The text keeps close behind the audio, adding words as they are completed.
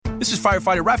This is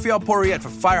firefighter Raphael Poirier for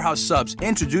Firehouse Subs,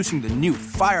 introducing the new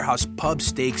Firehouse Pub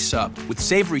Steak Sub with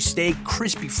savory steak,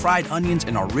 crispy fried onions,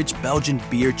 and our rich Belgian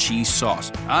beer cheese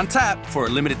sauce. On tap for a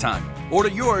limited time. Order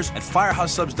yours at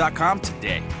firehousesubs.com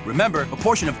today. Remember, a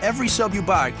portion of every sub you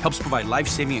buy helps provide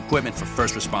life-saving equipment for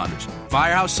first responders.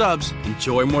 Firehouse Subs.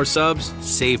 Enjoy more subs,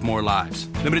 save more lives.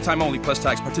 Limited time only, plus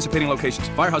tax. Participating locations.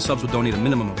 Firehouse Subs will donate a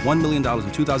minimum of $1 million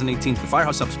in 2018 to the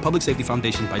Firehouse Subs Public Safety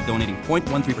Foundation by donating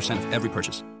 0.13% of every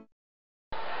purchase.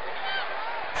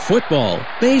 Football,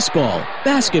 baseball,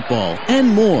 basketball, and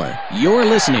more. You're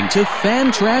listening to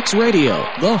Fantrax Radio,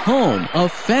 the home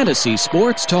of fantasy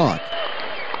sports talk.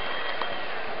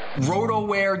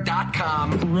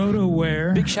 Rotoware.com.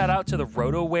 Rotoware. Big shout out to the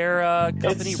Rotoware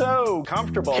company. It's so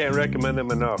comfortable. Can't recommend them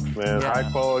enough, man. Yeah.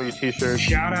 High quality t-shirts.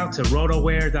 Shout out to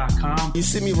Rotoware.com. You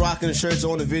see me rocking the shirts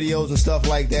on the videos and stuff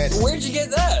like that. Where'd you get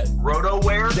that?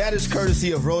 Rotoware. That is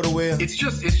courtesy of Rotoware. It's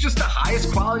just the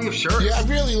highest quality of shirts. Yeah, I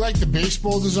really like the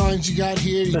baseball designs you got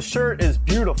here. The shirt is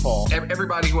beautiful.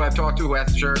 Everybody who I've talked to who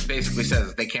has the shirt basically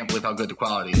says they can't believe how good the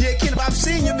quality is. Yeah, kid, I've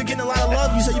seen you've been getting a lot of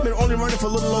love. You said you've been only running for a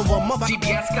little over a month.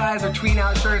 CBS guys are tweeting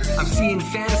out shirts. I'm seeing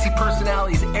fantasy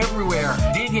personalities everywhere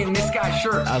digging this guy's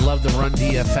shirt. I love the Run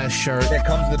DFS shirt. It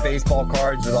comes with baseball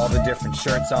cards with all the different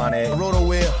shirts on it.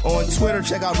 Rotoware on Twitter.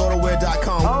 Check out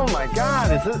rotoware.com. Oh my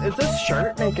God, is this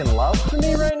shirt making love to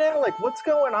me right now? Like, what's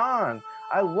going on?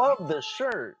 I love this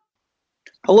shirt.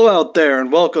 Hello out there,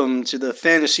 and welcome to the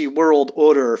Fantasy World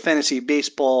Order Fantasy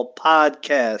Baseball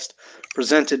Podcast,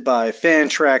 presented by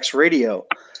Fantrax Radio.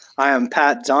 I am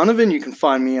Pat Donovan. You can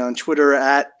find me on Twitter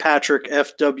at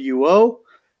PatrickFWO.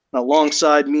 And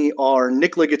alongside me are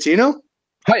Nick Ligatino.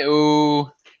 Hi-oh.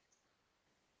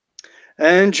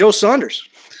 And Joe Saunders.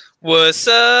 What's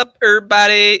up,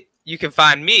 everybody? You can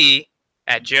find me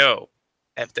at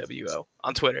JoeFWO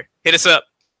on Twitter. Hit us up.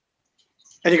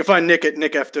 And you can find Nick at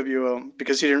NickFWO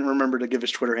because he didn't remember to give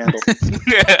his Twitter handle.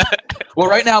 Well,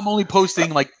 right now I'm only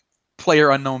posting like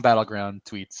Player Unknown Battleground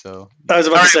tweets. So I was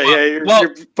about to say,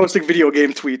 you're posting video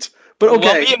game tweets. But okay.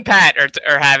 Well, me and Pat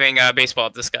are having baseball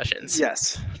discussions.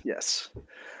 Yes.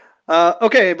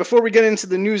 Okay, before we get into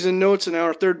the news and notes and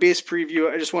our third base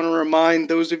preview, I just want to remind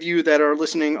those of you that are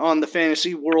listening on the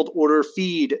Fantasy World Order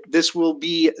feed, this will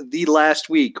be the last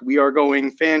week. We are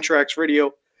going Fantrax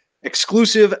Radio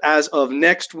exclusive as of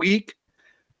next week.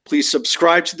 Please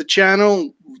subscribe to the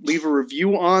channel, leave a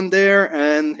review on there,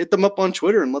 and hit them up on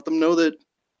Twitter and let them know that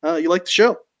you like the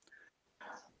show.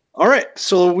 All right,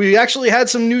 so we actually had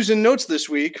some news and notes this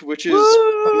week, which is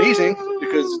amazing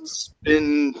because it's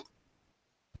been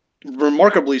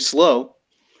remarkably slow.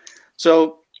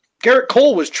 So Garrett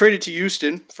Cole was traded to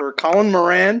Houston for Colin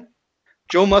Moran,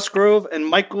 Joe Musgrove, and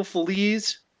Michael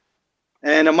Feliz,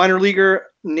 and a minor leaguer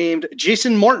named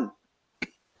Jason Martin.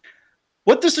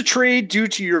 What does the trade do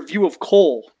to your view of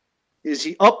Cole? Is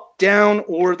he up, down,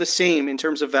 or the same in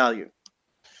terms of value?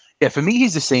 Yeah, for me,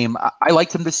 he's the same. I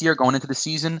liked him this year going into the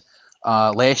season.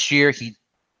 Last year, he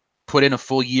put in a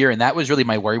full year, and that was really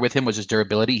my worry with him was his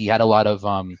durability. He had a lot of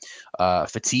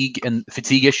fatigue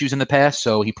issues in the past,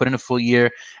 so he put in a full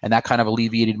year, and that kind of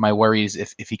alleviated my worries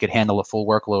if he could handle a full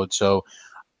workload. So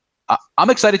I'm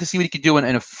excited to see what he could do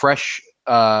in a fresh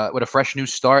with a fresh new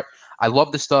start. I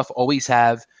love the stuff, always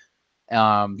have.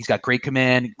 He's got great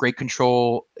command, great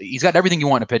control. He's got everything you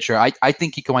want in a pitcher. I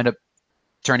think he could wind up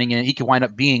he could wind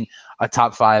up being a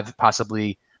top 5,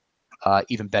 possibly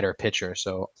even better pitcher.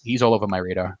 So he's all over my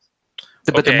radar.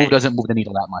 But the move doesn't move the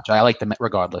needle that much. I like them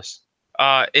regardless.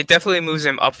 It definitely moves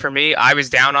him up for me. I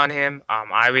was down on him.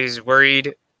 I was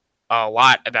worried a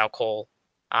lot about Cole.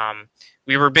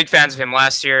 We were big fans of him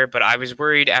last year, but I was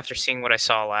worried after seeing what I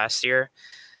saw last year.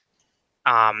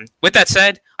 With that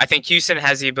said, I think Houston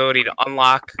has the ability to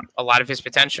unlock a lot of his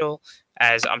potential,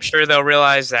 as I'm sure they'll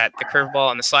realize that the curveball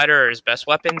and the slider are his best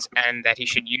weapons and that he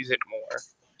should use it more.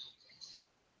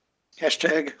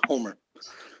 Hashtag Homer.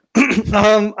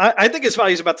 I think his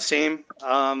value is about the same.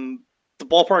 The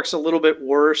ballpark's a little bit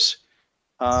worse.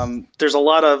 There's a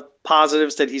lot of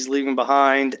positives that he's leaving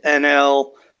behind.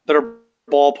 NL, better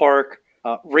ballpark.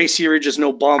 Ray Searage is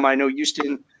no bum. I know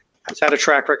Houston has had a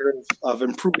track record of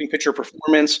improving pitcher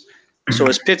performance. So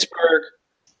is Pittsburgh.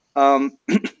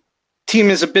 Team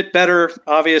is a bit better,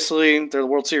 obviously. They're the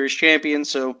World Series champions,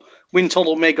 so win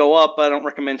total may go up, but I don't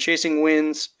recommend chasing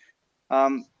wins.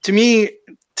 To me,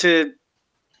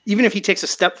 even if he takes a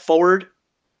step forward,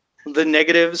 the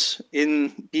negatives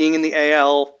in being in the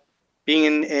AL, being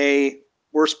in a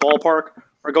worse ballpark,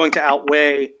 are going to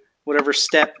outweigh whatever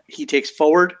step he takes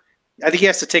forward. I think he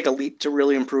has to take a leap to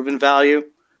really improve in value.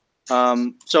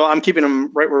 So I'm keeping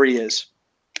him right where he is.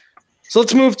 So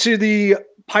let's move to the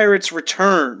Pirates'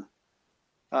 return.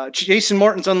 Jason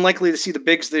Martin's unlikely to see the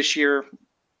bigs this year,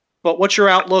 but what's your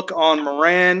outlook on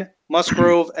Moran,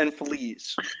 Musgrove, and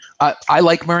Feliz? I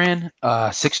like Moran,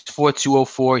 6'4",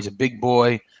 204. He's a big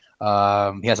boy.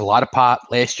 He has a lot of pop.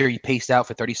 Last year, he paced out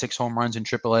for 36 home runs in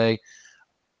AAA.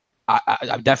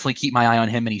 I definitely keep my eye on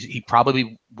him, and he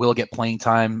probably will get playing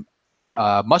time.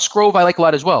 Musgrove, I like a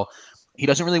lot as well. He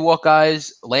doesn't really walk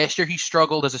guys. Last year, he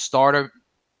struggled as a starter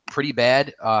pretty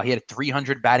bad. He had a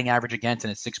 300 batting average against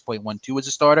and a 6.12 as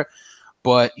a starter,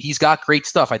 but he's got great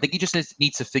stuff. I think he just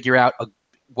needs to figure out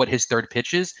what his third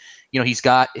pitch is. He's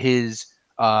got his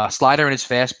slider and his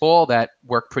fastball that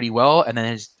work pretty well, and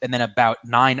then about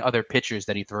 9 other pitchers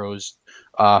that he throws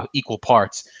equal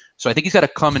parts. So I think he's got to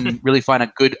come and really find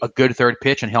a good third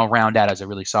pitch, and he'll round out as a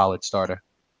really solid starter.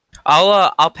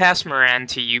 I'll pass Moran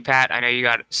to you, Pat. I know you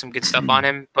got some good stuff on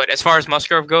him, but as far as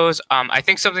Musgrove goes, I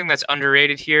think something that's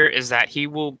underrated here is that he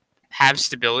will have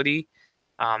stability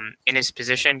in his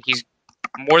position. He's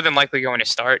more than likely going to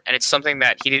start, and it's something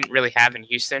that he didn't really have in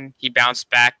Houston. He bounced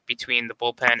back between the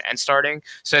bullpen and starting,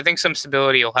 so I think some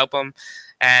stability will help him.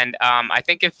 And I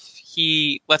think if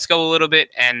he lets go a little bit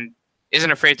and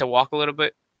isn't afraid to walk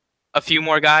a few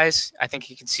more guys, I think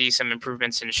he could see some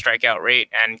improvements in his strikeout rate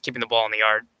and keeping the ball in the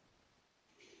yard.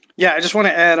 Yeah, I just want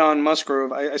to add on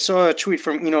Musgrove. I saw a tweet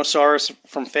from Eno Saris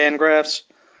from Fangraphs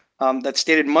that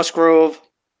stated Musgrove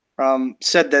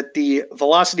said that the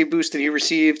velocity boost that he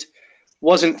received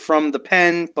wasn't from the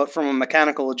pen, but from a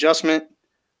mechanical adjustment.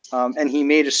 And he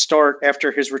made a start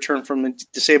after his return from the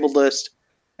disabled list,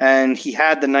 and he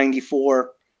had the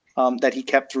 94 that he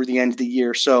kept through the end of the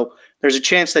year. So there's a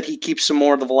chance that he keeps some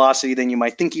more of the velocity than you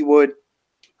might think he would.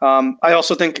 I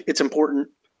also think it's important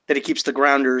that he keeps the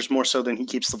grounders more so than he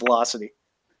keeps the velocity.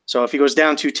 So if he goes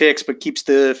down 2 ticks but keeps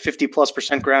the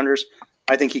 50+% grounders,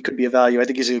 I think he could be a value. I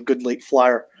think he's a good late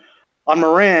flyer. On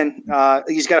Moran,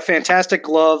 he's got a fantastic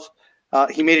glove.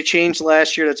 He made a change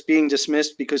last year that's being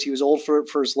dismissed because he was old for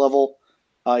his level.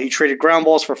 He traded ground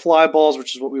balls for fly balls,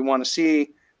 which is what we want to see,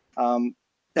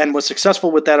 and was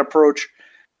successful with that approach.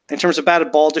 In terms of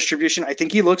batted ball distribution, I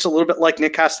think he looks a little bit like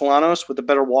Nick Castellanos with a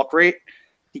better walk rate.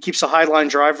 He keeps a high line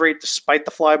drive rate despite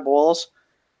the fly balls.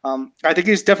 I think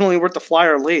he's definitely worth the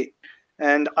flyer late.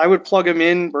 And I would plug him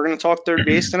in. We're going to talk third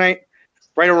base tonight,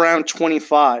 right around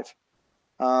 25.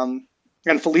 And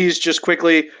Feliz, just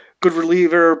quickly, good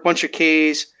reliever, bunch of Ks.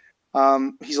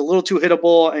 He's a little too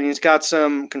hittable, and he's got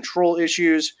some control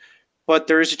issues, but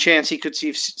there is a chance he could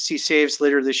see saves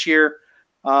later this year.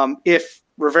 If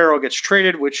Rivero gets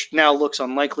traded, which now looks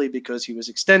unlikely because he was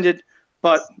extended,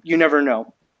 but you never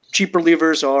know. Cheap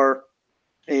relievers are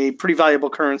a pretty valuable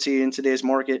currency in today's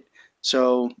market,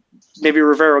 so maybe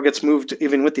Rivero gets moved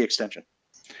even with the extension.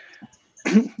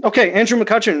 Okay, Andrew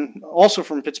McCutchen, also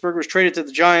from Pittsburgh, was traded to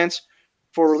the Giants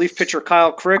for relief pitcher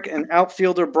Kyle Crick and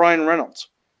outfielder Brian Reynolds.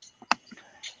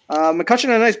 McCutchen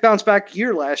had a nice bounce-back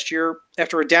year last year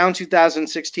after a down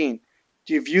 2016.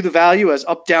 Do you view the value as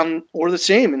up, down, or the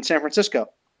same in San Francisco?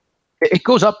 It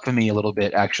goes up for me a little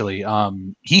bit, actually.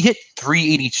 He hit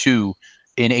 382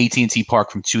 in AT&T Park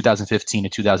from 2015 to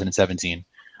 2017.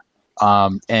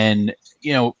 And,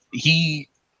 he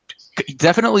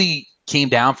definitely came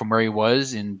down from where he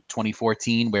was in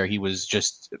 2014, where he was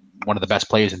just one of the best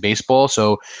players in baseball.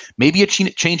 So maybe a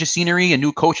change of scenery, a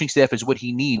new coaching staff is what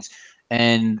he needs.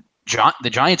 And the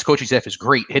Giants coaching staff is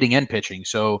great, hitting and pitching.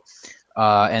 So,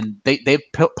 and they're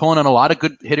pulling on a lot of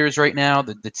good hitters right now.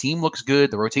 The team looks good.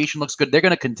 The rotation looks good. They're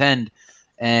going to contend.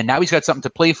 And now he's got something to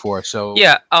play for. So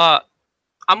yeah,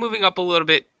 I'm moving up a little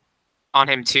bit on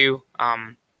him too,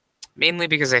 mainly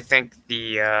because I think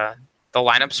the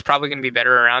lineup's probably going to be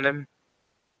better around him,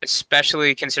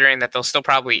 especially considering that they'll still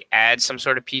probably add some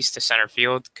sort of piece to center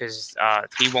field because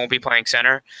he won't be playing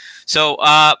center. So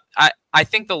I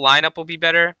think the lineup will be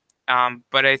better,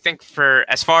 but I think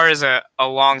as far as a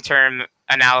long-term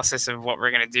analysis of what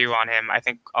we're going to do on him, I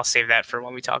think I'll save that for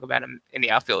when we talk about him in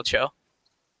the outfield show.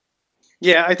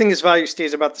 Yeah, I think his value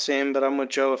stays about the same, but I'm with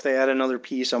Joe. If they add another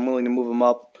piece, I'm willing to move him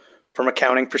up from a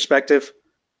counting perspective.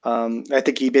 I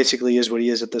think he basically is what he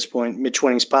is at this point.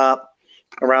 Mid-20s pop,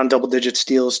 around double-digit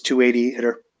steals, 280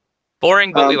 hitter.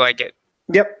 Boring, but we like it.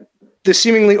 Yep. This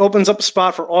seemingly opens up a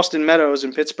spot for Austin Meadows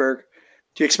in Pittsburgh.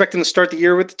 Do you expect him to start the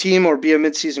year with the team or be a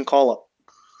midseason call-up?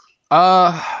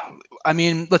 I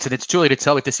mean, listen, it's too early to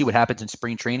tell. We have to see what happens in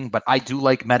spring training, but I do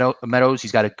like Meadows.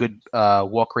 He's got a good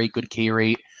walk rate, good K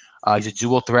rate. He's a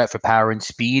dual threat for power and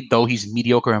speed, though he's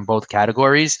mediocre in both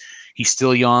categories. He's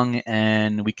still young,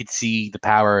 and we could see the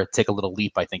power take a little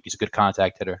leap, I think. He's a good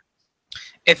contact hitter.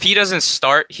 If he doesn't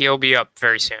start, he'll be up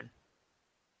very soon.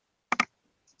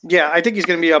 Yeah, I think he's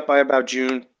going to be up by about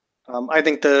June. I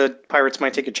think the Pirates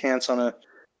might take a chance on a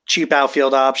cheap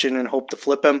outfield option and hope to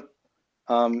flip him.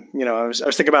 I was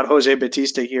thinking about Jose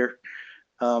Bautista here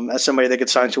as somebody they could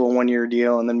sign to a 1-year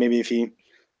deal, and then maybe if he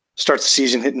starts the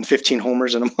season hitting 15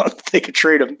 homers in a month, they could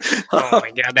trade him. Oh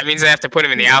my God, that means they have to put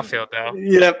him in the outfield, though.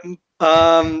 Yeah,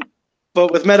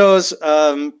 but with Meadows,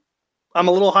 I'm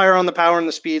a little higher on the power and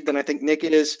the speed than I think Nick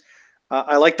is.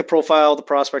 I like the profile, the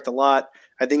prospect a lot.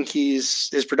 I think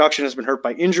his production has been hurt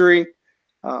by injury.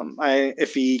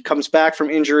 If he comes back from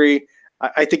injury,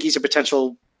 I think he's a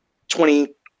potential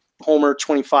 20 homer,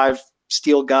 25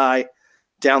 steal guy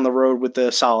down the road with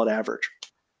a solid average.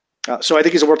 So I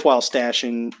think he's a worthwhile stash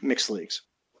in mixed leagues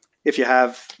if you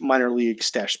have minor league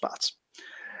stash spots.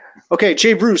 Okay,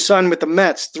 Jay Bruce signed with the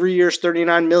Mets, 3 years,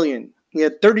 $39 million. He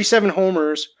had 37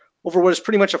 homers over what is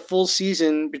pretty much a full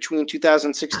season between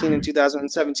 2016 and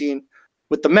 2017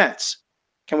 with the Mets.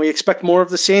 Can we expect more of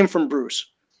the same from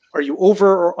Bruce? Are you over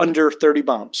or under 30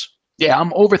 bombs? Yeah,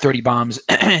 I'm over 30 bombs.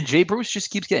 Jay Bruce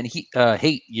just keeps getting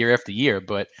hate year after year,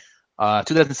 but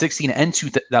 2016 and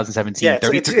 2017. Yeah,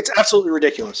 it's absolutely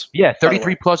ridiculous. Yeah,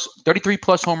 33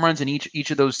 plus home runs in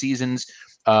each of those seasons.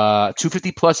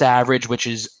 250 plus average, which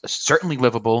is certainly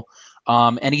livable.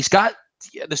 And he's got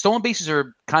the stolen bases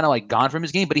are kind of like gone from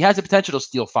his game, but he has the potential to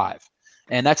steal 5,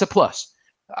 and that's a plus.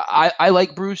 I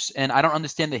like Bruce, and I don't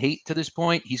understand the hate to this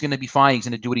point. He's going to be fine. He's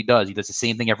going to do what he does. He does the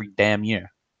same thing every damn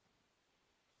year.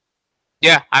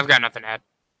 Yeah, I've got nothing to add.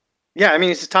 Yeah, I mean,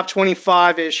 he's a top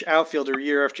 25-ish outfielder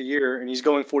year after year, and he's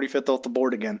going 45th off the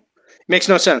board again. Makes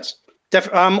no sense.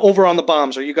 I'm over on the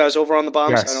bombs. Are you guys over on the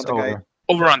bombs? Yes, I don't think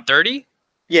over on 30?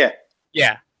 Yeah.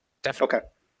 Yeah, definitely. Okay.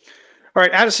 All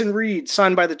right, Addison Reed,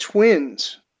 signed by the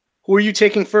Twins. Who are you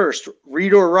taking first,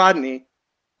 Reed or Rodney?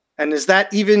 And is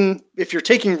that even if you're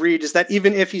taking Reed? Is that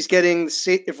even if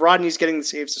if Rodney's getting the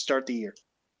saves to start the year?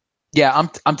 Yeah,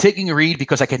 I'm taking Reed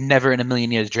because I could never in a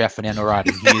million years draft Fernando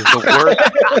Rodney. He is the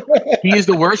worst. He is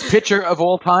the worst pitcher of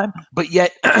all time, but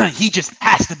yet he just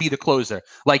has to be the closer.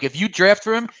 Like if you draft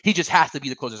for him, he just has to be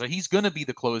the closer. So he's gonna be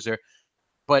the closer.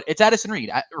 But it's Addison Reed.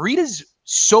 Reed is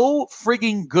so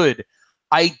frigging good.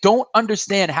 I don't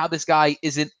understand how this guy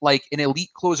isn't like an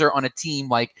elite closer on a team.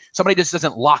 Like somebody just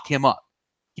doesn't lock him up.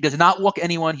 He does not walk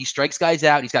anyone. He strikes guys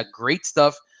out. He's got great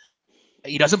stuff.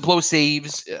 He doesn't blow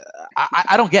saves.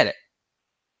 I don't get it.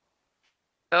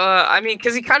 I mean,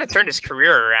 because he kind of turned his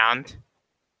career around.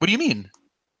 What do you mean?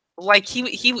 Like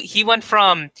he went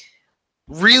from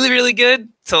really, really good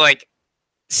to like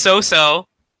so-so,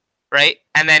 right?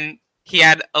 And then he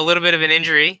had a little bit of an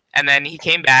injury, and then he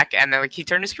came back, and then like he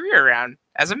turned his career around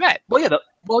as a Met. Well,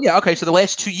 yeah, okay. So the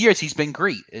last 2 years he's been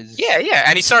great. Yeah,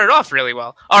 and he started off really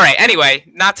well. All right. Anyway,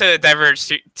 not to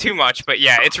diverge too much, but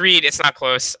yeah, it's Reed. It's not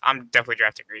close. I'm definitely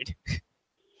drafting Reed.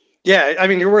 Yeah, I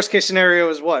mean, your worst case scenario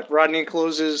is what? Rodney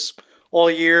closes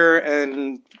all year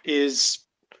and is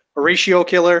a ratio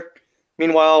killer.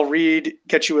 Meanwhile, Reed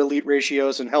gets you elite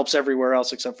ratios and helps everywhere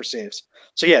else except for saves.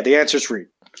 So yeah, the answer is Reed.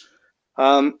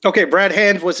 Okay, Brad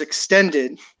Hand was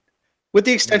extended. With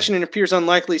the extension, it appears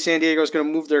unlikely San Diego is going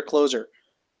to move their closer.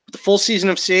 With the full season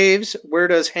of saves, where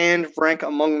does Hand rank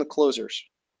among the closers?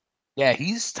 Yeah,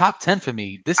 he's top 10 for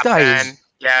me. This guy is.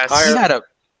 Yes.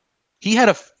 He had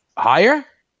a higher?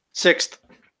 6th.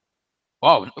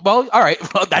 Oh, well, all right.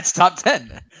 Well, that's top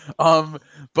 10.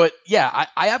 But yeah,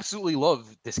 I absolutely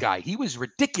love this guy. He was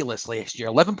ridiculous last year.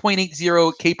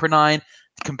 11.80 K per 9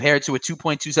 compared to a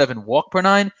 2.27 walk per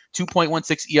 9,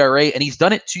 2.16 ERA, and he's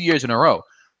done it 2 years in a row.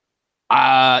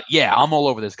 Yeah, I'm all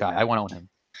over this guy. I want to own him.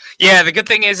 Yeah, the good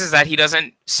thing is that he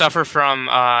doesn't suffer from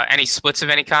any splits of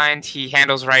any kind. He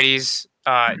handles righties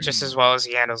just as well as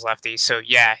he handles lefties. So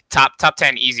yeah, top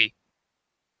 10 easy.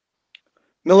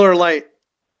 Miller Lite,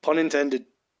 pun intended.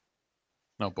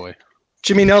 Oh boy.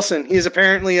 Jimmy Nelson, he is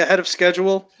apparently ahead of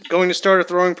schedule, going to start a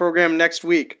throwing program next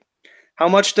week. How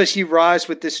much does he rise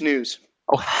with this news?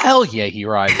 Oh, hell yeah, he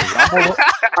rises.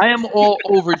 I am all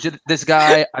over this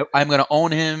guy. I'm going to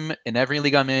own him in every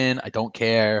league I'm in. I don't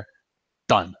care.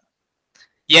 Done.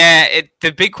 Yeah,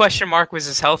 the big question mark was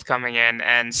his health coming in,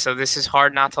 and so this is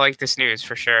hard not to like this news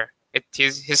for sure.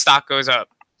 His stock goes up.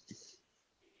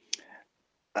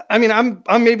 I mean, I'm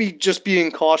maybe just being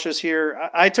cautious here.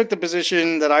 I took the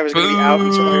position that I was going to be out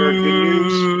until I heard good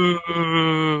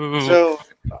news. So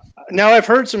now I've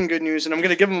heard some good news, and I'm going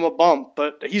to give him a bump.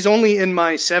 But he's only in the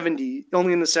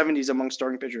 70s among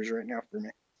starting pitchers right now for me.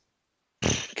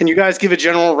 Can you guys give a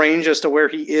general range as to where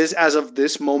he is as of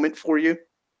this moment for you?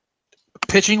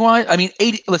 Pitching wise, I mean,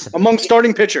 80. Listen, among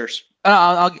starting pitchers.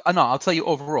 I'll tell you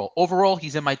overall. Overall,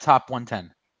 he's in my top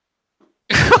 110.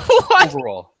 What?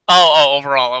 Overall.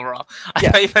 Overall. I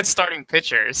thought you meant starting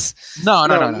pitchers. No.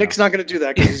 Nick's not going to do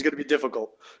that because he's going to be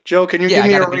difficult. Joe, can you Yeah, give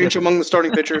me I a gotta be range difficult. among the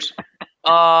starting pitchers?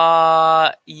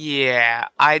 Yeah,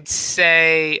 I'd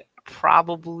say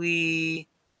probably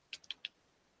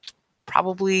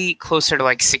closer to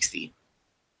like 60.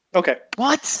 Okay.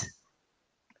 What?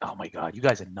 Oh my God, you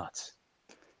guys are nuts.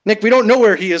 Nick, we don't know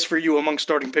where he is for you among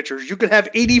starting pitchers. You could have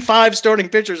 85 starting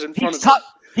pitchers in front of him.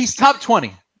 He's top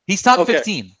 20. He's top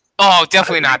 15. Oh,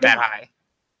 definitely not that high.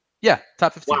 Yeah,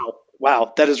 top 15.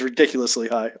 Wow, that is ridiculously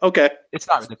high. Okay. It's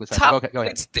not ridiculous. Okay, go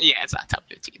ahead. It's not top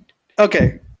 15.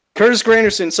 Okay. Curtis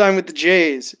Granderson signed with the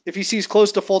Jays. If he sees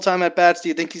close to full-time at-bats, do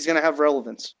you think he's going to have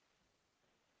relevance?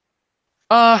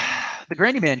 The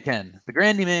Grandy Man can.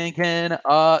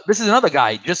 This is another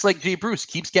guy, just like Jay Bruce,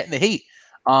 keeps getting the hate.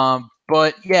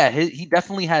 But yeah, he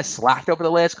definitely has slacked over the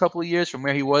last couple of years from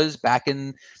where he was back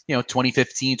in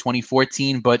 2015,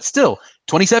 2014. But still,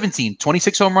 2017,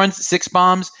 26 home runs, 6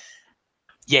 bombs.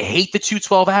 You hate the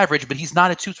 212 average, but he's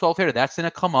not a 212 hitter. That's going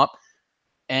to come up.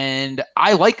 And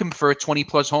I like him for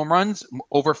 20-plus home runs,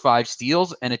 over 5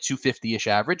 steals, and a 250-ish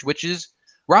average, which is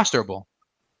rosterable.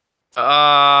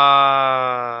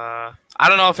 I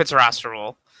don't know if it's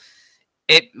rosterable.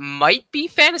 It might be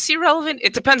fantasy relevant.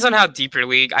 It depends on how deep your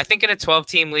league. I think in a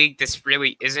 12-team league, this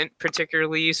really isn't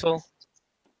particularly useful.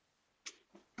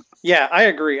 Yeah, I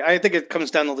agree. I think it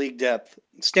comes down to league depth.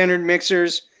 Standard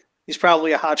mixers, he's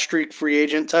probably a hot streak free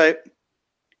agent type.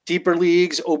 Deeper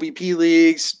leagues, OBP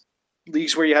leagues,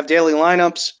 leagues where you have daily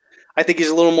lineups, I think he's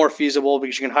a little more feasible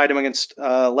because you can hide him against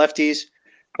lefties.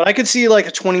 But I could see like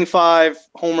a 25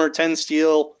 homer, 10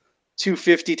 steal,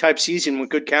 250 type season with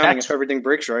good counting if everything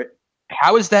breaks right.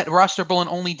 How is that rosterable in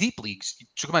only deep leagues? You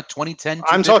talking about 2010?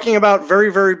 I'm talking about very,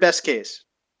 very best case.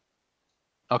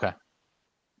 Okay.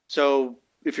 So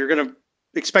if you're going to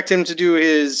expect him to do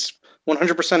his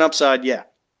 100% upside, yeah.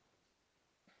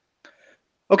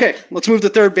 Okay, let's move to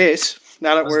third base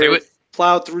now that we're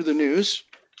plowed through the news.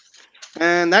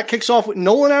 And that kicks off with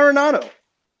Nolan Arenado.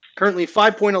 Currently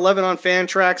 5.11 on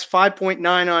Fantrax,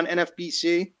 5.9 on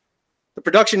NFBC. The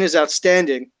production is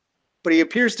outstanding, but he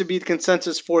appears to be the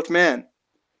consensus fourth man.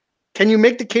 Can you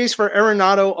make the case for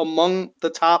Arenado among the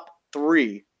top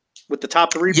 3? With the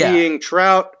top 3 being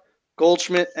Trout,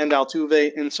 Goldschmidt, and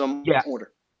Altuve in some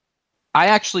order. I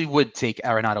actually would take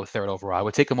Arenado third overall. I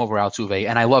would take him over Altuve,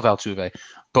 and I love Altuve.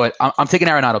 But I'm taking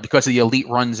Arenado because of the elite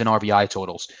runs and RBI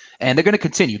totals. And they're going to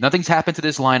continue. Nothing's happened to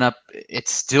this lineup.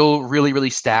 It's still really, really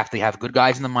stacked. They have good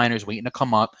guys in the minors waiting to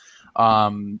come up.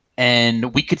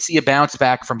 And we could see a bounce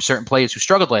back from certain players who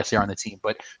struggled last year on the team.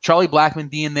 But Charlie Blackmon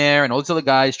being there and all these other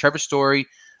guys, Trevor Story,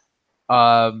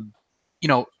 it's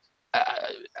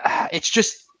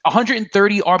just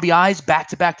 130 RBIs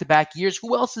back-to-back-to-back years.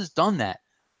 Who else has done that?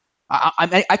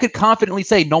 I could confidently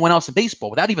say no one else in baseball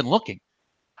without even looking.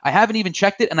 I haven't even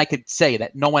checked it, and I could say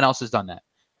that no one else has done that.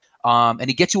 And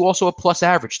he gets you also a plus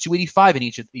average, 285 in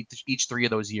each 3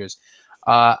 of those years.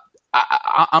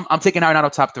 I'm taking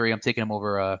Arenado top 3. I'm taking him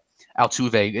over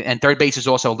Altuve. And third base is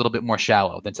also a little bit more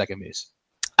shallow than second base.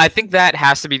 I think that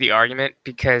has to be the argument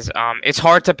because it's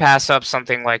hard to pass up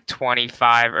something like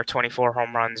 25 or 24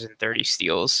 home runs and 30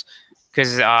 steals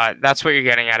because that's what you're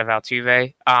getting out of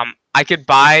Altuve. I could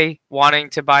buy wanting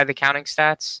to buy the counting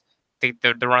stats,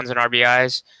 the runs and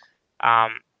RBIs. I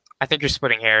think you're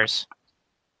splitting hairs.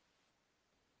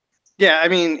 Yeah, I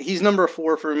mean, he's number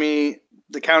 4 for me.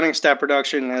 The counting stat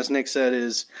production, as Nick said,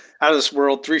 is out of this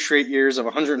world. 3 straight years of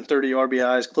 130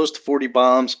 RBIs, close to 40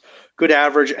 bombs, good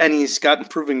average, and he's got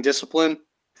improving discipline.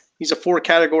 He's a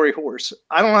 4-category horse.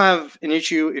 I don't have an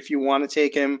issue if you want to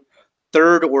take him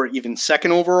third or even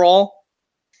second overall.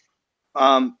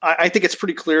 I think it's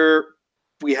pretty clear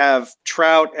we have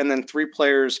Trout and then 3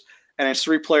 players, and it's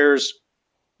 3 players.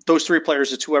 Those 3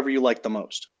 players is whoever you like the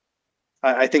most.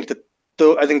 I think that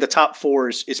the top 4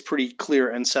 is pretty clear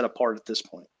and set apart at this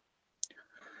point.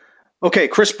 Okay,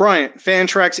 Chris Bryant,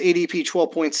 Fantrax ADP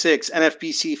 12.6,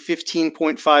 NFBC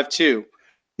 15.52.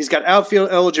 He's got outfield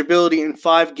eligibility in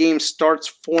 5-game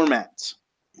starts formats.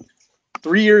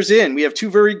 3 years in, we have 2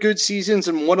 very good seasons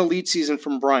and 1 elite season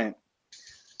from Bryant.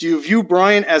 Do you view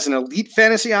Bryant as an elite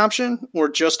fantasy option or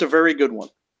just a very good one?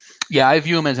 Yeah, I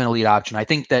view him as an elite option. I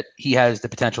think that he has the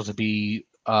potential to be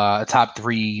a top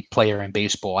 3 player in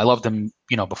baseball. I loved him,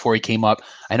 before he came up.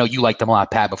 I know you liked him a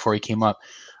lot, Pat, before he came up.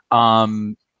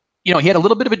 He had a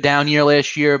little bit of a down year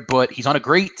last year, but he's on a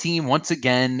great team once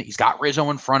again. He's got Rizzo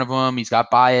in front of him. He's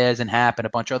got Baez and Happ and a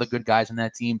bunch of other good guys on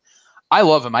that team. I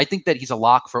love him. I think that he's a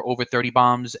lock for over 30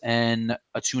 bombs and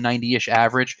a 290-ish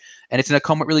average, and it's going to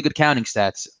come with really good counting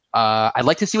stats. I'd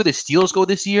like to see where the steals go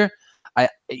this year.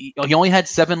 He only had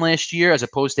 7 last year as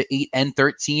opposed to 8 and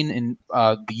 13 in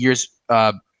the years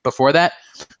before that.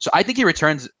 So I think he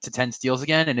returns to 10 steals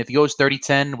again. And if he goes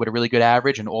 30-10 with a really good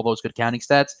average and all those good counting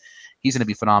stats, he's going to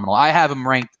be phenomenal. I have him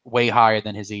ranked way higher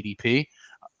than his ADP.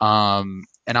 And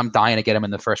I'm dying to get him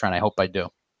in the first round. I hope I do.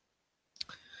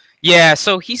 Yeah,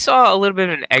 so he saw a little bit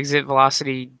of an exit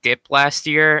velocity dip last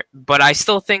year, but I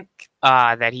still think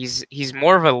that he's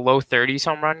more of a low 30s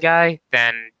home run guy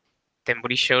than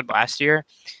what he showed last year.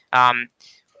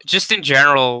 Just in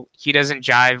general, he doesn't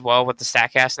jive well with the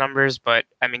StatCast numbers, but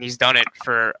I mean, he's done it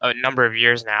for a number of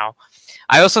years now.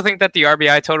 I also think that the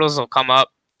RBI totals will come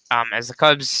up as the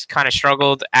Cubs kind of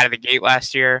struggled out of the gate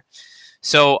last year.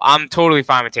 So I'm totally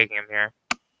fine with taking him here.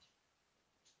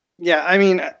 Yeah, I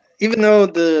mean, even though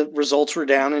the results were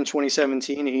down in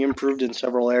 2017, he improved in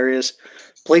several areas.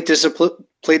 Plate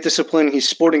discipline, he's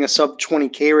sporting a sub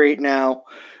 20K rate now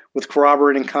with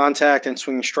corroborating contact and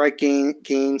swinging strike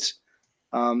gains.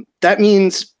 That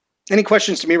means any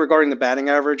questions to me regarding the batting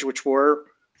average, which were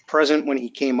present when he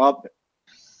came up,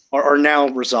 are now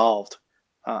resolved.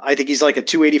 I think he's like a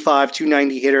 285,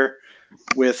 290 hitter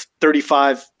with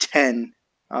 35-10,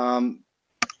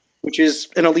 which is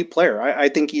an elite player. I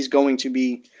think he's going to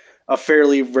be a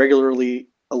fairly regularly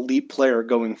elite player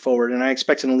going forward, and I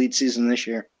expect an elite season this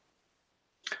year.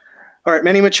 All right,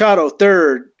 Manny Machado,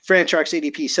 third, Fantrax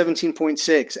ADP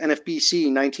 17.6, NFBC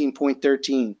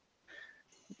 19.13.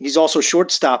 He's also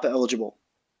shortstop eligible.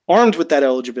 Armed with that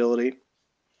eligibility,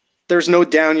 there's no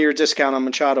down year discount on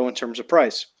Machado in terms of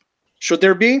price. Should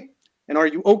there be? And are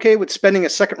you okay with spending a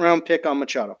second-round pick on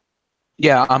Machado?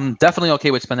 Yeah, I'm definitely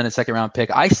okay with spending a second-round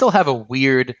pick. I still have a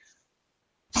weird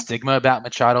stigma about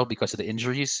Machado because of the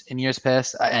injuries in years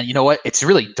past. And you know what? It's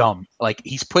really dumb. Like,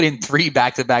 he's put in 3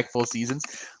 back-to-back full seasons,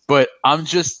 but I'm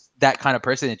just that kind of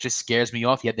person. It just scares me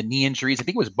off. He had the knee injuries. I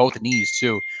think it was both knees,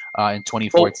 too, in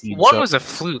 2014. Well, one was a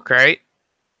fluke, right?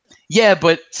 Yeah,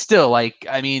 but still, like,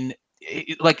 I mean,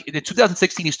 like in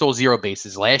 2016, he stole 0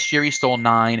 bases. Last year, he stole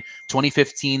 9.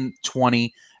 2015,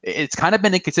 20. It's kind of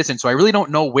been inconsistent, so I really don't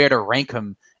know where to rank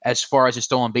him as far as his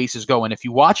stolen bases go. And if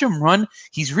you watch him run,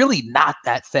 he's really not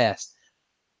that fast.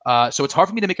 So it's hard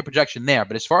for me to make a projection there.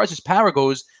 But as far as his power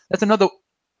goes, that's another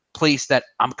place that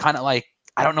I'm kind of like,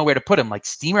 I don't know where to put him. Like,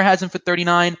 Steamer has him for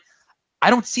 39. I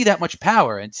don't see that much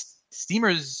power. And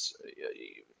Steamer's,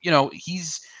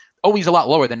 he's always a lot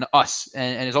lower than us.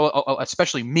 And is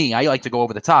especially me. I like to go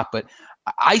over the top. But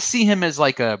I see him as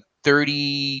like a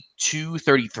 32,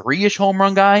 33-ish home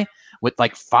run guy with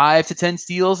like 5 to 10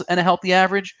 steals and a healthy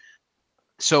average.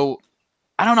 So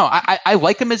I don't know. I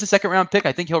like him as a second-round pick.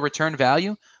 I think he'll return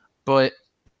value. But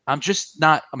I'm just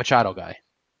not a Machado guy.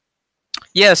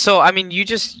 Yeah, so I mean, you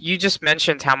just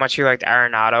mentioned how much you liked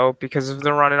Arenado because of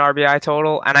the run in RBI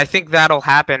total, and I think that'll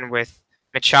happen with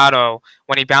Machado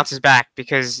when he bounces back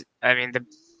because I mean the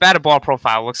batted ball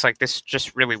profile looks like this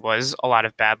just really was a lot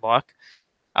of bad luck.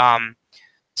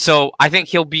 So I think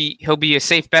he'll be a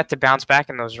safe bet to bounce back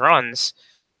in those runs,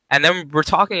 and then we're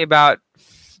talking about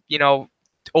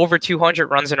over 200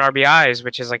 runs in RBIs,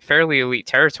 which is like fairly elite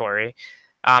territory.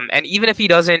 And even if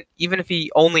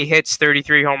he only hits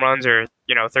 33 home runs or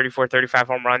 34, 35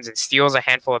 home runs and steals a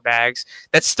handful of bags,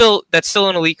 that's still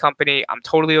an elite company. I'm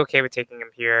totally okay with taking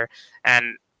him here,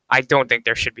 and I don't think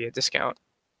there should be a discount.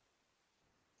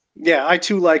 Yeah, I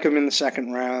too like him in the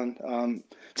second round.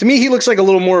 To me, he looks like a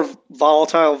little more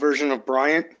volatile version of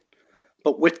Bryant,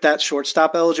 but with that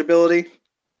shortstop eligibility.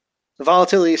 The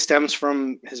volatility stems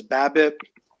from his BABIP.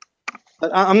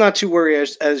 I'm not too worried,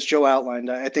 as Joe outlined.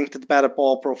 I think that the batted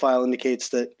ball profile indicates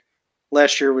that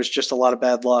last year was just a lot of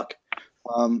bad luck.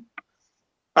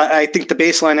 I think the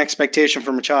baseline expectation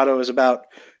for Machado is about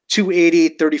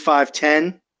 280, 35,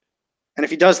 10. And if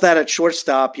he does that at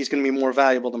shortstop, he's going to be more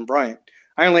valuable than Bryant.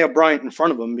 I only have Bryant in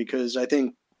front of him because I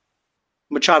think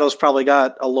Machado's probably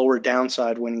got a lower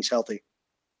downside when he's healthy.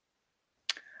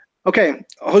 Okay,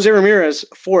 Jose Ramirez,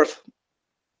 fourth.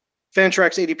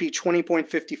 Fantrax ADP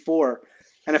 20.54,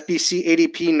 NFBC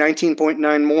ADP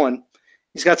 19.91.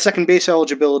 He's got second base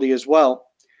eligibility as well.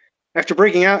 After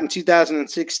breaking out in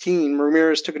 2016,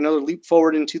 Ramirez took another leap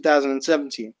forward in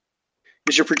 2017.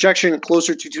 Is your projection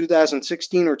closer to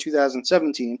 2016 or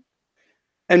 2017?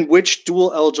 And which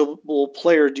dual eligible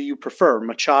player do you prefer,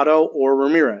 Machado or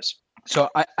Ramirez? So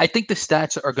I think the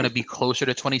stats are going to be closer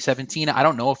to 2017. I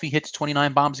don't know if he hits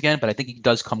 29 bombs again, but I think he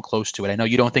does come close to it. I know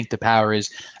you don't think the power is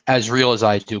as real as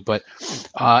I do, but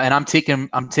and I'm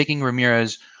taking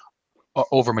Ramirez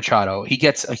over Machado. He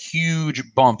gets a huge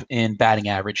bump in batting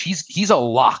average. He's a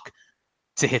lock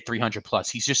to hit 300 plus.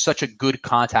 He's just such a good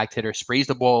contact hitter, sprays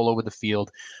the ball all over the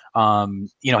field.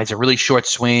 Has a really short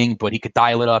swing, but he could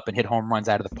dial it up and hit home runs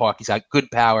out of the park. He's got good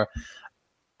power.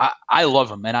 I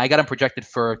love him, and I got him projected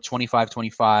for 25,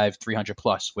 300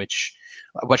 plus, which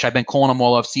I've been calling him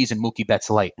all off season. Mookie Betts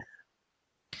light.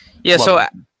 Yeah. Love so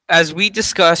him. As we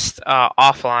discussed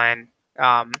offline,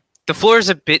 the floor is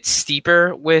a bit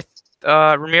steeper with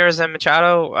Ramirez and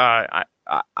Machado.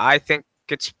 I think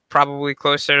it's probably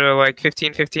closer to like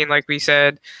 15-15, like we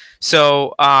said.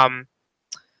 So I'm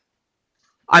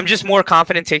just more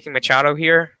confident taking Machado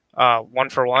here,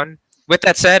 1-for-1. With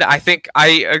that said, I think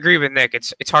I agree with Nick.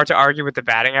 It's hard to argue with the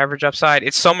batting average upside.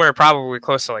 It's somewhere probably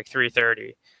close to like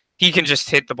 330. He can just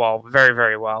hit the ball very,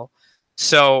 very well.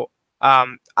 So I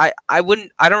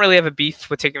don't really have a beef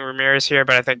with taking Ramirez here,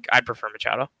 but I think I'd prefer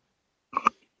Machado.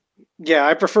 Yeah,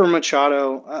 I prefer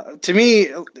Machado. To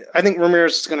me, I think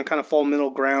Ramirez is going to kind of fall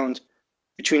middle ground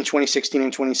between 2016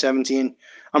 and 2017.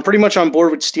 I'm pretty much on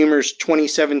board with Steamer's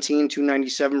 2017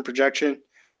 297 projection,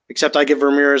 except I give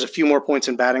Ramirez a few more points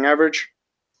in batting average.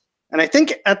 And I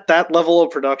think at that level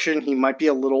of production, he might be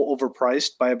a little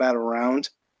overpriced by about a round.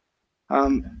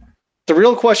 The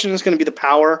real question is going to be the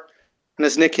power. And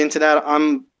as Nick hinted at,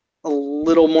 I'm a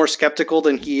little more skeptical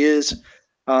than he is.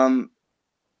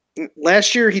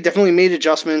 Last year, he definitely made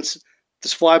adjustments to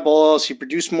fly balls. He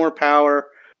produced more power,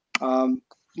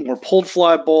 more pulled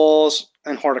fly balls,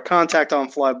 and harder contact on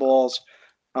fly balls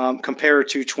compared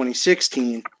to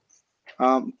 2016.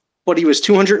 But he was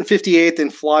 258th in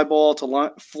fly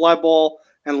ball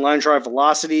and line drive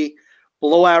velocity,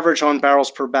 below average on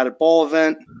barrels per batted ball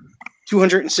event,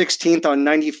 216th on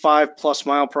 95 plus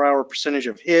mile per hour percentage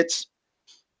of hits.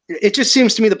 It just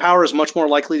seems to me the power is much more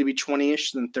likely to be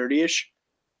 20-ish than 30-ish.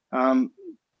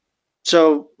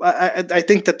 So I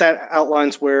think that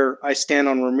outlines where I stand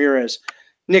on Ramirez.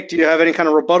 Nick, do you have any kind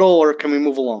of rebuttal, or can we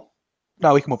move along?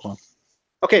 No, we can move along.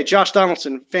 Okay, Josh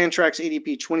Donaldson, Fantrax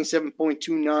ADP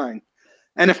 27.29,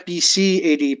 NFBC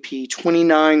ADP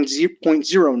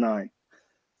 29.09.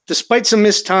 Despite some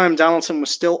missed time, Donaldson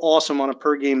was still awesome on a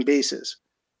per-game basis.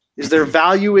 Is there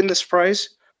value in this price,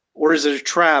 or is it a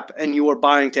trap and you are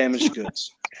buying damaged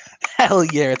goods? Hell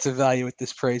yeah, it's a value at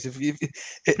this price.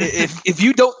 If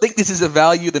you don't think this is a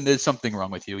value, then there's something wrong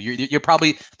with you. You're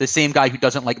probably the same guy who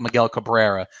doesn't like Miguel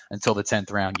Cabrera until the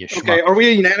 10th round. You Okay, schmuck. are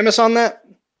we unanimous on that?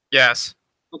 Yes.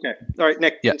 Okay. All right,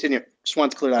 Nick, continue. Just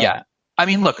wanted to clear that up. Yeah. I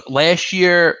mean, look, last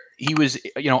year he was,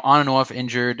 on and off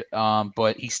injured,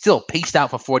 but he still paced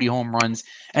out for 40 home runs,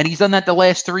 and he's done that the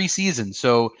last 3 seasons.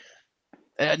 So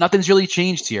nothing's really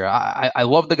changed here. I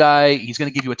love the guy. He's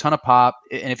going to give you a ton of pop,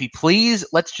 and if he plays,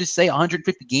 let's just say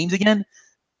 150 games again,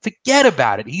 forget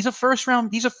about it. He's a first round.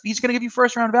 He's going to give you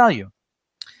first round value.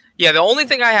 Yeah, the only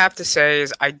thing I have to say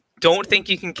is I don't think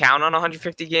you can count on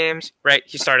 150 games, right?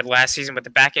 He started last season with the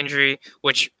back injury,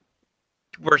 which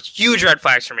were huge red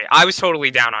flags for me. I was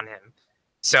totally down on him.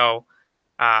 So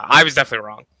I was definitely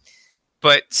wrong.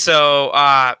 But so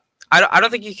I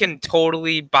don't think you can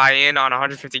totally buy in on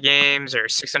 150 games or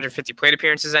 650 plate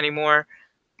appearances anymore.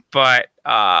 But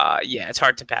yeah, it's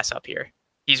hard to pass up here.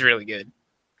 He's really good.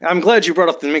 I'm glad you brought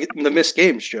up the missed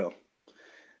games, Joe,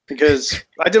 because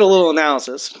I did a little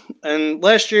analysis. And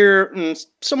last year,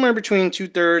 somewhere between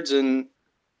 2/3 and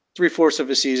 3/4 of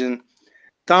a season,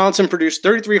 Donaldson produced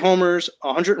 33 homers,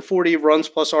 140 runs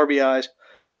plus RBIs,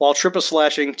 while triple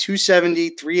slashing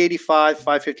 270, 385,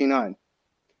 559.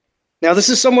 Now, this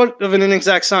is somewhat of an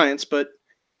inexact science, but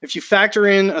if you factor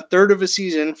in a third of a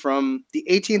season from the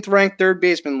 18th ranked third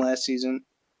baseman last season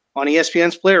on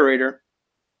ESPN's Player Rater,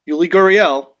 Yuli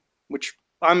Gurriel, which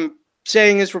I'm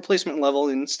saying is replacement level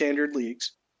in standard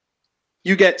leagues,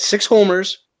 you get 6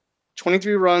 homers,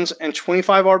 23 runs, and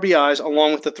 25 RBIs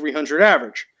along with the 300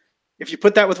 average. If you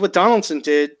put that with what Donaldson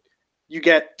did, you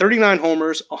get 39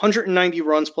 homers, 190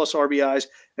 runs plus RBIs,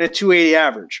 and a 280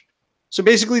 average. So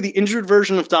basically the injured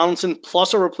version of Donaldson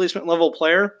plus a replacement level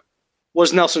player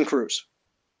was Nelson Cruz,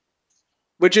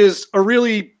 which is a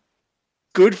really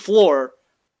good floor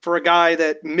for a guy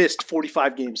that missed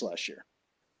 45 games last year.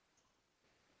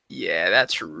 Yeah,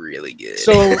 that's really good.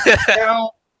 So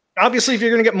now, obviously, if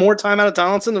you're going to get more time out of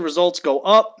Donaldson, the results go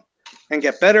up and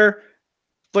get better.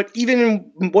 But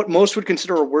even in what most would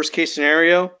consider a worst-case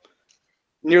scenario,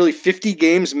 nearly 50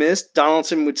 games missed,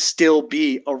 Donaldson would still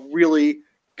be a really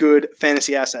good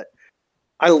fantasy asset.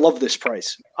 I love this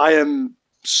price. I am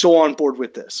so on board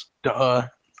with this. Duh.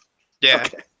 Yeah.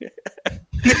 Okay.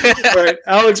 All right,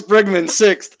 Alex Bregman,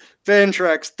 6th.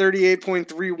 Fantrax,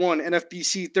 38.31.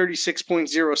 NFBC,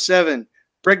 36.07.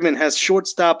 Bregman has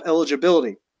shortstop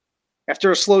eligibility.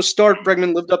 After a slow start,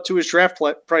 Bregman lived up to his draft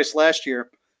price last year,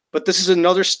 but this is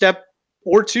another step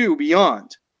or two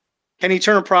beyond. Can he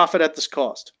turn a profit at this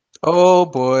cost? Oh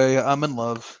boy, I'm in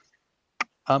love.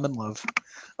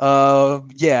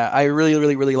 Yeah, I really,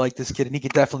 really, really like this kid, and he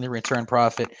could definitely return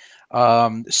profit.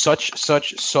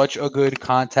 Such a good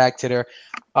contact hitter.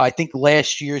 I think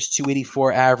last year's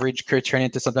 284 average could turn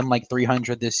into something like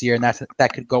 300 this year, and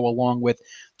that could go along with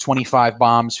 25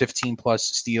 bombs, 15 plus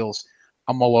steals.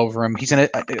 I'm all over him. He's gonna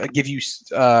give you.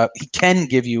 He can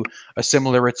give you a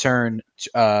similar return,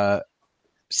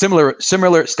 similar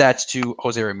stats to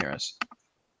Jose Ramirez.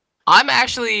 I'm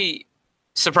actually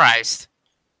surprised.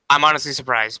 I'm honestly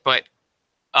surprised, but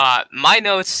my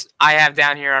notes I have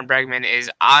down here on Bregman is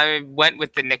I went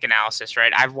with the Nick analysis,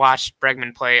 right? I've watched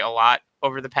Bregman play a lot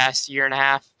over the past year and a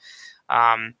half.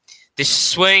 The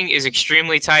swing is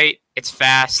extremely tight. It's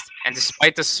fast. And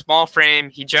despite the small frame,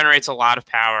 he generates a lot of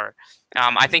power.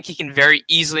 I think he can very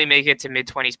easily make it to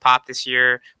mid-20s pop this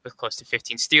year with close to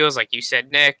 15 steals, like you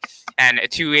said, Nick, and a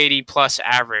 280-plus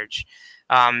average.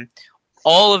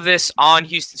 All of this on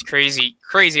Houston's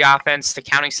crazy offense. The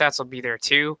counting stats will be there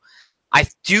too. I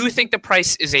do think the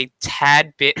price is a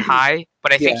tad bit high,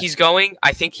 but I think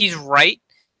he's right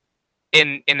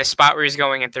in the spot where he's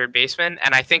going in third baseman,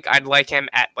 and I think I'd like him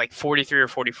at like 43 or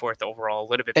 44th overall, a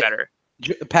little bit better.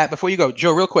 Pat, before you go,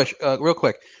 Joe, real quick,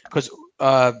 because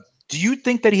do you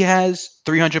think that he has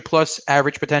 300 plus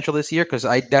average potential this year? Because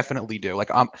I definitely do.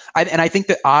 I think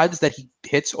the odds that he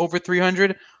hits over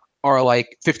 300 are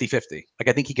like 50-50. Like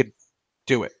I think he could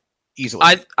do it easily.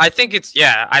 I think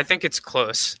it's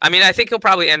close. I mean, I think he'll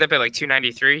probably end up at like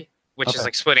 293, which is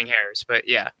like splitting hairs, but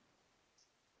yeah.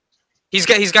 He's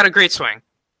got a great swing.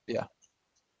 Yeah.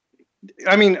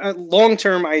 I mean, long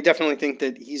term, I definitely think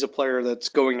that he's a player that's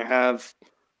going to have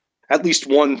at least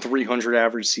one 300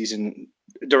 average season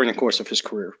during the course of his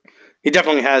career. He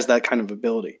definitely has that kind of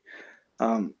ability.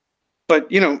 But,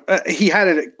 he had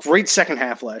a great second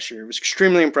half last year. It was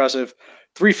extremely impressive.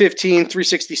 315,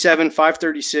 367,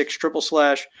 536, triple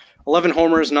slash, 11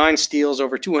 homers, 9 steals,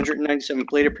 over 297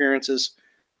 plate appearances.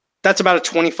 That's about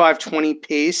a 25-20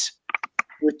 pace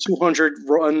with 200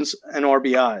 runs and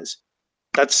RBIs.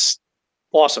 That's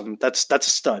awesome. That's a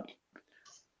stud.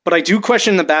 But I do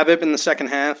question the BABIP in the second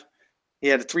half. He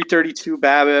had a 332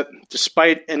 BABIP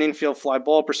despite an infield fly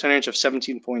ball percentage of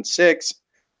 17.6.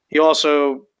 He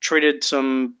also traded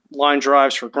some line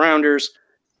drives for grounders.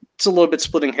 It's a little bit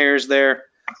splitting hairs there.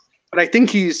 But I think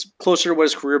he's closer to what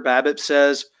his career BABIP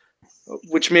says,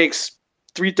 which makes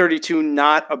 332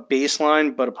 not a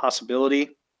baseline, but a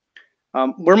possibility.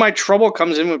 Where my trouble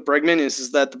comes in with Bregman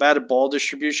is that the batted ball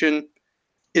distribution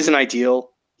isn't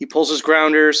ideal. He pulls his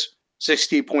grounders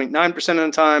 60.9% of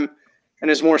the time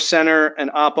and is more center and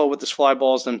oppo with his fly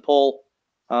balls than pull,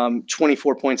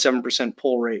 24.7%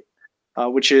 pull rate,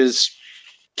 which is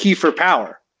key for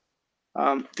power.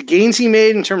 The gains he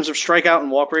made in terms of strikeout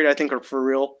and walk rate, I think, are for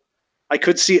real. I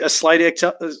could see a slight tick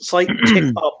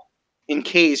up in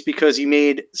Ks because he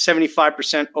made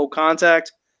 75% O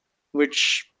contact,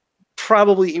 which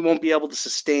probably he won't be able to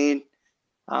sustain.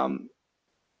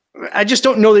 I just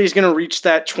don't know that he's going to reach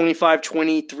that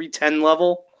 25-20, 310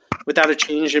 level without a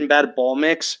change in batted ball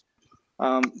mix.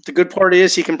 The good part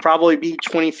is he can probably be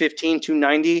 2015,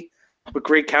 290 with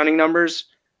great counting numbers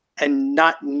and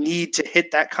not need to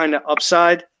hit that kind of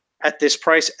upside at this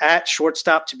price at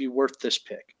shortstop to be worth this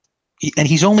pick. And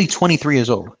he's only 23 years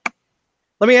old.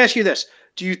 Let me ask you this.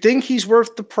 Do you think he's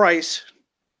worth the price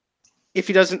if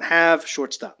he doesn't have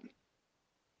shortstop?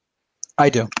 I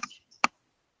do.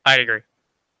 I'd agree.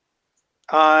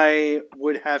 I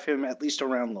would have him at least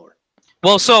around lower.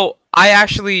 Well, so I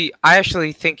actually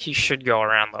think he should go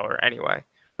around lower anyway.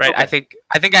 Right? Okay.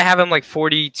 I think I have him like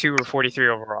 42 or 43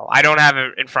 overall. I don't have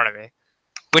it in front of me,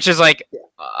 which is like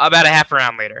about a half a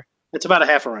round later. It's about a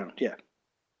half a round, yeah.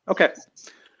 Okay.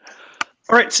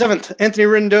 All right, 7th, Anthony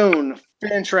Rendon,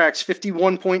 Fantrax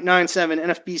 51.97,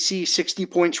 NFBC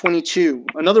 60.22.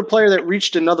 Another player that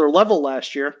reached another level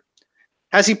last year.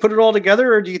 Has he put it all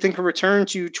together, or do you think a return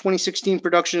to 2016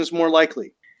 production is more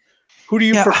likely? Who do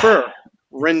you prefer,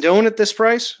 Rendon at this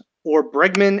price or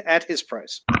Bregman at his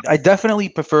price? I definitely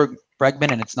prefer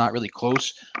Bregman, and it's not really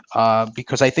close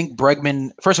because I think Bregman,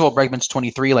 first of all, Bregman's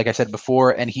 23, like I said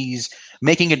before, and he's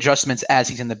making adjustments as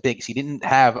he's in the bigs. He didn't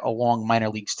have a long minor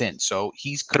league stint, so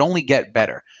he could only get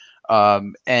better.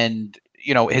 And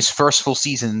his first full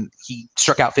season, he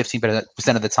struck out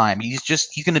 15% of the time. He's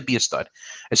going to be a stud.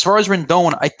 As far as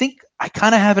Rendon, I think I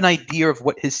kind of have an idea of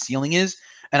what his ceiling is,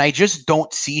 and I just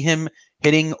don't see him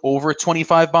hitting over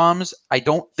 25 bombs. I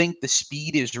don't think the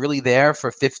speed is really there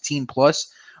for 15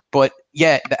 plus, but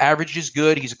yeah, the average is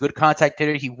good. He's a good contact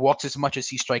hitter. He walks as much as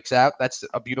he strikes out. That's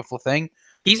a beautiful thing.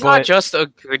 He's not just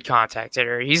a good contact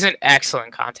hitter. He's an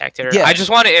excellent contact hitter. Yeah. I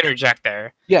just want to interject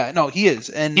there. Yeah, no, he is.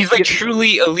 And he's like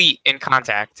truly elite in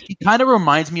contact. He kind of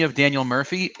reminds me of Daniel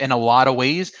Murphy in a lot of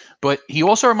ways, but he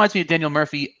also reminds me of Daniel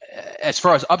Murphy as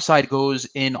far as upside goes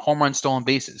in home run stolen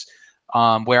bases,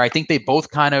 where I think they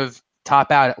both kind of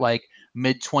top out at like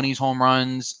mid-20s home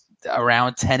runs,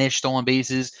 around 10-ish stolen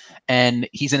bases. And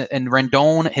and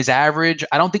Rendon, his average,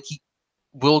 I don't think he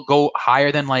will go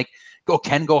higher than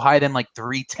can go higher than like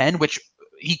 310,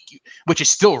 which is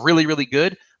still really, really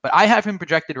good. But I have him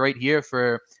projected right here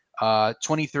for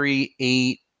 23,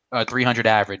 8, 300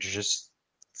 average. Just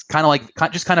kind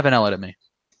of vanilla to me.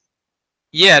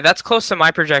 Yeah, that's close to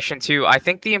my projection too. I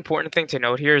think the important thing to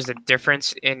note here is the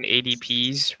difference in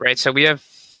ADPs, right? So we have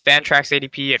Fantrax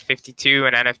ADP at 52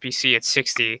 and NFBC at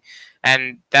 60,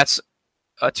 and that's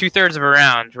 2/3 of a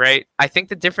round, right? I think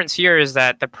the difference here is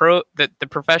that the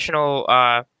professional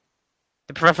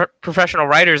professional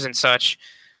writers and such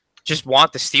just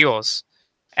want the steals,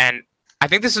 and I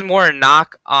think this is more a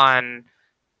knock on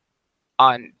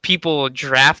people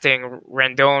drafting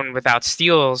Rendon without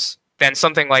steals than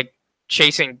something like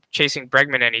chasing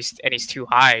Bregman and he's too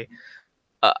high.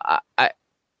 I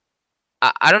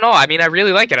don't know. I mean, I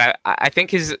really like it. I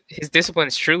think his discipline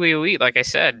is truly elite. Like I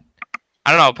said,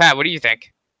 I don't know, Pat. What do you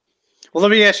think? Well,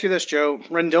 let me ask you this, Joe: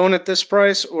 Rendon at this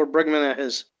price or Bregman at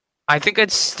his? I think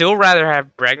I'd still rather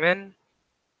have Bregman,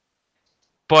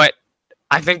 but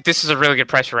I think this is a really good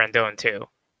price for Rendon too.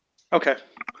 Okay.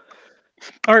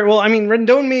 All right. Well, I mean,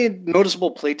 Rendon made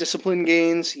noticeable plate discipline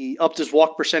gains. He upped his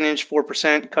walk percentage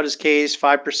 4%, cut his Ks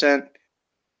 5%.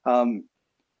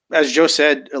 As Joe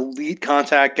said, elite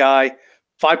contact guy,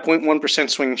 5.1%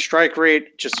 swinging strike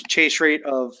rate, just a chase rate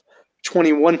of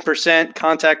 21%,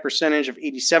 contact percentage of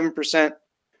 87%.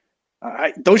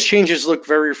 Those changes look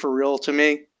very for real to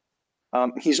me.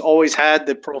 He's always had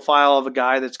the profile of a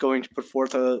guy that's going to put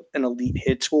forth an elite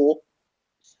hit tool.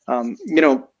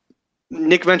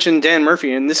 Nick mentioned Dan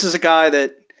Murphy, and this is a guy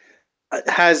that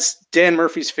has Dan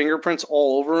Murphy's fingerprints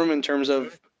all over him in terms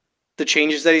of the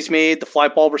changes that he's made. The fly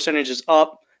ball percentage is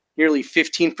up nearly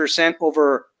 15%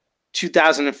 over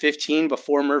 2015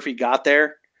 before Murphy got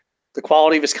there. The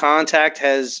quality of his contact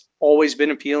has always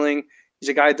been appealing. He's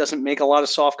a guy that doesn't make a lot of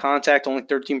soft contact, only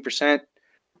 13%,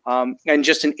 and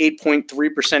just an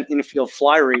 8.3% infield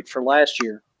fly rate for last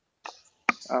year.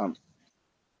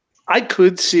 I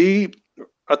could see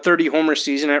a 30 homer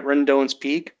season at Rendon's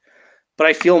peak, but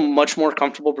I feel much more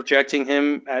comfortable projecting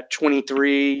him at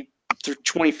 23 through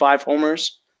 25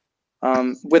 homers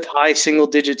with high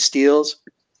single-digit steals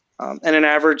and an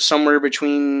average somewhere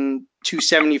between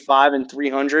 275 and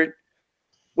 300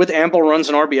 with ample runs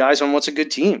and RBIs on what's a good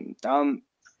team.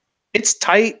 It's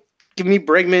tight. Give me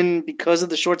Bregman because of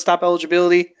the shortstop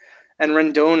eligibility, and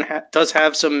Rendon does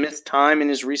have some missed time in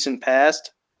his recent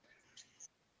past.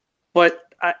 But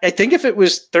I think if it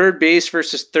was third base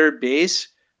versus third base,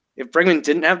 if Bregman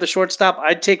didn't have the shortstop,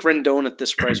 I'd take Rendon at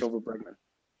this price over Bregman.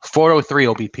 403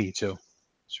 OBP too.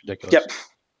 It's ridiculous.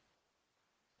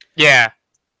 Yep.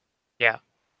 Yeah.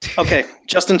 Okay.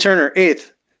 Justin Turner,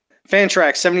 8th.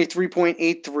 Fantrax,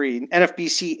 73.83.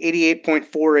 NFBC,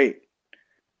 88.48.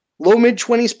 Low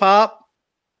mid-20s pop,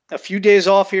 a few days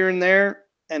off here and there,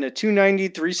 and a 290,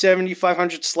 370,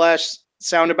 500 slash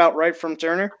sound about right from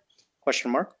Turner? Question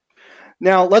mark.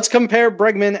 Now, let's compare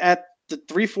Bregman at the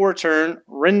 3-4 turn,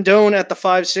 Rendon at the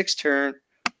 5-6 turn,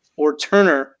 or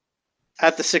Turner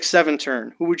at the 6-7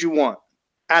 turn. Who would you want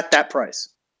at that price?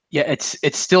 Yeah, it's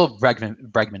still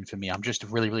Bregman for me. I'm just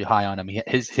really, really high on him.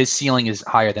 His ceiling is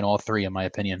higher than all three, in my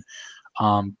opinion.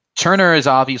 Turner is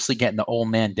obviously getting the old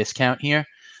man discount here,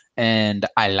 and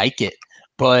I like it.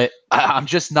 But I'm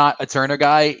just not a Turner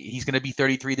guy. He's going to be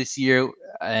 33 this year,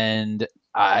 and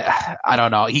I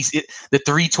don't know. The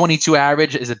 322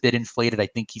 average is a bit inflated. I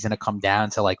think he's going to come down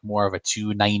to like more of a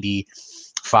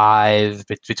 295,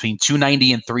 between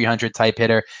 290 and 300 type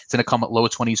hitter. It's going to come at low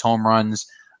 20s home runs.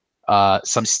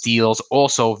 Some steals,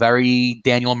 also very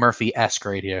Daniel Murphy-esque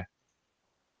right here.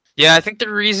 Yeah, I think the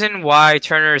reason why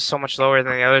Turner is so much lower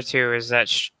than the other two is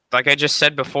that, like I just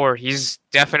said before, he's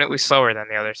definitely slower than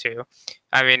the other two.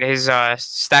 I mean, his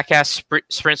StatCast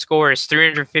sprint score is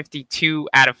 352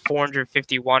 out of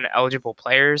 451 eligible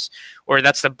players, or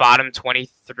that's the bottom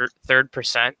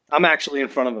 23rd%. I'm actually in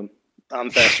front of him. I'm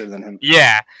faster than him.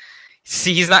 Yeah.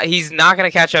 See, he's not going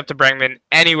to catch up to Bregman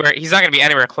anywhere. He's not going to be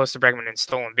anywhere close to Bregman in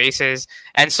stolen bases.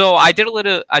 And so I did a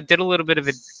little bit of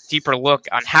a deeper look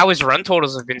on how his run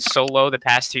totals have been so low the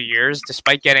past 2 years,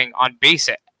 despite getting on base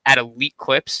at elite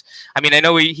clips. I mean, I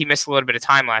know he missed a little bit of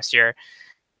time last year,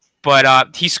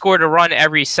 but he scored a run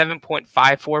every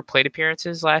 7.54 plate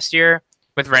appearances last year,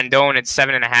 with Rendon at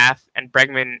 7.5 and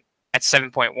Bregman at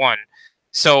 7.1.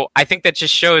 So I think that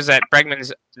just shows that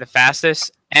Bregman's the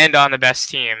fastest and on the best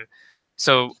team.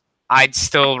 So I'd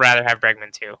still rather have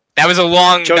Bregman too. That was a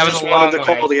long. Joe that was just a wanted long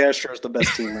to way. call the Astros the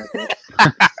best team right there.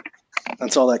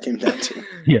 That's all that came down to.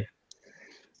 Yeah.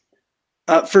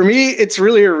 For me, it's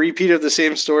really a repeat of the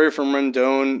same story from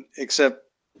Rendon, except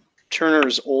Turner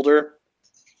is older,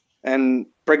 and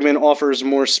Bregman offers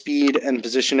more speed and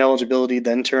position eligibility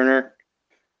than Turner.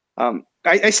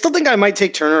 I still think I might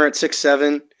take Turner at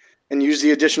 6'7" and use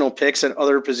the additional picks at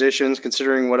other positions,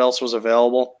 considering what else was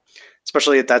available,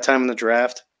 especially at that time in the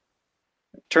draft.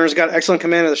 Turner's got excellent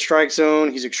command of the strike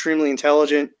zone. He's extremely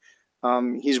intelligent.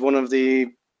 He's one of the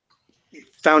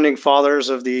founding fathers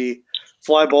of the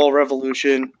fly ball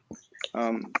revolution.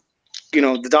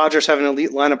 The Dodgers have an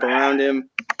elite lineup around him.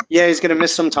 Yeah, he's going to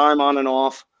miss some time on and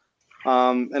off.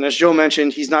 And as Joe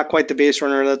mentioned, he's not quite the base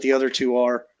runner that the other two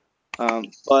are.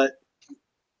 But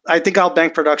I think I'll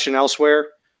bank production elsewhere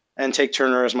and take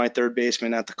Turner as my third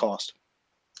baseman at the cost.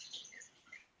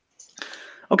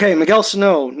 Okay, Miguel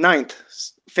Sano, 9th.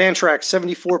 Fantrax,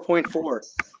 74.4.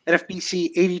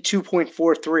 NFBC,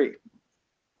 82.43.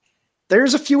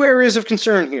 There's a few areas of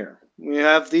concern here. We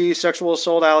have the sexual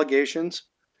assault allegations,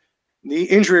 the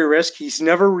injury risk. He's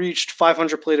never reached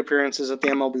 500 plate appearances at the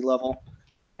MLB level,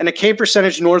 and a K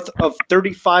percentage north of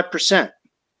 35%.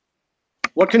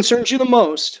 What concerns you the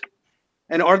most,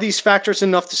 and are these factors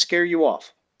enough to scare you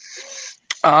off?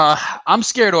 I'm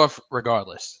scared off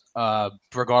regardless of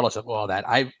all that.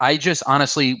 I just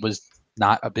honestly was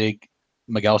not a big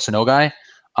Miguel Sano guy.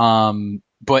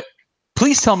 But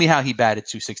please tell me how he batted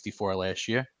 264 last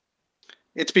year.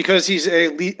 It's because he's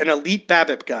an elite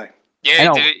BABIP guy.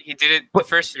 Yeah, he did it the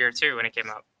first year too when it came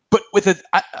out. But with a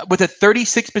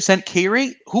 36% K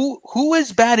rate, who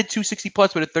has batted 260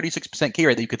 plus with a 36% K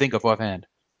rate that you could think of offhand?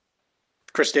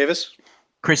 Chris Davis.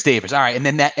 Chris Davis. All right, and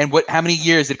then how many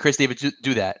years did Chris Davis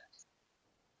do that?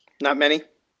 Not many.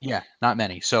 Yeah, not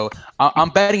many. So I'm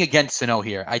betting against Sano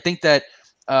here. I think that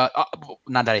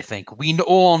not that I think. We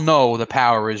all know the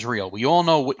power is real. We all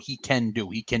know what he can do.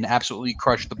 He can absolutely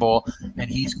crush the ball,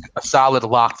 and he's a solid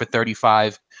lock for 30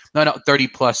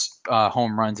 plus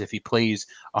home runs if he plays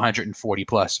 140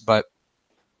 plus. But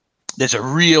there's a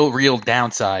real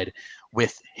downside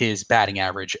with his batting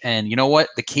average. And you know what?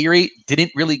 The K rate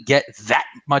didn't really get that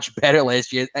much better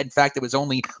last year. In fact, it was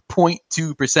only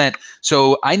 0.2%.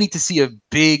 So I need to see a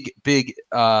big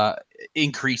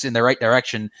increase in the right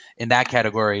direction in that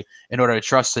category in order to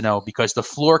trust Sano, because the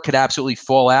floor could absolutely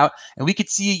fall out. And we could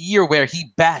see a year where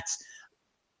he bats,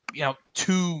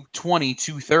 220,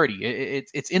 230.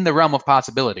 It's in the realm of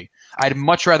possibility. I'd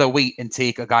much rather wait and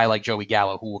take a guy like Joey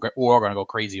Gallo, who we're going to go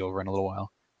crazy over in a little while.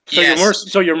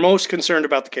 So you're most concerned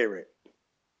about the K rate?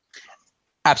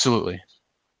 Absolutely.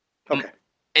 Okay.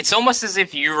 It's almost as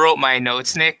if you wrote my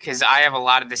notes, Nick, because I have a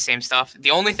lot of the same stuff.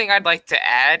 The only thing I'd like to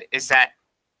add is that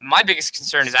my biggest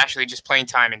concern is actually just playing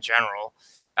time in general.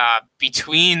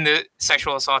 Between the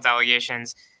sexual assault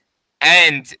allegations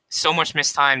and so much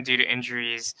missed time due to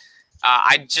injuries,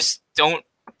 I just don't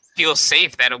feel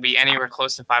safe that it'll be anywhere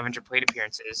close to 500 plate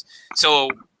appearances. So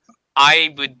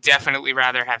I would definitely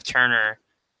rather have Turner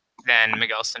than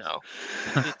Miguel Sano.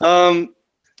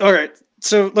 All right.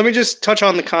 So let me just touch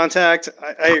on the contact.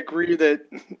 I agree that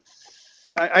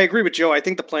I agree with Joe. I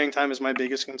think the playing time is my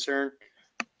biggest concern,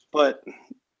 but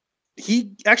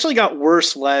he actually got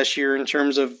worse last year in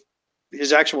terms of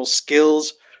his actual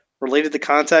skills related to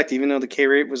contact, even though the K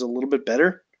rate was a little bit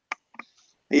better.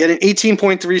 He had an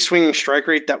 18.3 swinging strike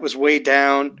rate that was way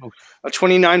down, a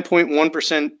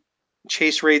 29.1%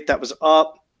 chase rate that was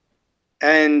up,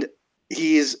 and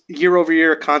he's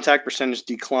year-over-year contact percentage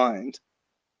declined.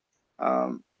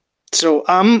 So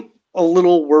I'm a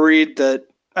little worried that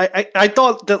I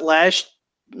thought that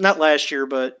not last year,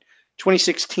 but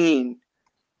 2016,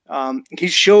 he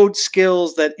showed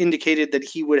skills that indicated that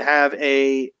he would have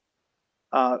a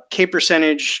K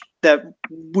percentage that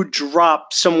would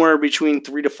drop somewhere between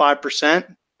 3 to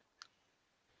 5%.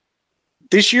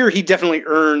 This year, he definitely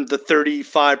earned the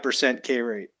 35% K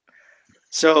rate.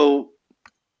 So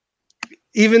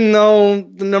even though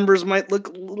the numbers might look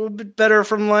a little bit better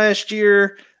from last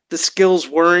year, the skills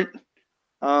weren't.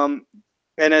 And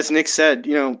as Nick said,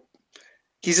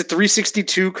 he's a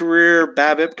 362 career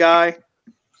BABIP guy,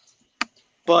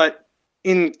 but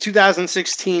in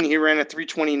 2016 he ran a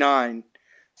 329,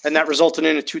 and that resulted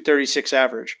in a 236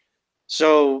 average.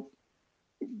 So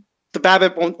the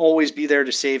BABIP won't always be there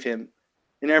to save him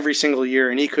in every single year,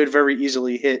 and he could very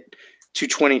easily hit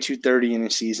 220, 230 in a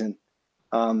season.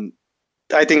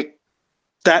 I think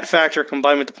that factor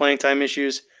combined with the playing time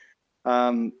issues,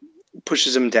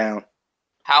 pushes him down.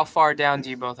 How far down do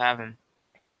you both have him?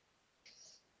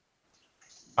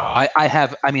 I'm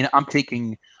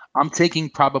taking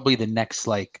probably the next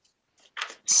like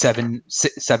seven.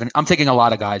 I'm taking a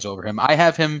lot of guys over him. I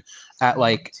have him at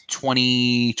like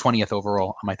 20th overall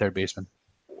on my third baseman.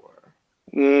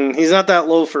 He's not that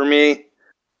low for me,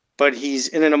 but he's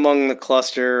in and among the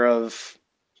cluster of,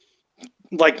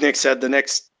 like Nick said, the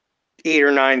next 8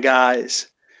 or 9 guys.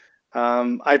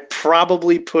 I'd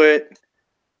probably put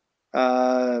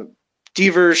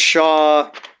Devers, Shaw,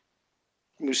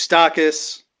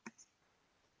 Moustakas.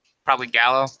 Probably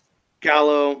Gallo,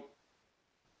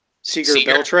 Seager,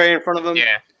 Beltray in front of him.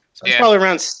 Yeah. So it's probably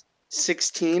around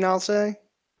 16, I'll say.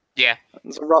 Yeah.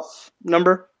 It's a rough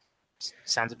number.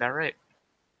 Sounds about right.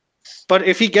 But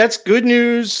if he gets good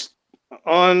news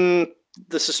on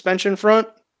the suspension front,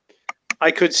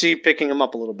 I could see picking him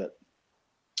up a little bit.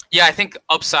 Yeah, I think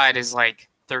upside is like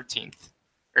 13th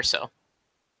or so.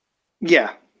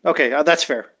 Yeah. Okay, that's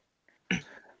fair. All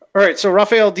right, so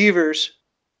Rafael Devers,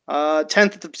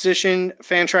 10th at the position,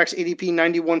 Fantrax ADP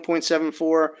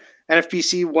 91.74,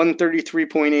 NFBC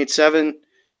 133.87.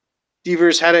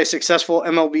 Devers had a successful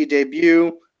MLB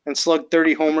debut and slugged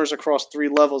 30 homers across 3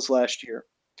 levels last year.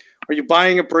 Are you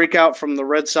buying a breakout from the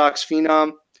Red Sox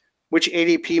phenom? Which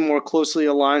ADP more closely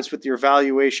aligns with your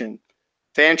valuation,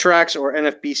 Fantrax or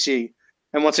NFBC?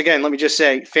 And once again, let me just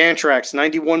say, Fantrax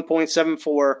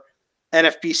 91.74,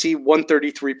 NFBC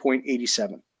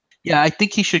 133.87. Yeah, I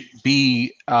think he should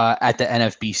be at the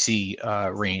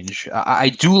NFBC range. I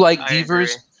do like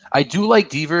Devers. I do like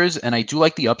Devers, and I do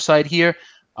like the upside here.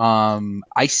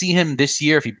 I see him this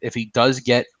year if he does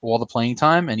get all the playing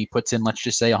time and he puts in, let's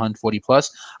just say, 140 plus.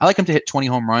 I like him to hit 20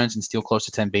 home runs and steal close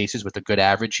to 10 bases with a good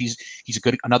average. He's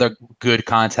another good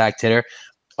contact hitter.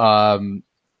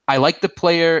 I like the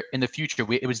player in the future.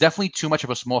 It was definitely too much of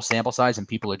a small sample size, and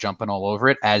people are jumping all over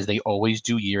it as they always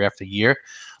do year after year.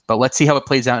 But let's see how it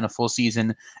plays out in a full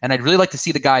season. And I'd really like to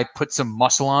see the guy put some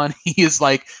muscle on. He is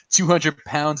like 200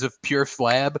 pounds of pure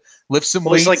flab. Lift some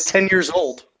weights. He's like 10 years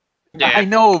old. Yeah. I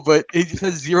know, but he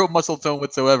has zero muscle tone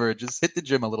whatsoever. Just hit the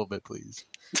gym a little bit, please.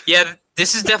 Yeah,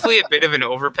 this is definitely a bit of an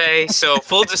overpay. So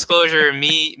full disclosure,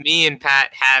 me and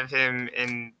Pat have him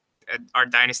in our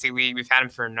Dynasty League. We've had him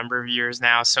for a number of years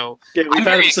now. So yeah, we've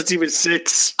had him since he was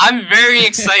 6. I'm very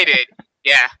excited.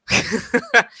 Yeah.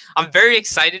 I'm very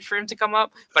excited for him to come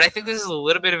up, but I think this is a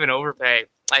little bit of an overpay.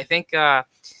 I think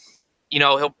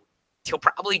he'll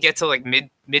probably get to like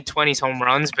mid 20s home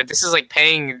runs, but this is like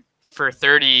paying for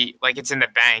 30 like it's in the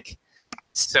bank.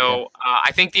 So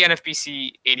I think the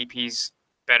NFBC ADP is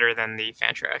better than the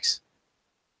Fantrax.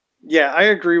 Yeah, I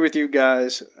agree with you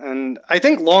guys. And I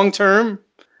think long term,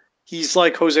 he's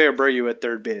like Jose Abreu at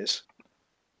third base.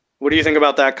 What do you think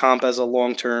about that comp as a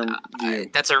long-term view?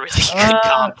 That's a really good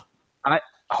comp.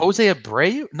 Jose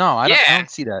Abreu? No, I don't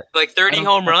see that. Like 30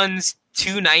 home runs,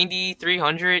 290,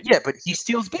 300. Yeah, but he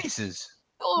steals bases.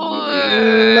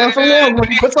 Not for long.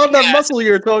 When he puts on that muscle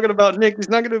you're talking about, Nick, he's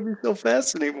not going to be so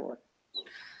fast anymore.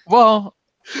 Well,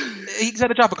 he's got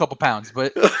to drop a couple pounds,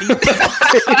 but...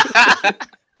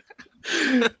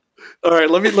 All right,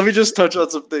 let me just touch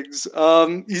on some things.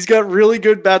 He's got really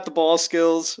good bat-to-ball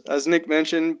skills, as Nick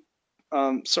mentioned.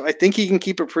 So I think he can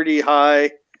keep a pretty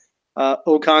high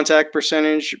O-contact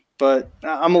percentage, but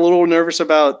I'm a little nervous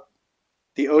about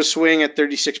the O-swing at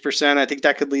 36%. I think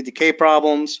that could lead to K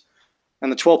problems.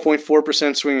 And the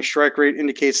 12.4% swing and strike rate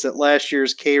indicates that last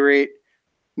year's K rate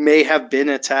may have been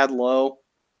a tad low.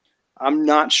 I'm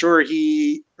not sure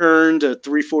he earned a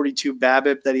 342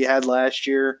 BABIP that he had last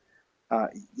year.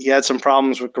 He had some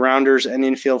problems with grounders and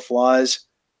infield flies.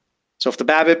 So if the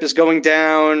BABIP is going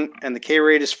down and the K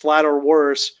rate is flat or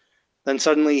worse, then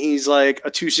suddenly he's like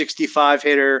a 265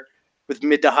 hitter with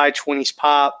mid to high 20s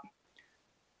pop.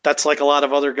 That's like a lot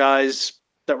of other guys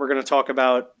that we're going to talk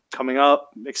about coming up,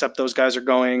 except those guys are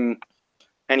going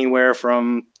anywhere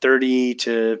from 30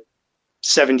 to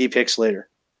 70 picks later.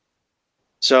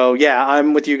 So, yeah,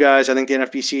 I'm with you guys. I think the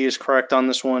NFBC is correct on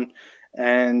this one.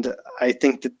 And I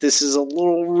think that this is a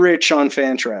little rich on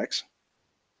Fantrax.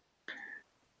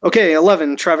 Okay,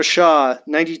 11, Travis Shaw,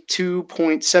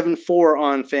 92.74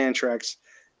 on Fantrax.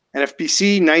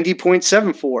 NFBC,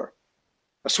 90.74.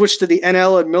 A switch to the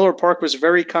NL at Miller Park was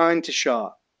very kind to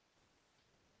Shaw.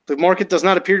 The market does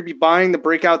not appear to be buying the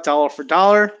breakout dollar for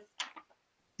dollar.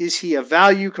 Is he a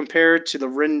value compared to the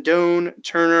Rendon,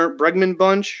 Turner, Bregman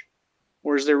bunch?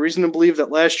 Or is there reason to believe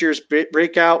that last year's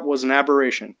breakout was an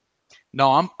aberration?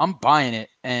 No, I'm buying it.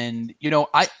 And,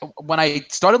 when I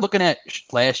started looking at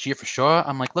last year for sure,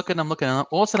 I'm like, looking. All of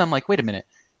a sudden, I'm like, wait a minute.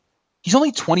 He's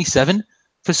only 27.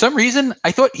 For some reason,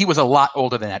 I thought he was a lot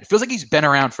older than that. It feels like he's been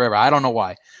around forever. I don't know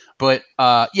why. But,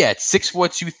 it's 6'4",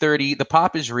 230. The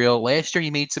pop is real. Last year,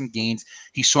 he made some gains.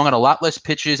 He swung at a lot less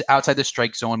pitches outside the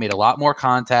strike zone, made a lot more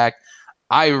contact.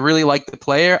 I really like the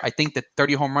player. I think that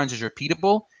 30 home runs is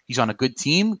repeatable. He's on a good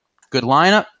team, good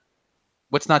lineup.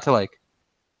 What's not to like?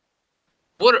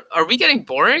 What are we getting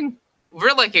boring?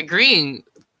 We're like agreeing.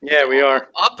 Yeah, we are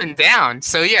up and down.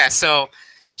 So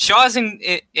Shaw's in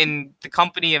the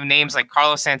company of names like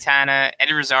Carlos Santana,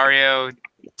 Eddie Rosario,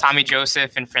 Tommy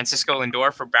Joseph, and Francisco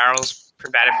Lindor for barrels per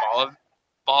batted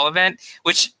ball event,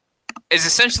 which is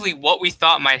essentially what we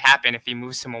thought might happen if he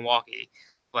moves to Milwaukee,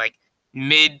 like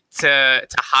mid to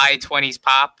high 20s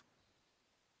pop.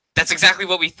 That's exactly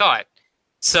what we thought.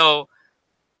 So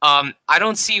I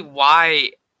don't see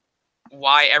why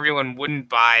everyone wouldn't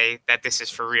buy that this is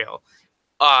for real.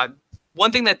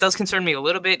 One thing that does concern me a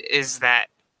little bit is that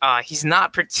he's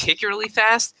not particularly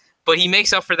fast, but he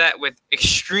makes up for that with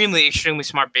extremely, extremely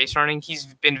smart base running. He's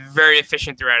been very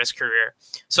efficient throughout his career.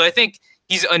 So I think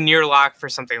he's a near lock for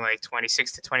something like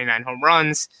 26 to 29 home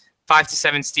runs, 5 to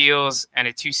 7 steals, and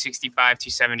a 265,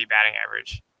 270 batting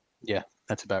average. Yeah,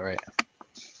 that's about right.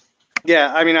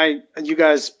 Yeah, I mean, you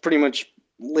guys pretty much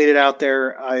laid it out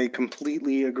there. I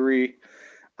completely agree.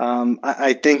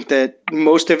 I think that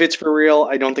most of it's for real.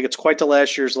 I don't think it's quite to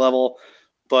last year's level,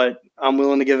 but I'm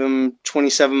willing to give him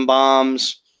 27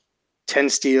 bombs, 10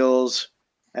 steals,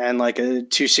 and like a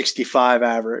 265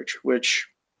 average, which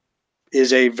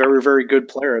is a very, very good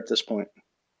player at this point.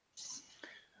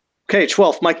 Okay,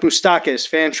 12th, Mike Moustakas,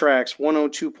 Fantrax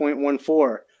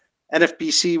 102.14,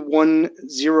 NFBC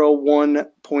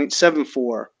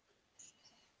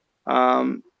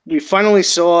 101.74. We finally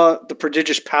saw the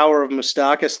prodigious power of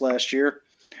Moustakas last year.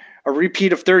 A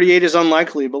repeat of 38 is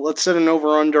unlikely, but let's set an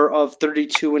over-under of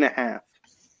 32.5.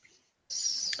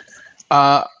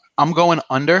 I'm going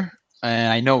under,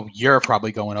 and I know you're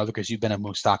probably going over because you've been a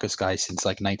Moustakas guy since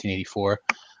like 1984.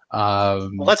 Well,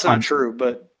 that's not true,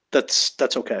 but that's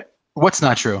okay. What's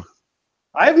not true?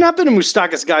 I have not been a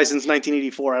Moustakas guy since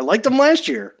 1984. I liked him last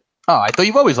year. Oh, I thought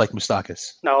you've always liked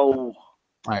Moustakas. No.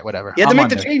 All right, whatever. He had to make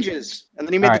the changes, and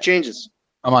then he made the changes.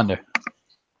 I'm under.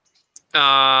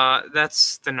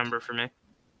 That's the number for me.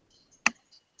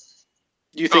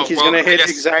 Do you think he's going to hit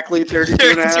exactly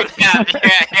 32.5?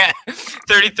 Yeah.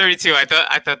 32.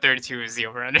 I thought 32 was the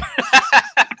over-under.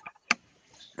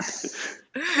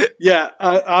 Yeah,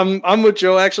 I'm with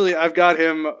Joe. Actually, I've got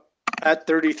him at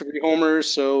 33 homers,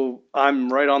 so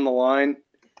I'm right on the line.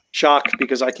 Shocked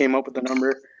because I came up with the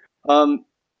number.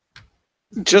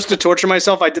 Just to torture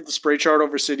myself, I did the spray chart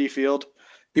over Citi Field.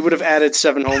 He would have added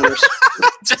 7 homers.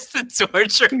 Just to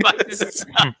torture myself.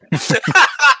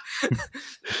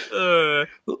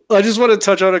 I just want to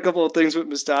touch on a couple of things with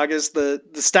Moustakas. The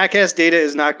StatCast data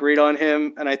is not great on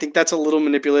him, and I think that's a little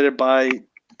manipulated by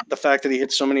the fact that he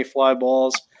hits so many fly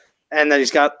balls and that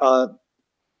he's got a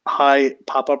high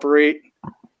pop-up rate.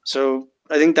 So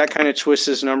I think that kind of twists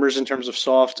his numbers in terms of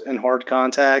soft and hard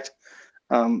contact.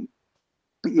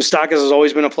 Moustakas has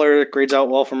always been a player that grades out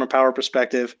well from a power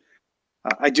perspective.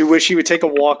 I do wish he would take a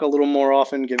walk a little more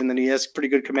often, given that he has pretty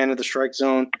good command of the strike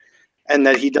zone and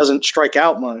that he doesn't strike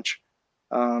out much.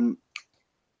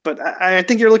 But I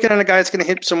think you're looking at a guy that's going to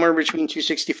hit somewhere between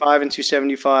 265 and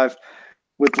 275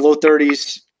 with low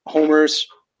 30s homers.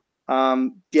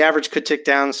 The average could tick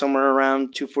down somewhere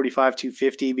around 245,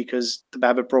 250 because the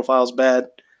BABIP profile is bad.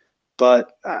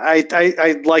 But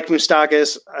I like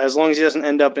Moustakas as long as he doesn't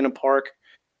end up in a park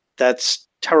that's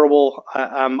terrible.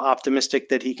 I'm optimistic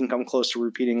that he can come close to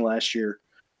repeating last year.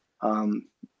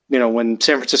 When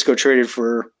San Francisco traded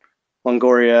for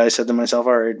Longoria, I said to myself,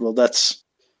 all right, well, that's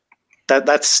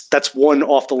one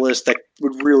off the list that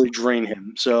would really drain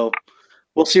him. So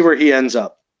we'll see where he ends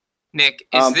up. Nick,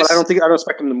 but I don't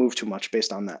expect him to move too much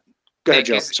based on that. Go ahead,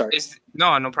 Joe. Sorry.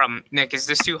 No problem. Nick, is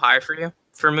this too high for you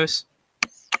for Moose?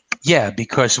 Yeah,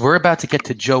 because we're about to get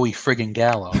to Joey friggin'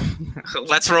 Gallo.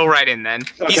 Let's roll right in then.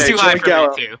 Okay, He's too high for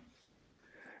Gallo. me too.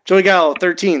 Joey Gallo,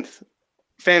 13th.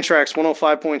 Fantrax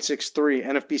 105.63,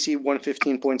 NFBC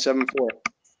 115.74.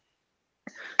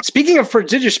 Speaking of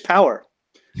prodigious power,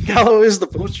 Gallo is the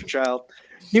poster child.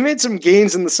 He made some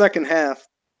gains in the second half,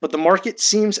 but the market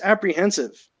seems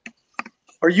apprehensive.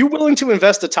 Are you willing to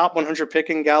invest a top 100 pick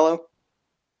in Gallo?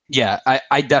 Yeah,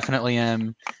 I definitely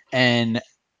am. And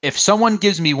if someone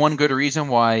gives me one good reason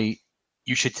why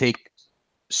you should take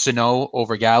Sano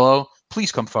over Gallo,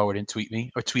 please come forward and tweet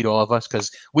me or tweet all of us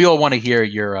because we all want to hear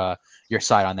your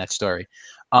side on that story.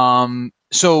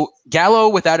 So Gallo,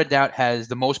 without a doubt, has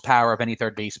the most power of any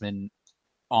third baseman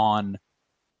on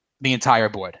the entire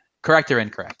board. Correct or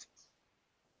incorrect?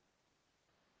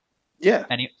 Yeah.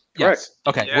 Yes.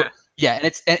 Okay. Yeah.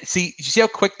 And see, you see how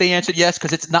quick they answered yes?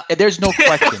 Because it's not. There's no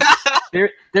question.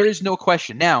 there is no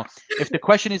question. Now, if the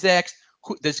question is asked,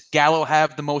 does Gallo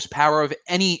have the most power of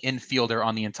any infielder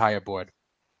on the entire board?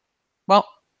 Well,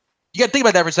 you got to think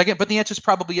about that for a second, but the answer is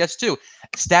probably yes too.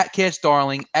 Statcast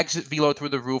darling, exit velo through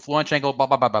the roof, launch angle, blah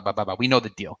blah blah blah blah blah. We know the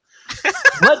deal.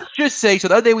 Let's just say. So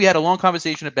the other day we had a long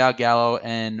conversation about Gallo,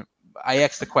 and I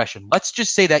asked the question. Let's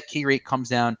just say that K rate comes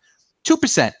down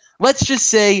 2%. Let's just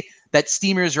say that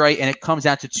Steamer is right, and it comes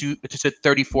down to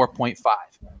 34.5,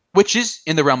 which is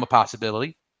in the realm of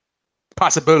possibility.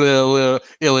 Let's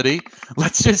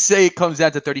just say it comes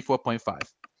down to 34.5,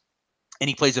 and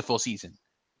he plays a full season.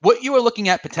 What you are looking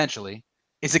at potentially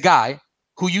is a guy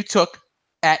who you took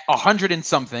at 100 and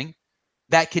something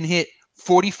that can hit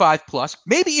 45 plus,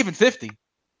 maybe even 50,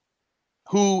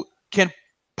 who can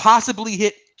possibly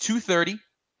hit 230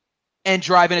 and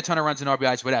drive in a ton of runs and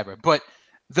RBIs, whatever. But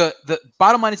the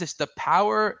bottom line is this: the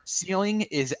power ceiling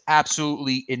is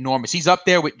absolutely enormous. He's up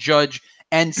there with Judge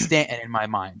and Stanton in my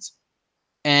minds.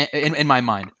 And in my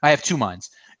mind, I have two minds.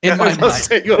 In my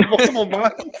mind, you have multiple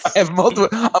minds. I have multiple.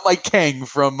 I'm like Kang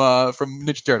from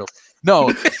Ninja Turtles.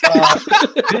 No,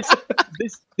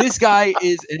 this guy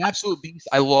is an absolute beast.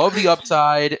 I love the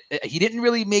upside. He didn't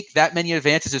really make that many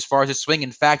advances as far as his swing.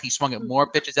 In fact, he swung at more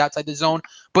pitches outside the zone.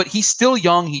 But he's still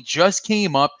young. He just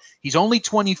came up. He's only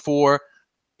 24.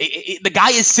 The guy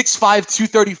is 6'5",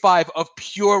 235 of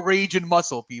pure rage and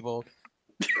muscle, people.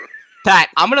 Pat,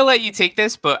 I'm going to let you take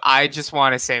this, but I just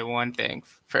want to say one thing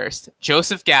first.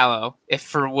 Joseph Gallo, if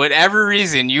for whatever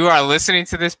reason you are listening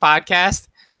to this podcast,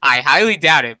 I highly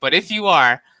doubt it, but if you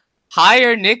are,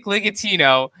 hire Nick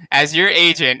Ligatino as your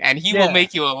agent, and he will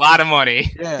make you a lot of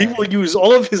money. Yeah. He will use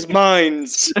all of his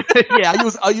minds. Yeah,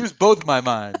 I'll use both my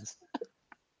minds.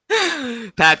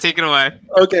 Pat, take it away.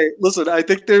 Okay, listen, I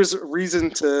think there's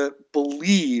reason to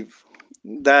believe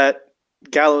that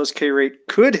Gallo's K rate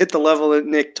could hit the level that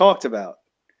Nick talked about.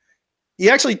 He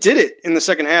actually did it in the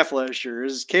second half last year.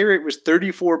 His K rate was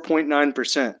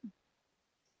 34.9%,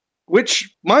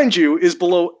 which, mind you, is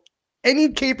below any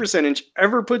K percentage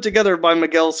ever put together by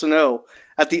Miguel Sano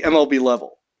at the MLB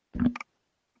level.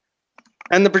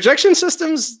 And the projection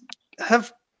systems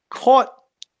have caught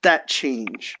that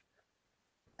change.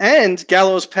 And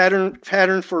Gallo's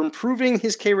pattern for improving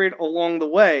his K rate along the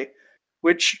way,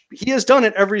 which he has done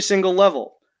at every single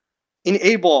level. In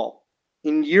A-ball,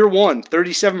 in year 1,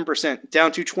 37%,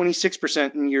 down to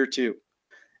 26% in year 2.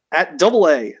 At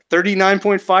AA,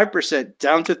 39.5%,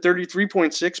 down to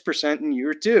 33.6% in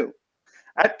year 2.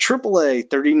 At AAA,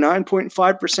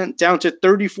 39.5%, down to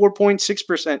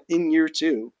 34.6% in year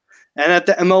 2. And at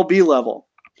the MLB level,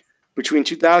 between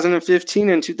 2015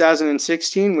 and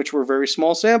 2016, which were very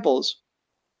small samples,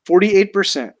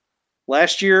 48%.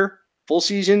 Last year, full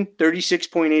season,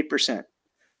 36.8%.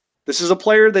 This is a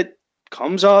player that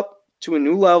comes up to a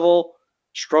new level,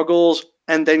 struggles,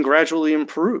 and then gradually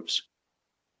improves.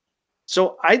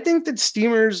 So I think that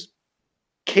Steamer's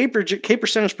K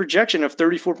percentage projection of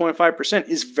 34.5%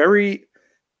 is very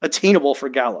attainable for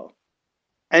Gallo.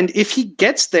 And if he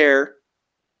gets there,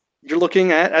 you're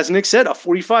looking at, as Nick said, a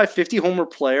 45, 50 homer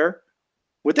player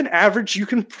with an average you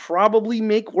can probably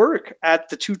make work at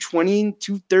the 220,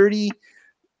 230,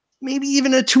 maybe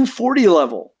even a 240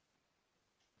 level.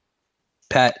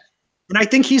 Pat. And I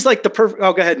think he's like the perfect.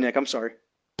 Oh, go ahead, Nick. I'm sorry.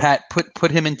 Pat,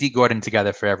 put him and D. Gordon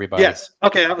together for everybody. Yes.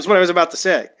 Okay, that was what I was about to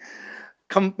say.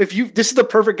 This is the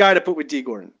perfect guy to put with D.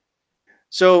 Gordon.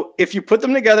 So if you put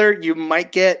them together, you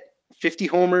might get 50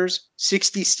 homers,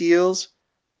 60 steals,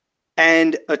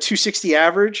 and a 260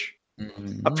 average.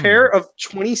 Mm-hmm. A pair of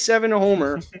 27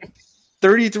 homer,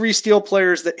 33 steal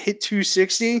players that hit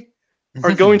 260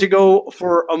 are going to go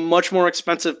for a much more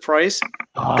expensive price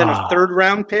than a third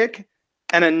round pick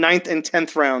and a 9th and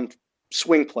 10th round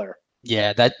swing player.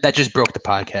 Yeah, that just broke the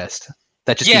podcast.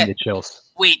 That just gave me the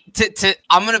chills. Wait,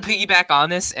 I'm going to piggyback on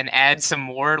this and add some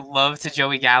more love to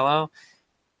Joey Gallo.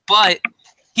 But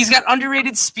he's got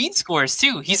underrated speed scores,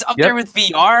 too. He's up there with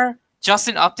VR,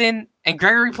 Justin Upton, and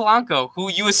Gregory Polanco,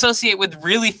 who you associate with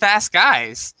really fast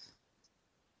guys.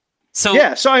 So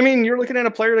I mean, you're looking at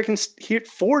a player that can hit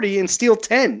 40 and steal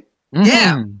 10. Mm-hmm.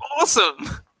 Yeah,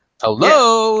 awesome.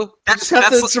 Hello. Yeah. That's have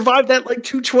to survive that like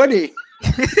 220.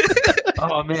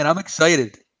 Oh man, I'm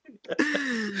excited.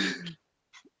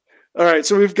 All right,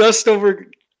 so we've gussed over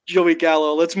Joey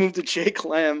Gallo. Let's move to Jake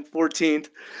Lamb, 14th.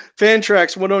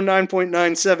 Fantrax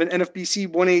 109.97, NFBC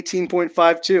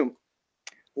 118.52.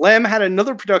 Lamb had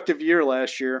another productive year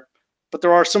last year, but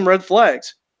there are some red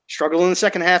flags. Struggled in the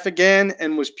second half again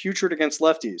and was putrid against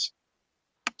lefties.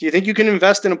 Do you think you can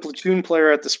invest in a platoon player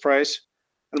at this price?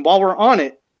 And while we're on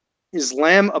it, is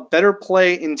Lamb a better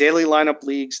play in daily lineup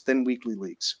leagues than weekly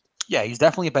leagues? Yeah, he's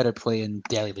definitely a better play in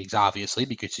daily leagues, obviously,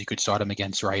 because you could start him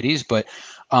against righties. But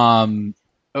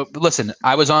listen,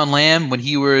 I was on Lamb when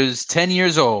he was 10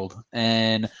 years old,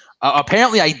 and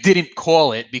apparently I didn't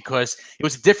call it because it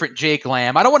was a different Jake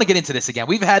Lamb. I don't want to get into this again.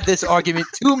 We've had this argument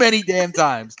too many damn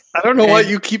times. I don't know why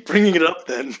you keep bringing it up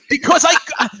then. Because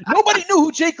nobody knew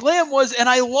who Jake Lamb was, and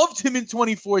I loved him in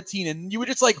 2014, and you were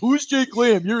just like, "Who's Jake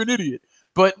Lamb? You're an idiot."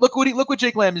 But look what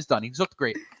Jake Lamb has done. He's looked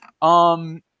great.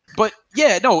 But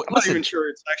yeah, no. I'm not even sure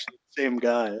it's actually the same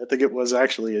guy. I think it was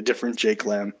actually a different Jake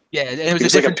Lamb. Yeah, it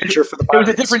was like a pitcher for the Pirates.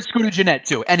 It was a different Scooter Jeanette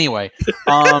too. Anyway,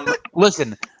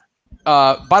 listen.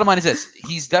 Bottom line is this: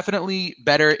 he's definitely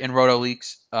better in roto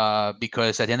leagues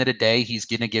because at the end of the day, he's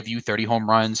going to give you 30 home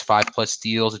runs, 5+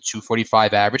 steals, a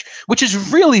 245 average, which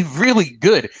is really, really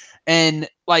good. And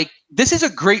like, this is a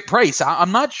great price.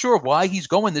 I'm not sure why he's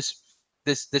going this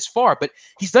far, but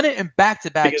he's done it in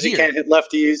back-to-back years. Because he can't hit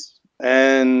lefties.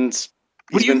 And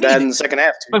he's been bad in the second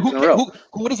half.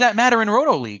 What does that matter in a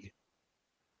roto league?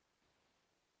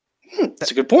 That's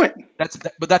a good point.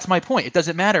 But that's my point. It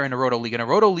doesn't matter in a roto league. In a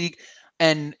roto league,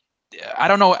 and I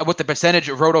don't know what the percentage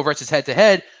of roto versus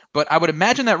head-to-head, but I would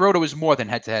imagine that roto is more than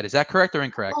head-to-head. Is that correct or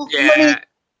incorrect? Yeah,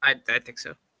 I think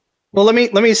so. Well, let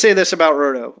me say this about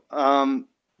roto.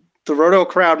 The roto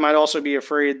crowd might also be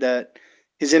afraid that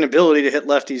his inability to hit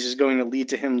lefties is going to lead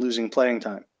to him losing playing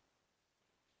time.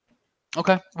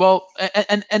 Okay, well,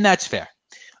 and that's fair.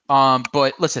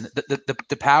 But listen,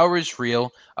 the power is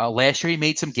real. Last year he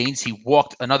made some gains. He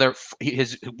walked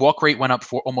his walk rate went up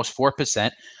for almost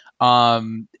 4%.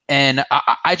 And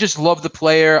I just love the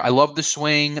player. I love the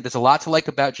swing. There's a lot to like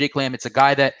about Jake Lamb. It's a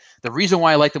guy that the reason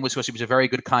why I liked him was because he was a very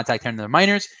good contact hitter in the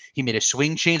minors. He made a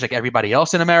swing change like everybody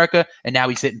else in America, and now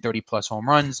he's hitting 30+ home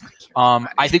runs.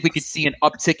 I think we could see an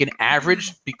uptick in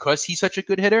average because he's such a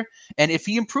good hitter. And if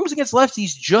he improves against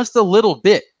lefties just a little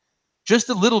bit,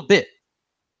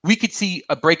 we could see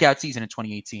a breakout season in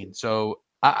 2018. So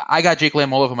I got Jake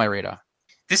Lamb all over my radar.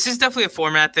 This is definitely a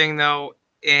format thing, though.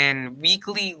 In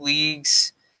weekly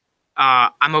leagues,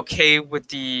 I'm okay with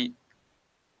the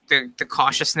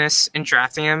cautiousness in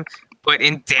drafting him, but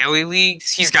in daily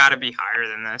leagues, he's got to be higher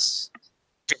than this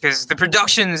because the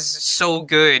production's so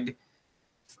good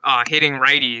hitting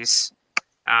righties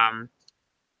on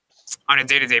a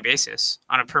day-to-day basis,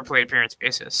 on a per-play appearance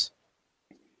basis.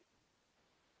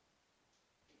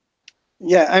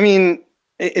 Yeah, I mean,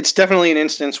 it's definitely an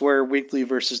instance where weekly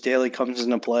versus daily comes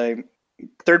into play.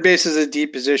 Third base is a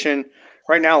deep position.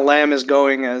 Right now, Lamb is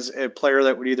going as a player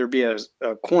that would either be a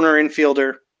corner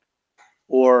infielder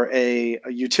or a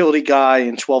utility guy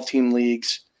in 12-team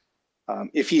leagues.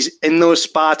 If he's in those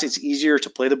spots, it's easier to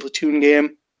play the platoon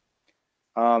game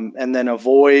and then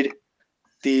avoid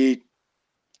the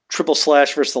triple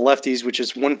slash versus the lefties, which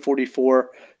is 144,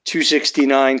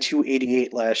 269,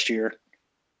 288 last year.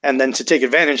 And then to take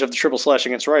advantage of the triple slash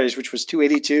against righties, which was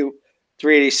 282,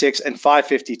 386, and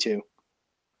 552.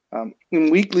 In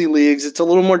weekly leagues, it's a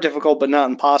little more difficult, but not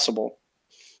impossible.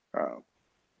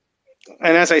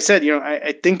 And as I said,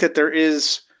 I think that there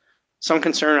is some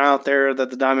concern out there that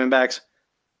the Diamondbacks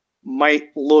might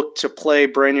look to play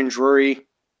Brandon Drury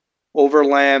over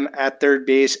Lamb at third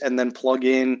base and then plug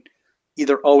in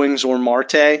either Owings or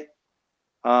Marte,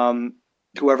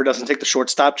 whoever doesn't take the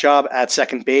shortstop job at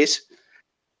second base.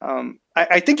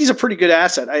 I think he's a pretty good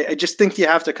asset. I just think you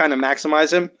have to kind of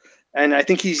maximize him. And I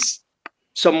think he's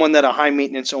someone that a high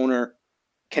maintenance owner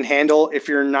can handle if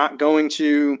you're not going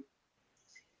to,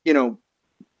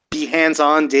 be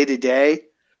hands-on day to day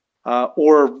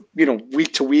or,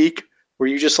 week to week where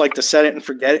you just like to set it and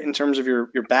forget it in terms of your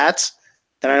bats,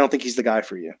 then I don't think he's the guy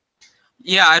for you.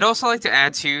 Yeah, I'd also like to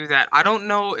add too that I don't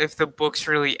know if the book's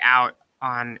really out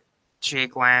on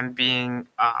Jake Lamb being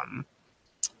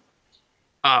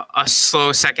a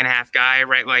slow second half guy,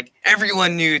 right? Like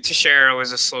everyone knew Teixeira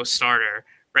was a slow starter,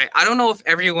 right? I don't know if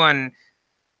everyone,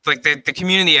 like the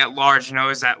community at large,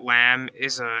 knows that Lamb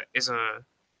is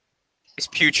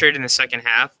putrid in the second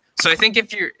half. So I think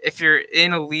if you're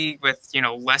in a league with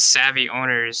less savvy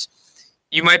owners,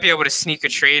 you might be able to sneak a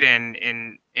trade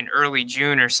in early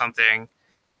June or something,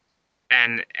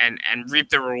 and reap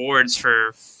the rewards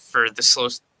for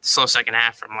the slow second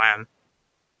half from Lamb.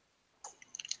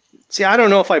 See, I don't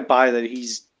know if I buy that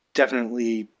he's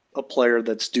definitely a player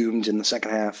that's doomed in the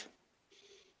second half.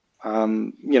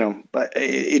 But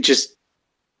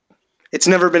it's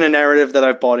never been a narrative that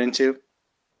I've bought into.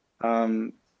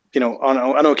 On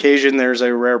occasion, there's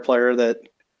a rare player that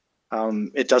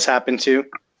it does happen to.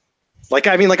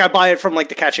 I buy it from the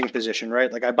catching position,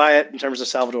 right? Like I buy it in terms of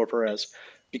Salvador Perez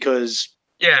because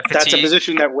that's a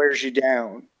position that wears you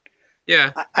down.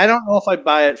 Yeah. I don't know if I'd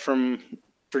buy it for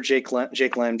Jake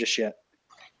Lamb just yet.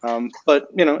 But,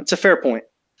 it's a fair point.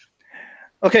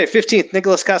 Okay, 15th,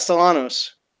 Nicholas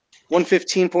Castellanos.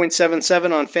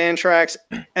 115.77 on Fantrax,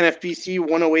 NFBC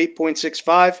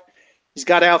 108.65. He's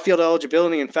got outfield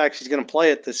eligibility. In fact, he's going to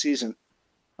play it this season.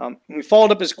 He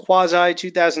followed up his quasi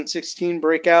 2016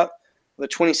 breakout with a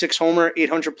 26 homer,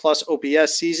 800 plus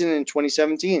OPS season in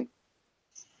 2017.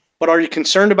 But are you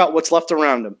concerned about what's left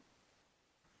around him?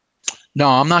 No,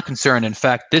 I'm not concerned. In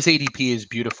fact, this ADP is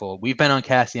beautiful. We've been on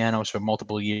Castellanos for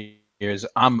multiple years.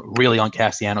 I'm really on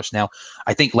Castellanos now.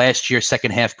 I think last year's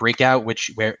second half breakout,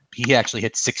 where he actually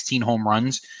hit 16 home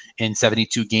runs in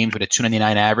 72 games with a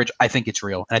 299 average, I think it's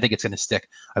real, and I think it's going to stick.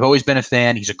 I've always been a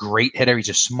fan. He's a great hitter. He's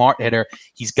a smart hitter.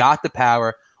 He's got the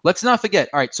power. Let's not forget.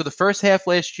 All right, so the first half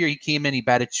last year, he came in, he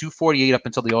batted 248 up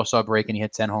until the All-Star break, and he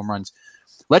hit 10 home runs.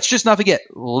 Let's just not forget,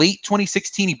 late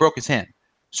 2016, he broke his hand.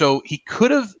 So he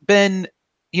could have been,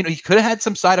 he could have had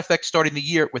some side effects starting the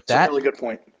year with that. That's a really good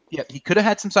point. Yeah, he could have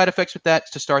had some side effects with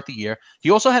that to start the year. He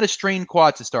also had a strained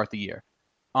quad to start the year.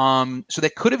 So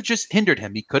that could have just hindered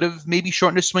him. He could have maybe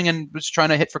shortened his swing and was trying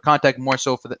to hit for contact more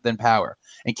so than power,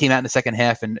 and came out in the second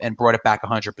half and brought it back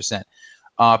 100%.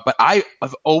 But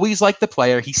I've always liked the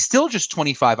player. He's still just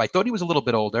 25. I thought he was a little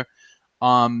bit older.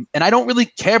 And I don't really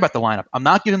care about the lineup. I'm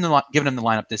not giving him the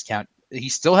lineup discount. He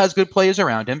still has good players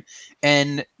around him.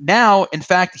 And now, in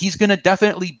fact, he's going to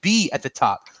definitely be at the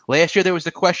top. Last year, there was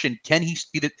the question, can he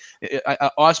be the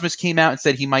Osmus came out and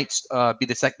said he might be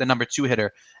the number 2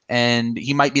 hitter, and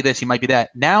he might be this, he might be that.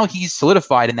 Now he's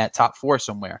solidified in that top 4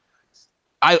 somewhere.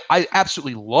 I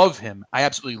absolutely love him. I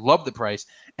absolutely love the price.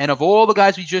 And of all the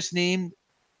guys we just named,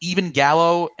 even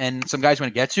Gallo and some guys we're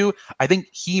going to get to, I think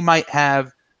he might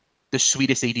have the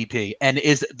sweetest ADP and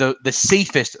is the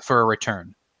safest for a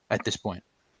return at this point.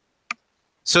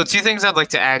 So 2 things I'd like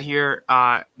to add here.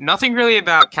 Nothing really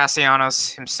about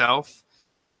Castellanos himself,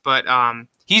 but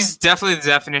he's definitely the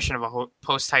definition of a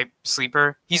post-type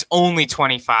sleeper. He's only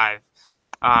 25.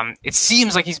 It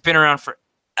seems like he's been around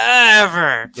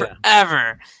forever.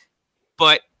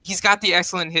 But he's got the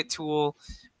excellent hit tool,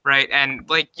 right? And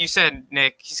like you said,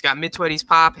 Nick, he's got mid-20s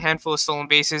pop, handful of stolen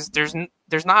bases. There's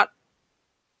not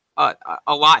a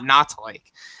lot not to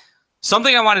like.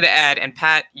 Something I wanted to add, and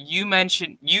Pat, you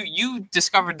mentioned you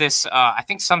discovered this I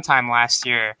think sometime last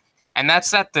year, and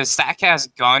that's that the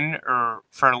Statcast gun, or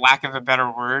for lack of a better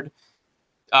word,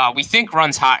 we think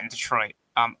runs hot in Detroit.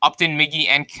 Upton, Miggy,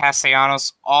 and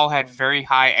Castellanos all had very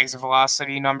high exit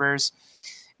velocity numbers.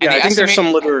 Yeah, I think there's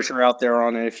some literature out there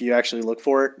on it if you actually look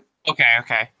for it.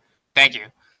 Okay. Thank you.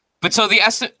 But so the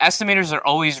estimators are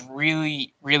always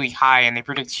really, really high, and they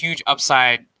predict huge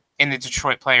upside in the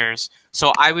Detroit players.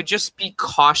 So I would just be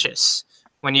cautious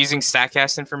when using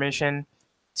Statcast information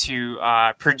to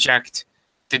project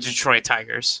the Detroit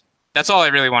Tigers. That's all I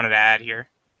really wanted to add here.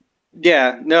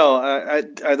 Yeah, no, I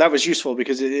that was useful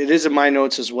because it is in my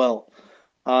notes as well.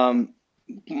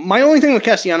 My only thing with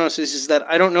Castellanos is that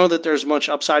I don't know that there's much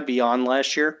upside beyond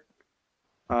last year.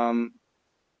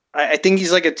 I think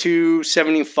he's like a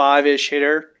 275-ish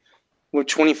hitter with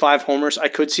 25 homers. I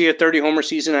could see a 30-homer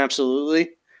season,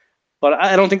 absolutely. But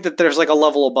I don't think that there's like a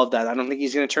level above that. I don't think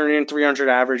he's going to turn in 300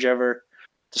 average ever.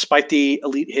 Despite the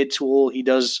elite hit tool, he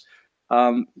does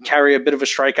carry a bit of a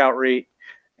strikeout rate.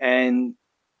 And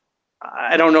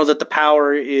I don't know that the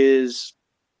power is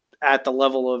at the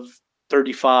level of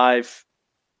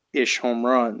 35-ish home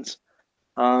runs.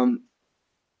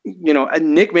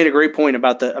 Nick made a great point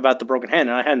about the broken hand,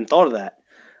 and I hadn't thought of that.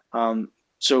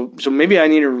 So maybe I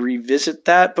need to revisit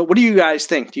that. But what do you guys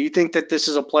think? Do you think that this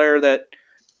is a player that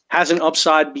has an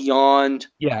upside beyond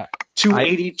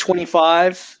 280,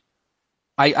 25?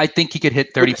 I think he could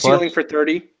hit 30 plus. Ceiling for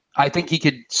 30? I think he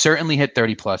could certainly hit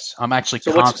 30 plus. I'm actually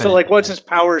confident. What's his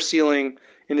power ceiling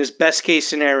in his best case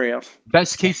scenario?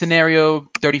 Best case scenario,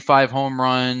 35 home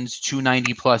runs,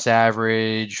 290 plus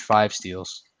average, 5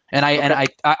 steals. And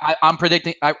I'm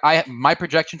predicting my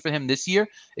projection for him this year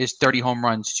is 30 home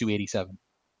runs, 287.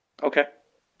 Okay.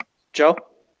 Joe?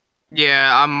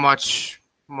 Yeah, I'm much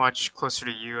closer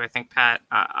to you. I think, Pat,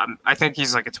 I think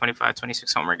he's like a 25,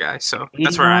 26 homer guy. So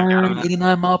that's where I've got him.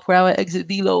 89 mile per hour exit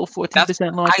velo,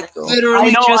 14% launch. I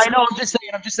know.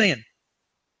 I'm just saying.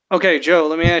 Okay, Joe,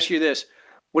 let me ask you this.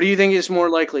 What do you think is more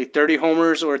likely, 30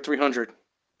 homers or 300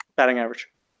 batting average?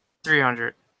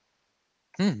 300.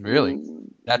 Really?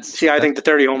 I think the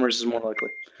 30 homers is more likely.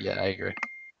 Yeah, I agree.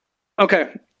 Okay.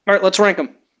 All right, let's rank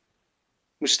them.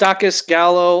 Moustakas,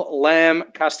 Gallo, Lamb,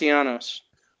 Castellanos.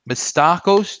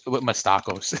 Moustakas.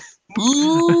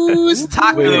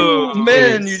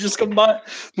 Man, you just combined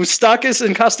Moustakas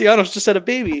and Castellanos just had a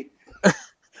baby.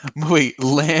 Wait,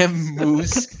 Lamb,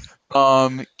 Moose,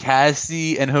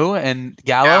 Cassie, and who? And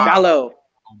Gallo? Gallo.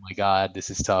 Oh my God, this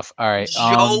is tough. All right.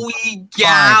 Joey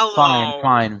Gallo.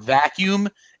 Fine. Vacuum.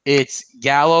 It's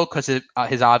Gallo because of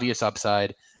his obvious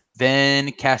upside.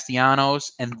 Then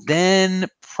Castellanos, and then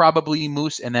probably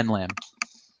Moose, and then Lamb.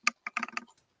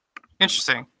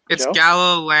 Interesting. It's Joe?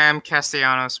 Gallo, Lamb,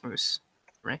 Castellanos, Moose.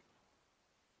 Right?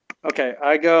 Okay,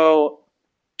 I go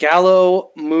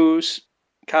Gallo, Moose,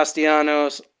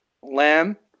 Castellanos,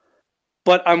 Lamb,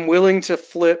 but I'm willing to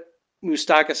flip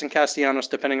Moustakas and Castellanos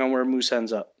depending on where Moose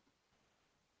ends up.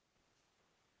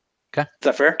 Okay. Is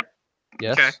that fair?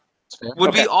 Yes. Okay. Fair.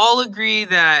 Would we all agree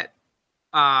that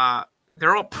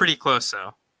they're all pretty close,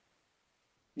 though?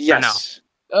 Yes.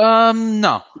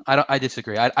 No, I don't. I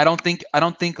disagree. I don't think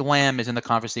Lamb is in the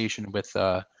conversation with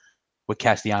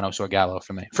Castellanos or Gallo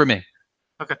for me.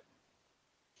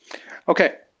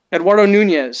 Okay. Eduardo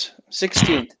Nunez,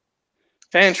 16th.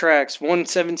 Fantrax,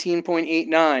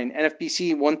 117.89.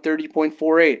 NFBC,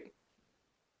 130.48.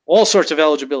 All sorts of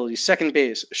eligibility. Second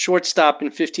base, shortstop in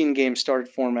 15 game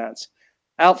started formats.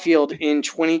 Outfield in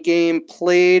 20 game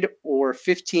played or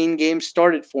 15 game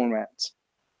started formats.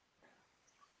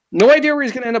 No idea where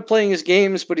he's going to end up playing his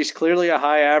games, but he's clearly a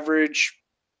high average,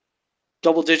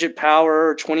 double-digit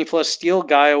power, 20-plus steal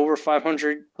guy over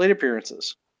 500 plate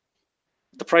appearances.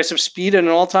 The price of speed at an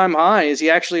all-time high. Is he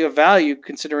actually of value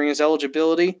considering his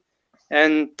eligibility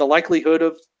and the likelihood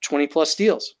of 20-plus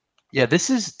steals? Yeah, this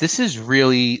is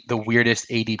really the weirdest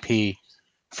ADP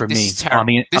for me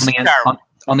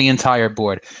on the entire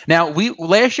board. Now,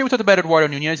 last year we talked about Eduardo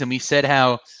Nunez, and we said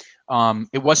how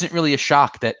it wasn't really a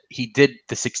shock that he did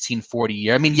the 1640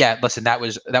 year. I mean, yeah, listen, that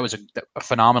was a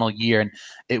phenomenal year, and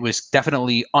it was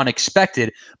definitely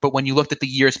unexpected. But when you looked at the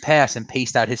years past and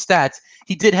paced out his stats,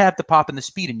 he did have the pop and the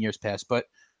speed in years past. But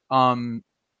and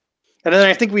then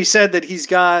I think we said that he's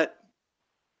got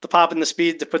the pop and the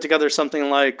speed to put together something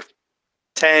like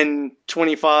 10,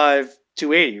 25,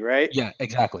 280, right? Yeah,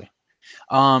 exactly.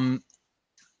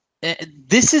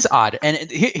 This is odd, and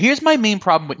here's my main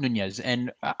problem with Nunez.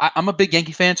 And I'm a big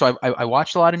Yankee fan, so I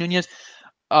watched a lot of Nunez.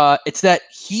 It's that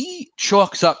he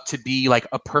chalks up to be like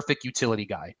a perfect utility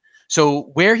guy. So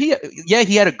where he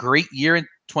had a great year in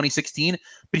 2016,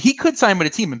 but he could sign with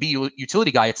a team and be a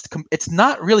utility guy. It's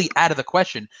not really out of the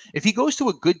question. If he goes to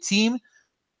a good team,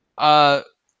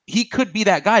 he could be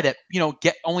that guy that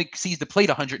only sees the plate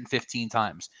 115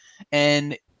 times,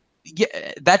 and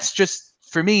yeah, that's just.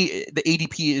 For me, the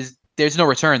ADP is there's no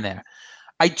return there.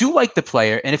 I do like the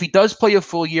player, and if he does play a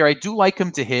full year, I do like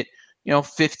him to hit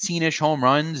 15-ish home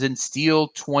runs and steal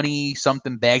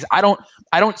 20-something bags. I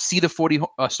don't see the 40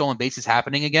 stolen bases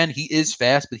happening again. He is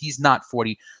fast, but he's not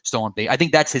 40 stolen bases. I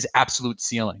think that's his absolute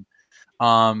ceiling.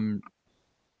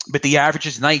 But the average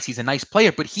is nice. He's a nice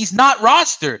player, but he's not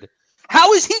rostered.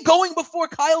 How is he going before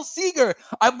Kyle Seager?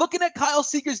 I'm looking at Kyle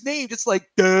Seager's name, just like,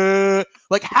 duh.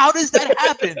 Like, how does that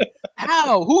happen?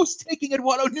 How? Who's taking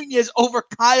Eduardo Nunez over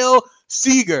Kyle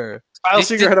Seager? Kyle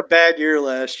Seager had a bad year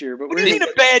last year. But what do you mean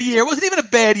a bad year? It wasn't even a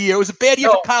bad year. It was a bad year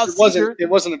for Kyle Seager. It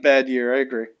wasn't a bad year. I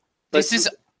agree. This is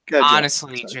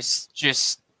honestly just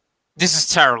this is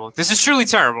terrible. This is truly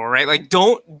terrible, right? Like,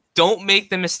 don't make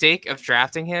the mistake of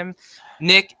drafting him.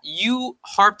 Nick, you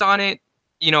harped on it.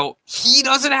 He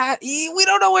doesn't have. We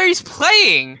don't know where he's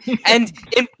playing. And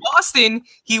in Boston,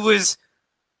 he was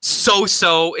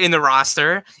so in the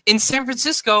roster. In San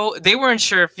Francisco, they weren't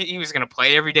sure if he was going to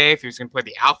play every day, if he was going to play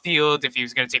the outfield, if he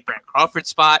was going to take Brandon Crawford's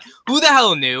spot. Who the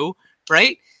hell knew,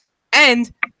 right?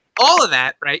 And all of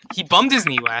that, right? He bummed his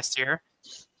knee last year.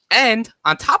 And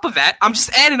on top of that, I'm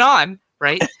just adding on,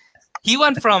 right? He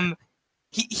went from.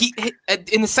 He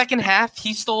in the second half,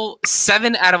 he stole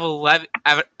 7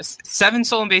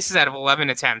 stolen bases out of 11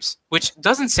 attempts, which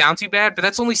doesn't sound too bad, but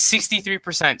that's only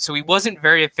 63%. So he wasn't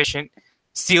very efficient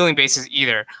stealing bases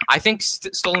either. I think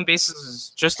stolen bases is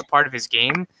just a part of his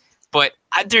game, but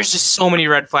there's just so many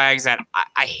red flags that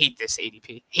I hate this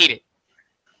ADP. Hate it.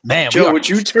 Man, Joe, would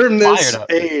you term this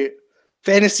a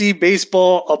fantasy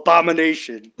baseball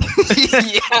abomination?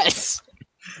 Yes.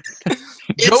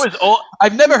 Joe is old.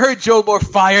 I've never heard Joe more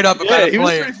fired up about a player. He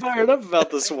was pretty fired up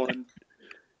about this one.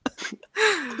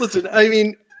 Listen, I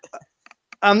mean,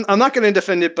 I'm not going to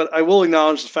defend it, but I will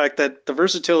acknowledge the fact that the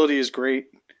versatility is great.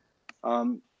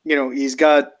 He's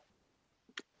got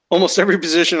almost every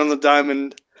position on the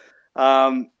diamond.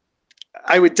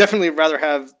 I would definitely rather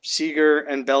have Seager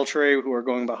and Beltre, who are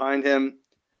going behind him.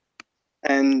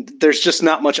 And there's just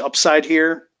not much upside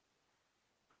here.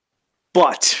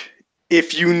 But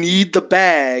if you need the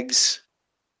bags,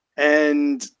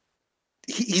 and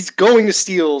he's going to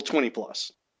steal 20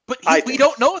 plus. But we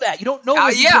don't know that. You don't know.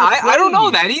 I don't know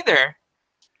that either.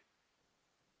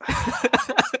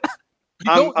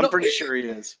 I'm pretty sure he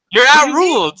is. You're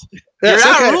outruled. That's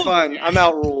okay, fine. I'm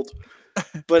outruled.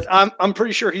 But I'm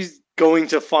pretty sure he's going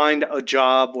to find a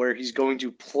job where he's going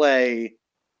to play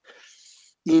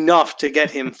enough to get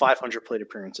him 500 plate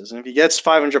appearances. And if he gets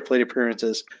 500 plate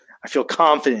appearances, I feel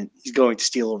confident he's going to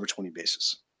steal over 20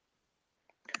 bases.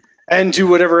 And do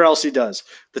whatever else he does.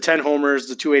 The 10 homers,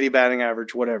 the 280 batting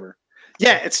average, whatever.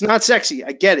 Yeah, it's not sexy.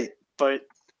 I get it. But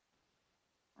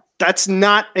that's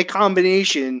not a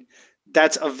combination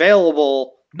that's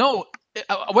available. No,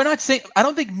 we're not saying – I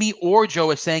don't think me or Joe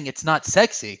are saying it's not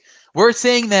sexy. We're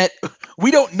saying that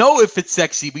we don't know if it's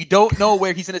sexy. We don't know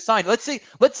where he's going to sign. Let's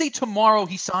say tomorrow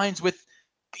he signs with,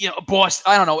 Boston.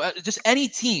 I don't know, just any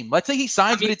team. Let's say he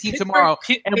signs with a team tomorrow,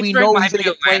 and we know he's going to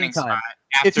get playing time.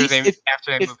 After they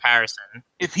move Harrison.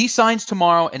 If he signs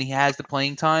tomorrow and he has the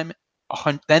playing time,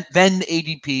 then the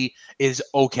ADP is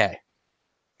okay.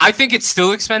 I think it's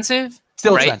still expensive.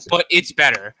 Expensive. But it's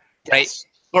better. Yes. Right?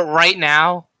 But right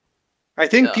now, I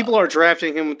think people are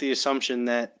drafting him with the assumption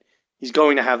that he's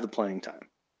going to have the playing time.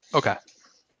 Okay.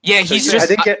 Yeah, he's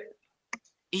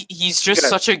just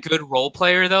such a good role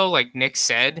player, though, like Nick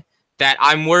said, that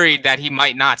I'm worried that he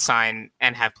might not sign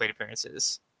and have plate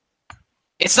appearances.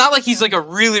 It's not like he's like a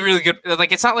really, really good –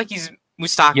 like it's not like he's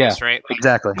Moustakas, right? Like,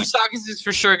 exactly. Moustakas is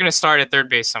for sure going to start at third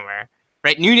base somewhere,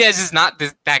 right? Nunez is not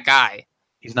that guy.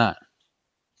 He's not.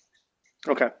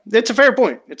 Okay. It's a fair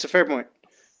point.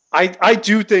 I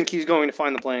do think he's going to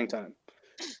find the playing time.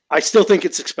 I still think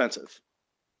it's expensive.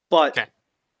 But,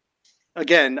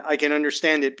 again, I can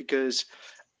understand it because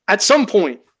at some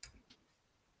point,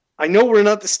 I know we're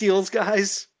not the steals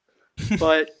guys,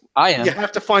 but I am. You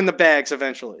have to find the bags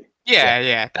eventually.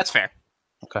 Yeah, that's fair.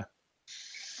 Okay.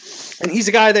 And he's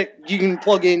a guy that you can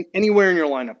plug in anywhere in your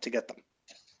lineup to get them.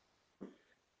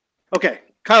 Okay,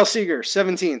 Kyle Seager,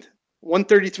 17th,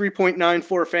 133.94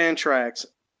 Fantrax,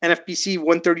 NFBC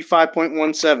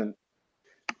 135.17.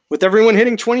 With everyone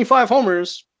hitting 25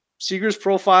 homers, Seager's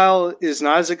profile is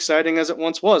not as exciting as it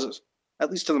once was,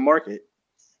 at least to the market.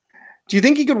 Do you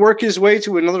think he could work his way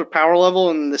to another power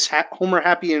level in this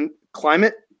homer-happy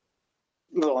climate?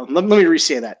 Let me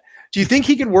re-say that. Do you think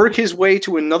he could work his way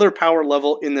to another power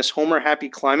level in this homer-happy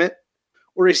climate?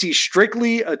 Or is he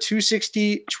strictly a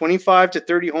 260, 25 to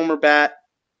 30 homer bat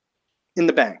in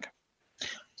the bank?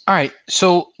 All right,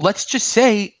 so let's just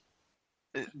say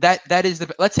that's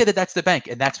the bank,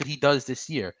 and that's what he does this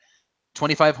year.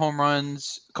 25 home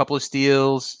runs, a couple of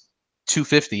steals,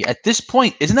 250. At this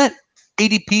point, isn't that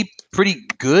ADP pretty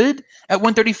good at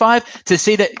 135? To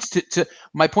say that,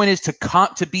 my point is to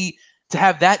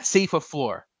have that safe a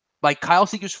floor. Like Kyle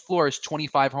Seager's floor is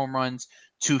 25 home runs,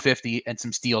 250, and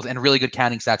some steals, and really good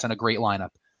counting stats on a great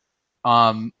lineup.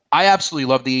 I absolutely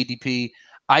love the ADP.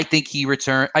 I think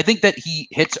that he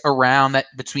hits around that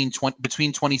between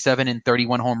 27 and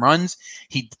 31 home runs.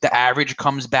 The average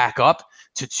comes back up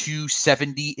to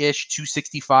 270-ish,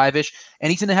 265-ish,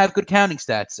 and he's going to have good counting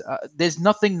stats. There's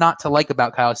nothing not to like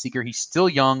about Kyle Seager. He's still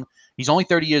young. He's only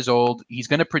 30 years old. He's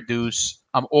going to produce.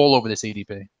 I'm all over this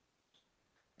ADP.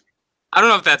 I don't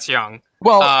know if that's young.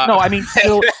 Well, no, I mean,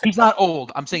 still, he's not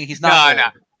old. I'm saying he's not. No,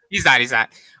 he's not.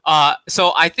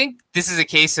 So I think this is a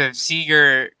case of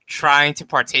Seager trying to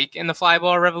partake in the fly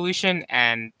ball revolution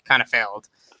and kind of failed.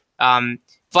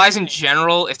 Flies in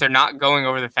general, if they're not going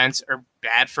over the fence, are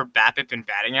bad for BABIP and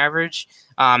batting average.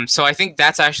 So I think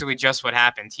that's actually just what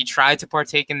happened. He tried to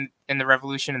partake in the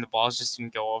revolution, and the balls just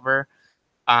didn't go over.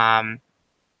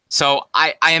 So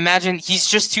I imagine he's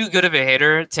just too good of a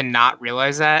hitter to not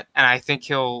realize that, and I think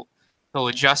he'll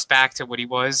adjust back to what he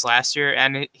was last year,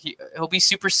 and he'll be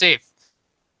super safe.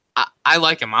 I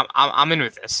like him. I'm in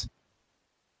with this.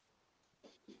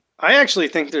 I actually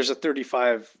think there's a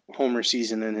 35 homer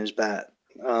season in his bat.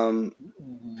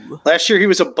 Last year he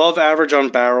was above average on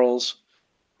barrels.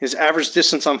 His average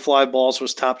distance on fly balls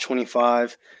was top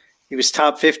 25. He was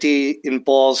top 50 in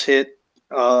balls hit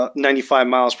 95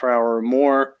 miles per hour or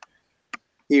more.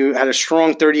 He had a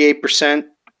strong 38%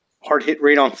 hard hit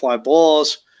rate on fly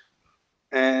balls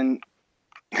and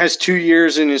has 2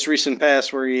 years in his recent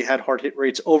past where he had hard hit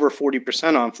rates over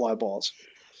 40% on fly balls.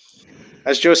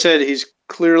 As Joe said, he's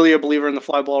clearly a believer in the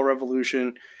fly ball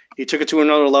revolution. He took it to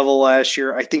another level last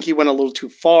year. I think he went a little too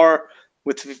far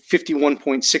with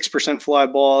 51.6% fly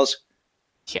balls.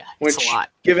 Yeah, it's a lot.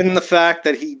 Given the fact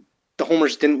that the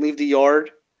homers didn't leave the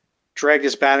yard, dragged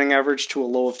his batting average to a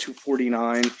low of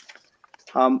 249.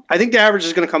 I think the average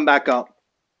is going to come back up.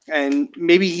 And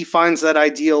maybe he finds that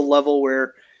ideal level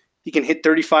where he can hit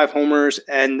 35 homers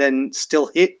and then still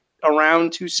hit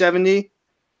around 270.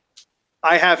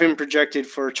 I have him projected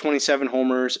for 27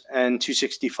 homers and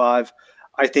 265.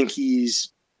 I think he's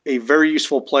a very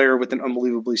useful player with an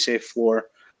unbelievably safe floor.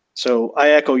 So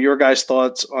I echo your guys'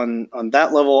 thoughts on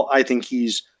that level. I think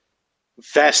he's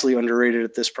vastly underrated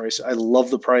at this price. I love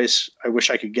the price. I wish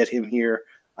I could get him here.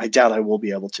 I doubt I will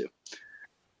be able to.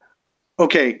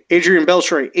 Okay, Adrian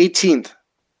Beltre, 18th.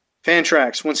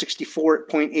 Fantrax,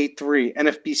 164.83.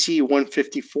 NFBC,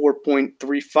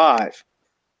 154.35.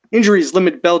 Injuries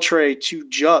limit Beltre to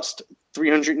just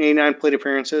 389 plate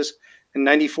appearances and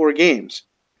 94 games.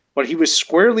 But he was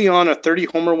squarely on a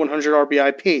 30-homer, 100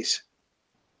 RBI pace.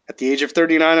 At the age of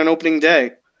 39 on opening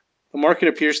day, the market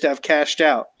appears to have cashed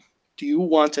out. Do you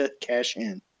want to cash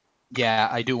in? Yeah,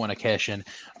 I do want to cash in.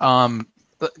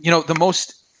 The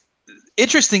most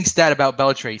interesting stat about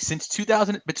Beltre, since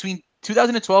between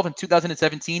 2012 and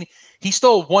 2017, he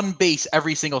stole one base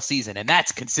every single season, and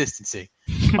that's consistency.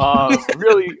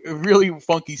 Really, really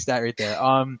funky stat right there.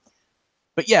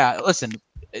 But yeah, listen,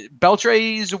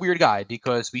 Beltre is a weird guy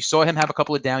because we saw him have a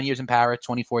couple of down years in power,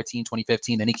 2014,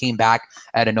 2015. Then he came back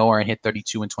out of nowhere and hit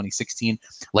 32 in 2016.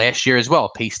 Last year as well,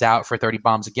 paced out for 30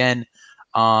 bombs again.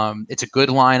 It's a good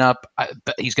lineup.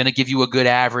 He's going to give you a good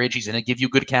average. He's going to give you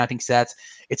good counting stats.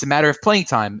 It's a matter of playing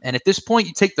time. And at this point,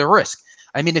 you take the risk.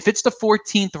 I mean, if it's the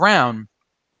 14th round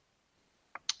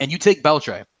and you take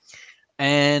Beltre,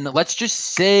 and let's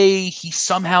just say he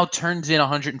somehow turns in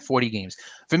 140 games.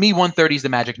 For me, 130 is the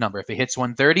magic number. If it hits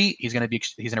 130, he's going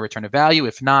to return a value.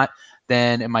 If not,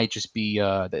 then it might just be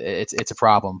it's a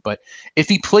problem. But if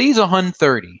he plays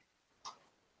 130,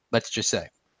 let's just say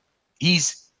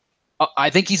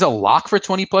I think he's a lock for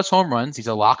 20 plus home runs. He's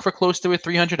a lock for close to a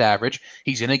 300 average.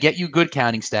 He's going to get you good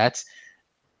counting stats,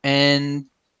 and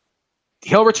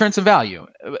he'll return some value.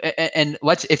 And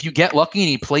if you get lucky and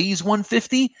he plays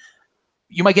 150.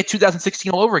 You might get 2016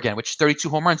 all over again, which is 32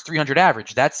 home runs, 300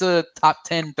 average. That's a top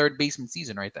 10 third baseman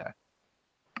season right there.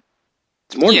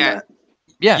 It's more than that.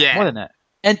 Yeah, more than that.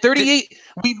 And 38,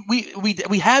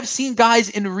 we have seen guys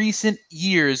in recent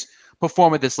years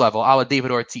perform at this level, a la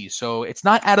David Ortiz. So it's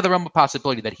not out of the realm of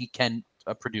possibility that he can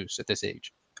produce at this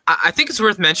age. I think it's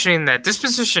worth mentioning that this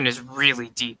position is really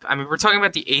deep. I mean, we're talking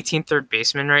about the 18th third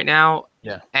baseman right now.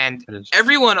 Yeah. And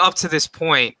everyone up to this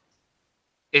point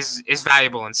is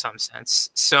valuable in some sense.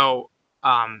 So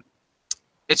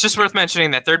it's just worth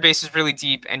mentioning that third base is really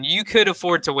deep, and you could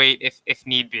afford to wait if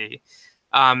need be.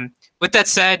 With that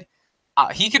said,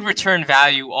 he could return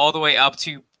value all the way up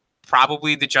to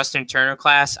probably the Justin Turner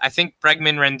class. I think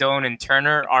Bregman, Rendon, and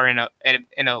Turner are in a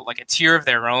tier of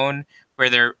their own where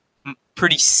they're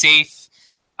pretty safe,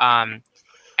 and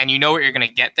you know what you're going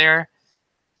to get there.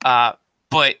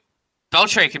 But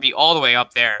Beltre could be all the way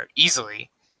up there easily.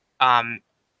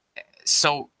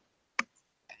 So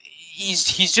he's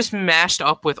just mashed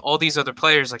up with all these other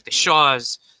players like the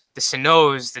Shaws, the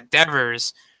Sano's, the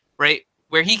Devers, right?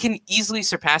 Where he can easily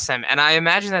surpass them. And I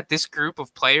imagine that this group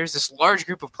of players, this large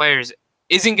group of players,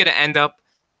 isn't going to end up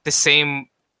the same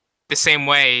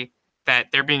way that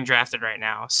they're being drafted right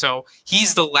now. So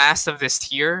he's the last of this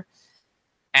tier,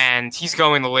 and he's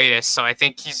going the latest. So I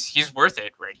think he's worth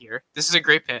it right here. This is a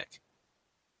great pick.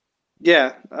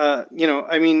 Yeah, I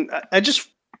mean, I just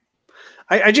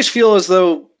feel as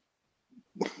though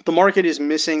the market is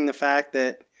missing the fact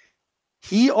that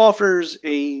he offers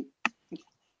a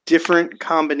different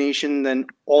combination than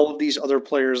all of these other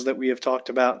players that we have talked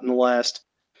about in the last,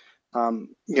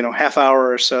 half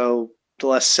hour or so, the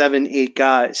last 7-8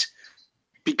 guys,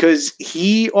 because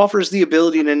he offers the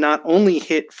ability to not only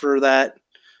hit for that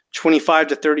 25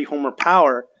 to 30 homer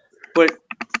power, but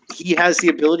he has the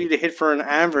ability to hit for an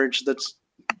average that's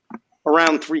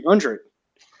around 300.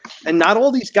 And not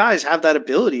all these guys have that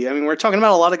ability. I mean, we're talking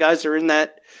about a lot of guys that are in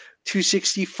that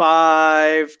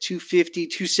 265, 250,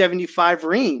 275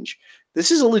 range.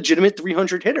 This is a legitimate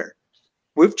 300 hitter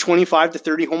with 25 to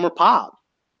 30 homer pop.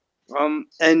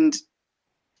 And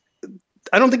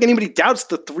I don't think anybody doubts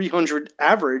the 300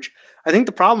 average. I think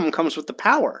the problem comes with the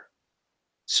power.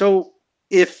 So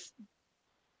if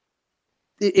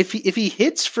he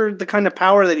hits for the kind of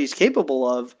power that he's capable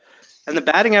of and the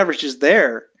batting average is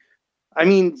there, I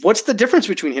mean, what's the difference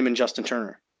between him and Justin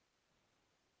Turner?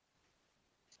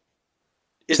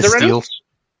 Is there any?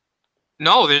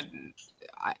 No,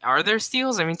 are there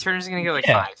steals? I mean, Turner's going to get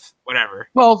 5, whatever.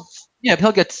 Well, yeah, I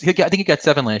think he got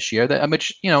 7 last year.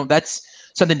 Which that's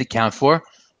something to count for.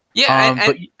 Yeah,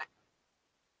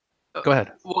 go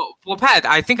ahead. Well, Pat,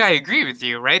 I think I agree with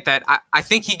you, right? That I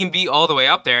think he can be all the way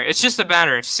up there. It's just a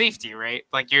matter of safety, right?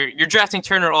 Like you're drafting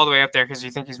Turner all the way up there because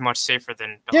you think he's much safer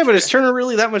than Beltre. Yeah, but is Turner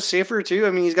really that much safer too?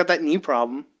 I mean, he's got that knee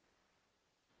problem.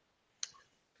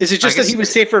 Is it just that he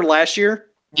was safer last year?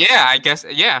 Yeah, I guess.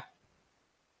 Yeah.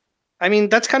 I mean,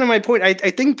 that's kind of my point. I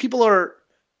think people are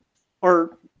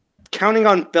counting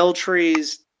on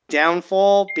Beltre's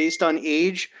downfall based on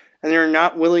age, and they're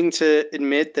not willing to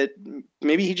admit that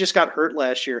maybe he just got hurt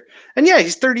last year. And yeah,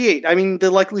 he's 38. I mean,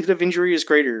 the likelihood of injury is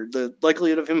greater. The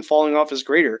likelihood of him falling off is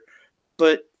greater.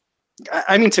 But,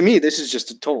 I mean, to me, this is just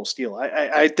a total steal.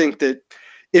 I think that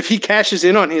if he cashes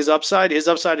in on his upside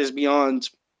is beyond,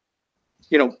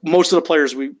 most of the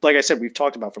players like I said, we've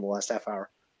talked about for the last half hour.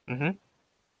 Mm-hmm.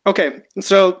 Okay,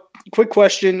 so quick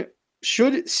question.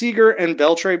 Should Seager and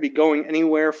Beltre be going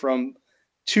anywhere from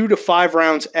 2 to 5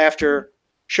 rounds after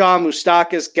Shaw,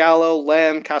 Moustakas, Gallo,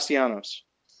 Lamb, Castellanos?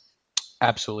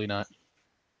 Absolutely not.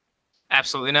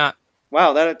 Absolutely not.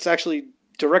 Wow, that's actually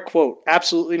direct quote.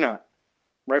 Absolutely not.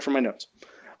 Right from my notes.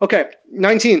 Okay,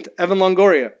 19th, Evan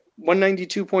Longoria,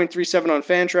 192.37 on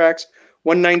Fantrax,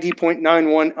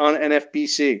 190.91 on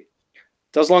NFBC.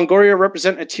 Does Longoria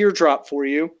represent a teardrop for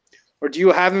you, or do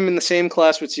you have him in the same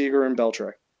class with Seager and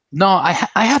Beltre? No, I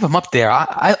have him up there.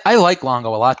 I like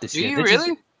Longo a lot this year. Do you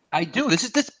really? I do.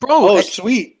 This bro. Oh,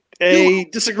 sweet. A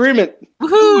disagreement.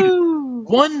 Woohoo!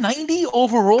 190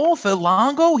 overall for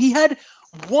Longo. He had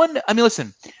one. I mean,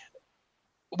 listen.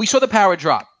 We saw the power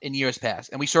drop in years past,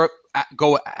 and we saw it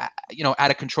go,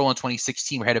 out of control in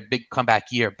 2016. We had a big comeback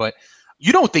year, but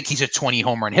you don't think he's a 20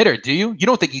 home run hitter, do you? You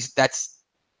don't think that's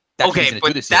okay,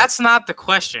 but that's not the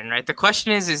question, right? The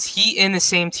question is he in the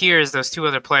same tier as those two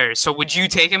other players? So would you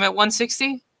take him at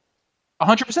 160?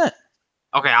 100%.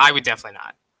 Okay, I would definitely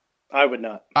not. I would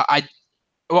not.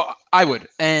 I would.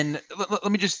 And let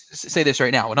me just say this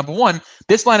right now. Well, number one,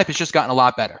 this lineup has just gotten a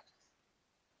lot better.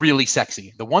 Really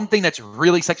sexy. The one thing that's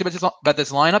really sexy about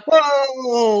this lineup.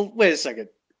 Oh, wait a second.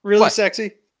 Really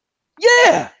sexy?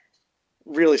 Yeah.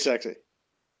 Really sexy.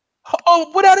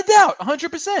 Oh, without a doubt.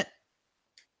 100%.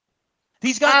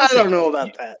 These guys. I don't know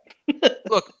about that.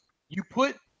 Look, you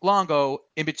put Longo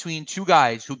in between two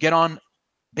guys who get on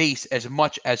base as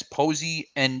much as Posey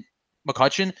and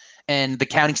McCutchen, and the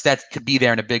counting stats could be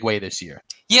there in a big way this year.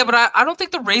 Yeah, but I don't think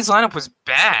the Rays lineup was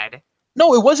bad.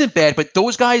 No, it wasn't bad, but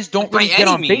those guys don't really get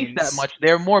on base that much.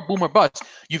 They're more boom or bust.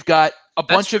 You've got a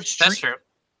bunch of that's true.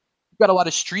 You've got a lot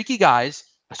of streaky guys.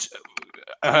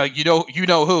 You know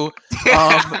who?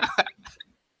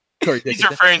 He's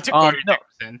referring to Corey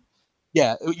Dickerson.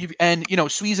 Yeah, and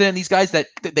Sweeza and these guys that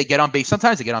they get on base.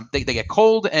 Sometimes they get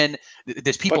cold, and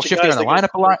there's people shifting on the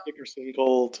lineup a lot. Dickerson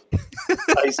cold,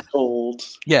 ice cold.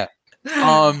 Yeah.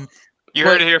 You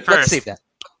heard it here first. Let's save that.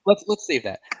 Let's save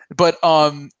that. But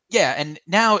yeah, and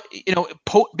now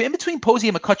in between Posey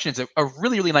and McCutchen is a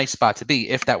really, really nice spot to be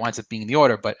if that winds up being the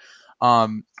order. But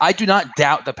I do not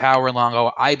doubt the power in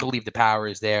Longo. I believe the power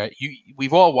is there.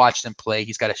 We've all watched him play.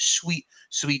 He's got a sweet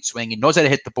swing. He knows how to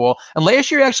hit the ball. And last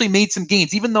year he actually made some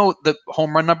gains, even though the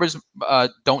home run numbers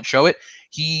don't show it.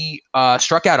 He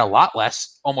struck out a lot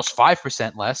less, almost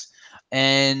 5% less.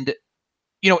 And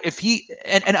if he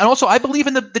and also I believe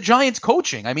in the Giants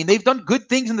coaching. I mean, they've done good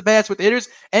things in the past with hitters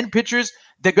and pitchers.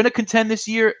 They're going to contend this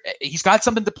year. He's got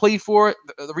something to play for.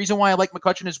 The reason why I like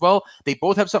McCutchen as well, they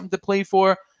both have something to play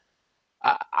for.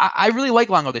 I really like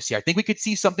Longo this year. I think we could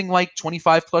see something like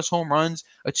 25 plus home runs,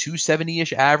 a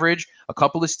 270-ish average, a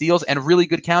couple of steals, and really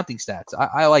good counting stats.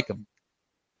 I like him.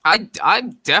 I'm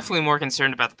definitely more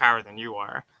concerned about the power than you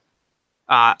are.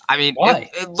 I mean,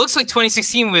 it looks like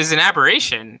 2016 was an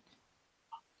aberration.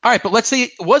 All right, but let's say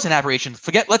it was an aberration.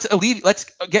 Let's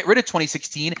get rid of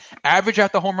 2016, average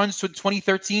out the home runs to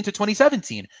 2013 to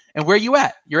 2017. And where are you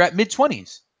at? You're at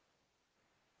mid-20s.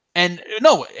 And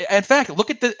no, in fact, look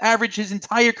at the average his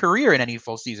entire career in any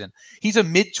full season. He's a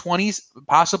mid-20s,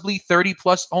 possibly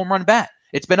 30-plus home run bat.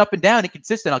 It's been up and down and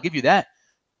consistent, I'll give you that.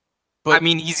 But I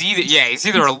mean, he's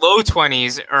either a low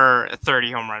 20s or a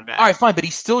 30 home run bat. All right, fine, but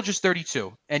he's still just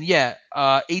 32. And yeah,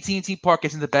 AT&T Park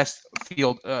isn't the best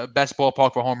best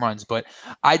ballpark for home runs, but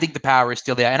I think the power is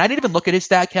still there. And I didn't even look at his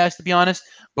StatCast, to be honest,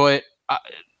 but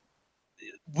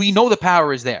we know the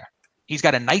power is there. He's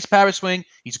got a nice power swing.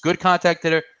 He's a good contact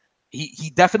hitter.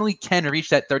 He definitely can reach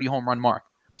that 30 home run mark.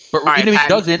 But even if he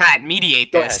doesn't, Pat,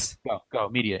 mediate this. Go,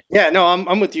 mediate. Yeah, no,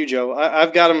 I'm with you, Joe.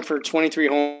 I've got him for 23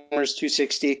 homers,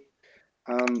 260.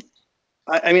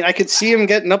 I mean, I could see him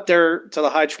getting up there to the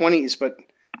high 20s, but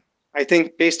I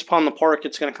think based upon the park,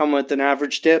 it's going to come with an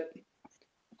average dip.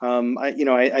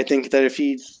 I think that if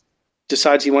he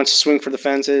decides he wants to swing for the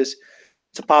fences,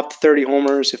 to pop the 30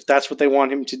 homers, if that's what they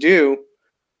want him to do,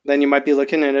 then you might be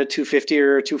looking at a 250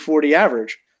 or a 240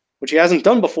 average, which he hasn't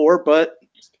done before, but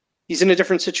he's in a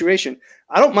different situation.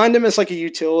 I don't mind him as like a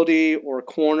utility or a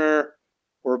corner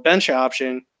or a bench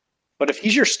option. But if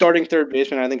he's your starting third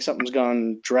baseman, I think something's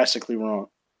gone drastically wrong.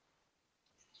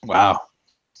 Wow.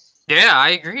 Yeah, I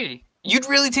agree. You'd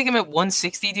really take him at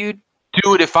 160, dude?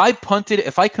 Dude, if I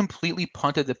completely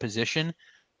punted the position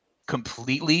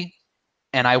completely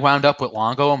and I wound up with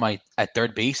Longo at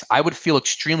third base, I would feel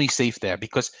extremely safe there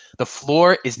because the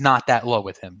floor is not that low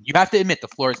with him. You have to admit the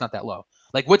floor is not that low.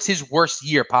 Like, what's his worst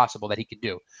year possible that he could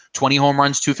do? 20 home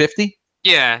runs, 250?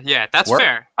 Yeah, that's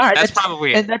fair. All right, that's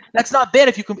probably it. And that's not bad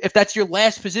if that's your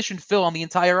last position fill on the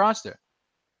entire roster.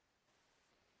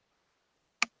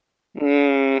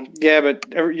 Yeah, but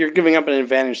you're giving up an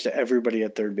advantage to everybody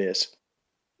at third base.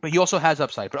 But he also has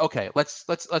upside. But okay, let's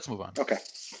move on. Okay.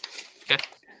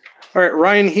 All right,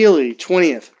 Ryan Healy,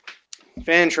 20th.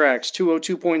 Fantrax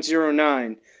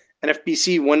 202.09,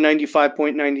 NFBC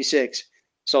 195.96.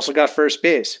 He's also got first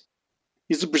base.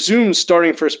 He's the presumed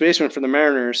starting first baseman for the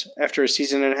Mariners after a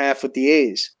season and a half with the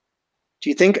A's. Do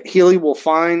you think Healy will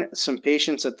find some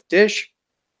patience at the dish,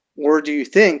 or do you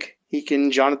think he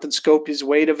can Jonathan Scope his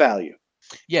way to value?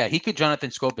 Yeah, he could Jonathan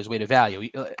Scope his way to value.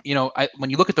 When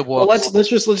you look at the walk, well, let's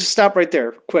just stop right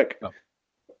there, quick. Oh.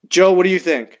 Joe, what do you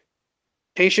think?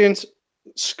 Patience,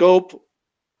 Scope,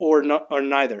 or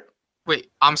neither?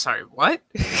 Wait, I'm sorry. What?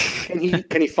 Can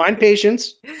he find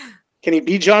patience? Can he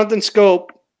be Jonathan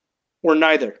Scope, or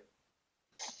neither?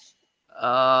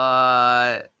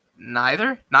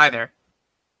 Neither.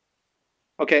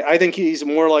 Okay, I think he's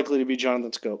more likely to be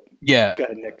Jonathan Scope. Yeah. Go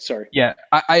ahead, Nick. Sorry. Yeah,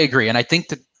 I agree, and I think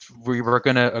that we were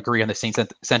going to agree on the same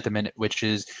sentiment, which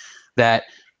is that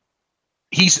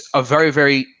he's a very,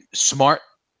 very smart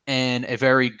and a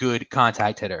very good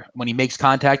contact hitter. When he makes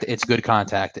contact, it's good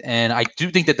contact. And I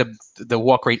do think that the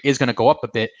walk rate is going to go up a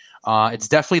bit. It's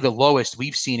definitely the lowest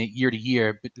we've seen it year to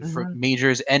year for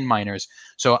majors and minors.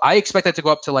 So I expect that to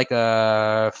go up to like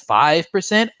a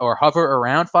 5% or hover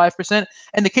around 5%.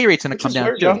 And the K rate's going to come down.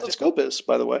 Where Jonathan Scope is,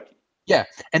 by the way. Yeah,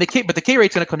 and the K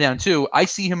rate's going to come down too. I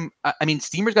see him. I mean,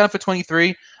 Steamer's got him for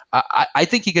 23. I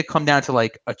think he could come down to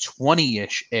like a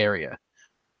 20-ish area,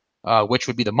 which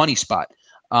would be the money spot.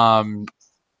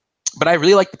 But I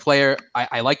really like the player.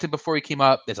 I liked him before he came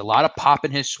up. There's a lot of pop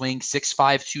in his swing. 6'5",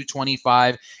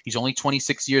 225. He's only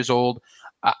 26 years old.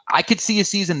 I could see a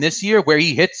season this year where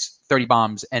he hits 30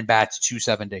 bombs and bats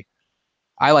 270.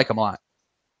 I like him a lot.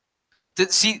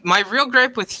 See, my real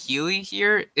gripe with Healy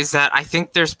here is that I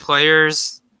think there's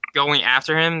players going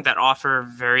after him that offer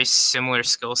very similar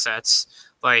skill sets,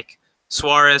 like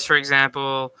Suarez, for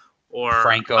example, or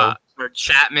Franco. Or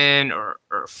Chapman or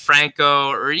Franco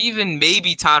or even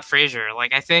maybe Todd Frazier.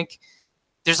 Like, I think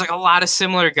there's like a lot of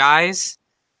similar guys.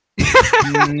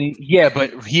 Yeah,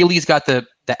 but Healy's got the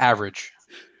average.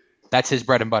 That's his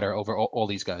bread and butter over all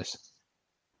these guys.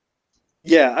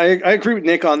 Yeah, I agree with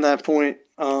Nick on that point.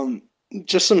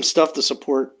 Just some stuff to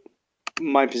support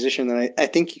my position that I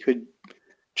think he could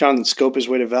Jonathan Scope his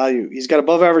way to value. He's got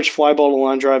above average fly ball to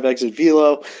line drive exit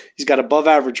velo. He's got above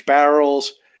average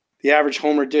barrels. The average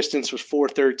homer distance was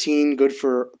 413, good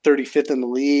for 35th in the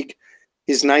league.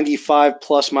 His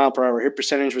 95-plus mile-per-hour hit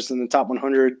percentage was in the top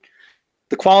 100.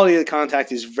 The quality of the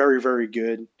contact is very, very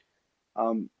good.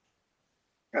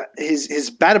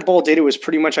 His batted ball data was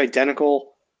pretty much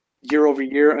identical year over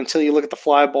year until you look at the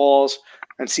fly balls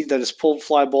and see that his pulled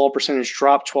fly ball percentage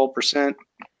dropped 12%,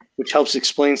 which helps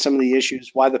explain some of the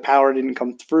issues, why the power didn't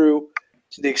come through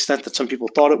to the extent that some people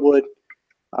thought it would.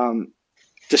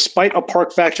 Despite a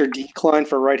park factor decline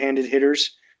for right-handed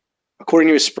hitters, according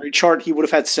to his spray chart, he would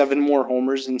have had 7 more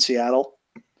homers in Seattle.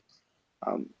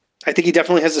 I think he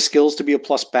definitely has the skills to be a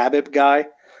plus BABIP guy.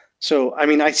 So, I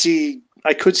mean, I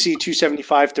could see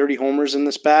 275, 30 homers in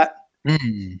this bat.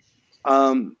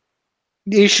 Mm-hmm.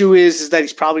 The issue is that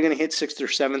he's probably going to hit 6th or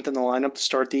 7th in the lineup to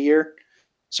start the year.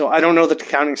 So I don't know that the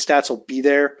counting stats will be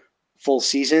there full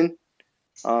season.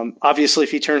 Obviously,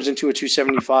 if he turns into a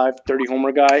 275, 30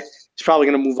 homer guy, he's probably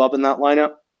going to move up in that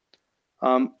lineup.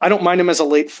 I don't mind him as a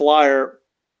late flyer,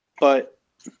 but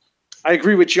I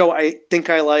agree with Joe. I think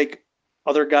I like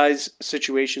other guys'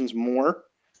 situations more.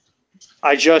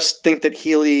 I just think that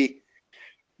Healy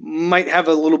might have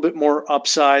a little bit more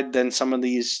upside than some of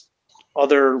these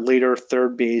other later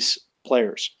third base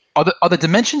players. Are the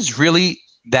dimensions really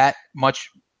that much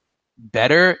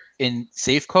better in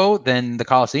Safeco than the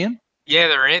Coliseum?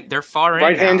 Yeah, they're far in.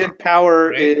 Right-handed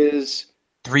power is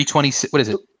 326. What is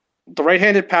it? The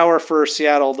right-handed power for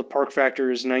Seattle, the park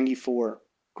factor is 94,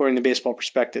 according to Baseball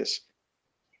Prospectus.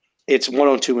 It's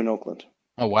 102 in Oakland.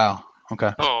 Oh wow.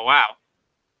 Okay. Oh wow.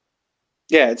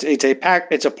 Yeah,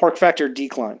 it's a park factor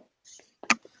decline.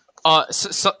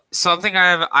 So something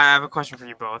I have a question for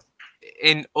you both.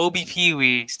 In OBP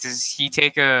leagues, does he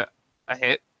take a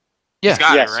hit? Yeah. He's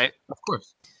got yes. it, right? Of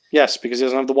course. Yes, because he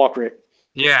doesn't have the walk rate.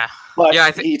 Yeah. But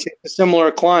Yeah, he takes a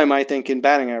similar climb, I think, in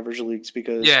batting average leagues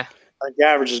because Yeah. the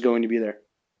average is going to be there.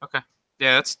 Okay.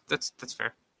 Yeah, that's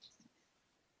fair.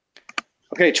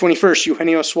 Okay, 21st,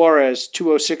 Eugenio Suarez,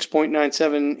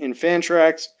 206.97 in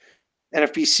Fantrax,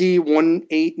 NFBC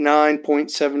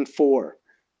 189.74.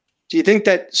 Do you think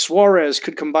that Suarez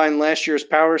could combine last year's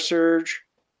power surge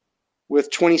with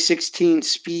 2016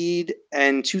 speed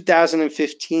and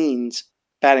 2015's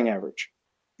batting average?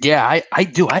 Yeah, I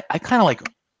do. I kind of like,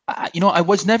 I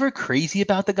was never crazy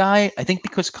about the guy. I think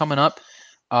because coming up,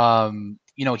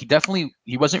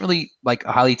 he wasn't really like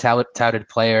a highly touted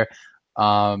player.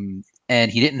 And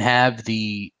he didn't have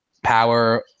the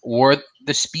power or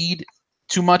the speed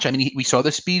too much. I mean, we saw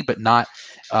the speed, but not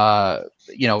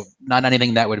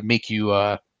anything that would make you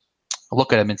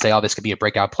look at him and say, "Oh, this could be a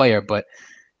breakout player." But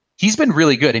he's been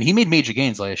really good, and he made major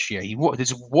gains last year.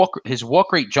 His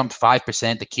walk rate jumped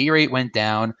 5%. The K rate went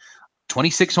down.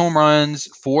 26 home runs,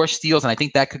 4 steals, and I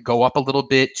think that could go up a little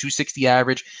bit. 260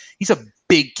 average. He's a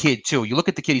big kid too. You look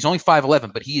at the kid; he's only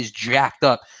 5'11", but he is jacked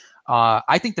up.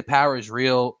 I think the power is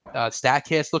real.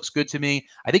 StatCast looks good to me.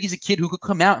 I think he's a kid who could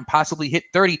come out and possibly hit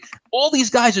 30. All these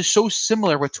guys are so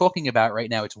similar we're talking about right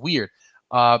now. It's weird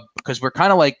because we're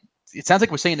kind of like, it sounds like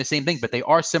we're saying the same thing, but they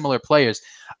are similar players.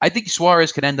 I think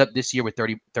Suarez could end up this year with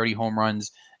 30 home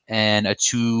runs and a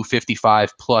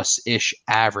 255-plus-ish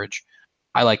average.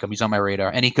 I like him. He's on my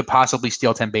radar. And he could possibly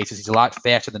steal 10 bases. He's a lot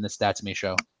faster than the stats may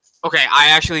show. Okay,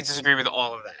 I actually disagree with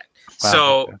all of that.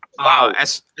 So,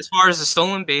 as far as the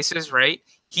stolen bases, right,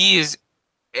 he is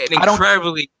an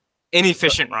incredibly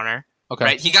inefficient runner. Okay.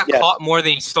 Right, he got caught more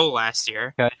than he stole last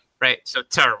year. Okay. Right, so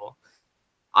terrible.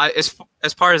 As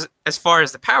far as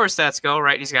the power stats go,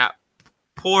 right, he's got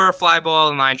poor fly ball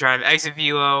and line drive exit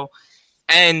velo,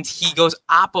 and he goes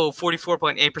oppo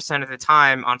 44.8% of the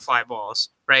time on fly balls.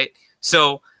 Right,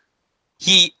 so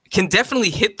he can definitely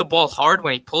hit the ball hard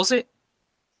when he pulls it.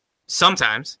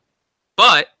 Sometimes,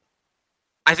 but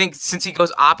I think since he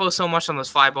goes oppo so much on those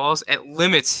fly balls, it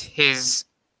limits his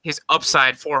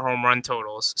upside for home run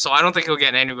totals. So I don't think he'll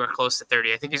get anywhere close to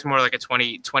 30. I think he's more like a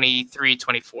 20, 23,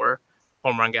 24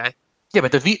 home run guy. Yeah,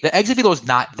 but the exit velo is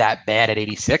not that bad at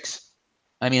 86.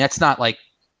 I mean, that's not like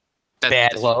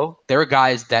bad low. There are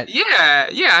guys that Yeah.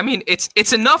 I mean,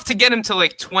 it's enough to get him to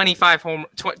like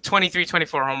 23,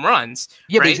 24 home runs.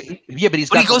 Yeah, right? but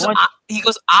he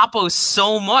goes oppo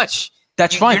so much.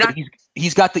 That's fine. But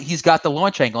he's got the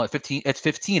launch angle at 15. It's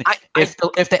 15.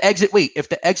 If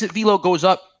the exit velo goes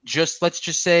up, let's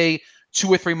just say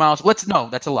 2 or 3 miles.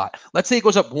 That's a lot. Let's say it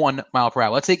goes up 1 mile per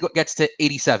hour. Let's say it gets to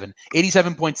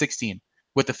 87.16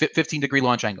 with the 15-degree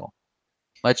launch angle.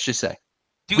 Let's just say.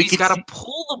 Dude, he's got to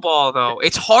pull the ball, though.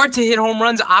 It's hard to hit home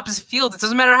runs opposite field. It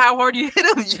doesn't matter how hard you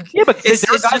hit them. Yeah, but it's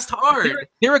just hard.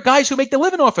 There are guys who make the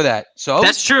living off of that. So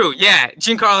that's true. Yeah,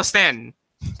 Giancarlo Stanton.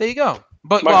 There you go.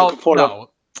 But no.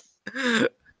 I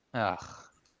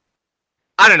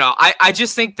don't know. I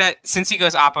just think that since he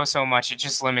goes oppo so much, it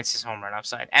just limits his home run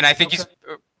upside. And I think he's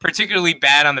particularly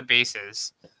bad on the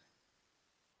bases.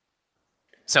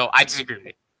 So I disagree with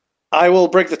it. I will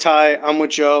break the tie. I'm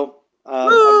with Joe.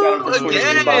 I've got him for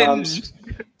 22 bombs,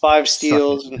 5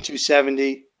 steals, and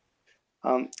 270.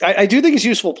 I do think he's a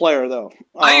useful player, though.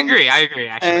 I agree, actually.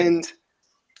 And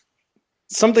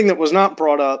something that was not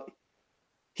brought up,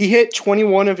 he hit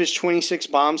 21 of his 26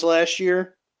 bombs last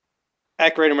year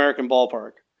at Great American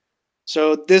Ballpark.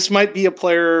 So this might be a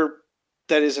player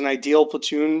that is an ideal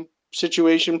platoon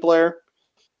situation player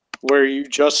where you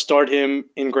just start him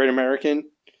in Great American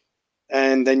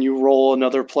and then you roll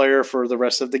another player for the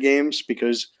rest of the games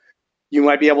because you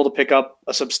might be able to pick up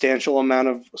a substantial amount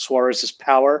of Suarez's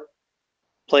power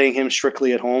playing him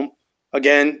strictly at home.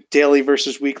 Again, daily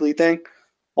versus weekly thing,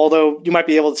 although you might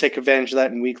be able to take advantage of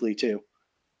that in weekly too.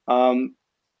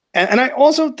 And I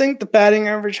also think the batting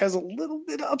average has a little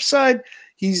bit of upside.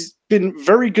 He's been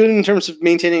very good in terms of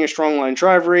maintaining a strong line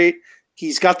drive rate.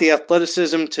 He's got the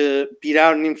athleticism to beat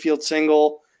out an infield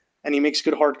single, and he makes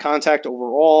good hard contact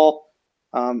overall.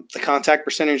 The contact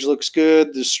percentage looks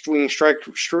good. The swing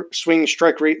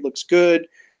strike rate looks good.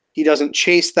 He doesn't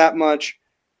chase that much.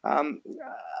 I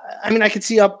mean, I could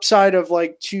see upside of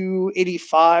like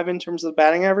 285 in terms of the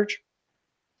batting average,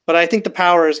 but I think the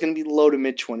power is going to be low to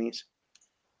mid 20s.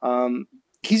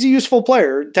 He's a useful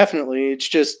player, definitely. It's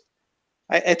just,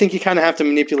 I think you kind of have to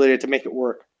manipulate it to make it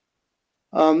work.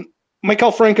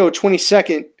 Maikel Franco,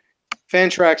 22nd,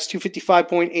 Fantrax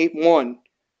 255.81,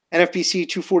 NFBC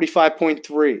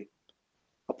 245.3.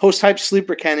 A post-hype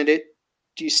sleeper candidate.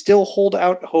 Do you still hold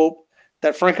out hope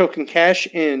that Franco can cash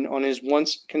in on his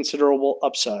once considerable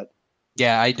upside?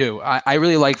 Yeah, I do. I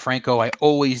really like Franco. I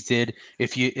always did.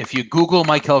 If you Google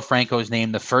Maikel Franco's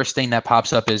name, the first thing that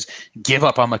pops up is give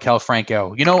up on Maikel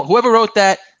Franco. You know, whoever wrote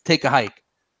that, take a hike.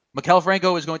 Maikel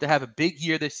Franco is going to have a big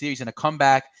year this year. He's going to come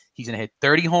back. He's going to hit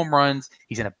 30 home runs.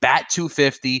 He's going to bat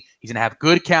 250. He's going to have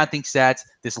good counting stats.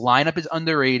 This lineup is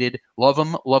underrated. Love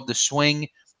him. Love the swing.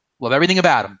 Love everything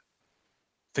about him.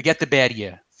 Forget the bad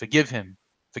year. Forgive him.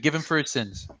 Forgive him for his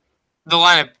sins. The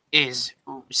lineup is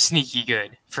sneaky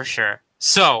good for sure.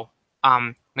 So,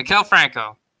 Maikel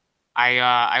Franco,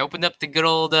 I opened up the good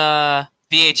old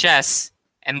VHS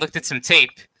and looked at some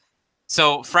tape.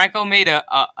 So Franco made a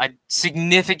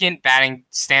significant batting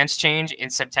stance change in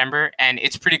September, and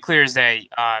it's pretty clear as day.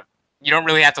 You don't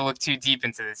really have to look too deep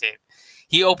into the tape.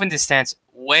 He opened his stance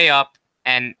way up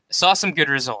and saw some good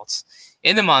results.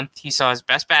 In the month, he saw his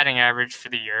best batting average for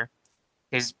the year,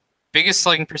 his biggest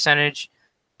slugging percentage,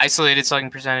 isolated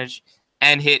slugging percentage,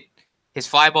 and hit his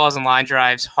fly balls and line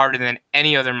drives harder than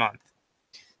any other month.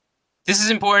 This is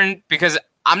important because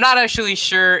I'm not actually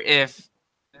sure if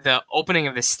the opening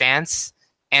of the stance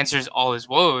answers all his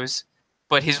woes,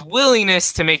 but his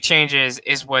willingness to make changes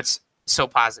is what's so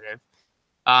positive.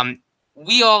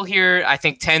 We all here, I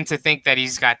think, tend to think that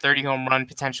he's got 30 home run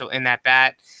potential in that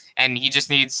bat, and he just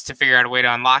needs to figure out a way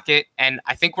to unlock it. And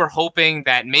I think we're hoping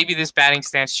that maybe this batting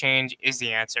stance change is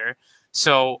the answer.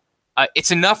 So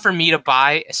it's enough for me to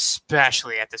buy,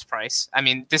 especially at this price. I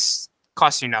mean, this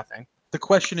costs you nothing. The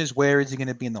question is, where is he going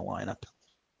to be in the lineup?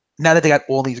 Now that they got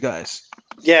all these guys.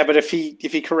 Yeah, but if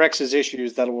he corrects his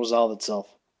issues, that'll resolve itself.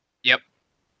 Yep.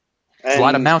 It's a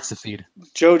lot of mouths to feed.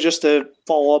 Joe, just to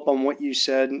follow up on what you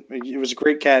said, it was a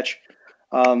great catch.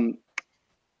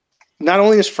 Not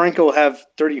only does Franco have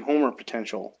 30 homer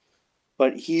potential,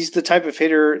 but he's the type of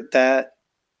hitter that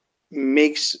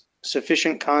makes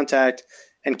sufficient contact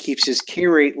and keeps his K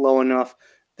rate low enough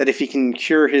that if he can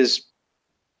cure his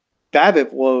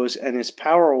BABIP woes and his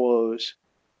power woes,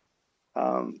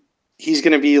 he's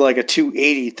going to be like a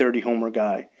 280 30 homer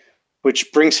guy,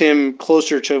 which brings him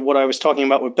closer to what I was talking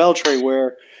about with Beltre,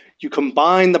 where you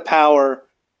combine the power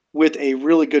with a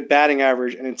really good batting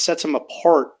average and it sets him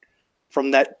apart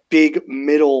from that big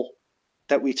middle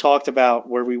that we talked about,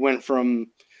 where we went from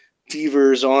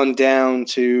Devers on down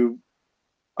to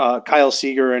Kyle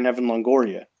Seager and Evan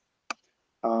Longoria.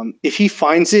 If he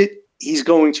finds it, he's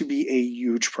going to be a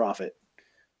huge profit.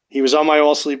 He was on my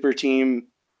all-sleeper team.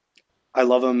 I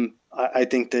love him. I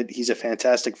think that he's a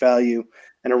fantastic value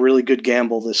and a really good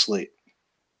gamble this slate.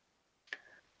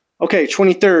 Okay,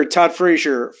 23rd, Todd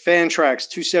Frazier, Fantrax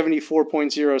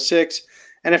 274.06,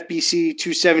 NFBC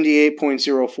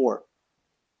 278.04.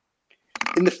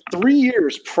 In the 3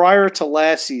 years prior to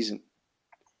last season,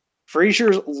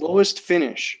 Frazier's lowest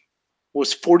finish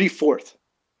was 44th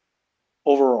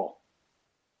overall.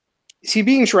 Is he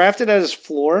being drafted at his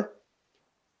floor?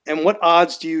 And what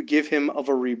odds do you give him of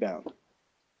a rebound?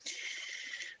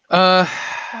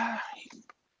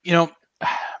 You know,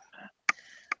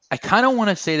 I kind of want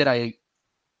to say that I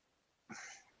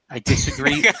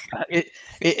disagree.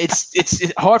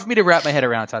 It's hard for me to wrap my head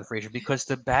around Todd Frazier because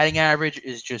the batting average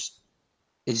is just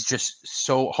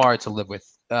so hard to live with.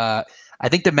 I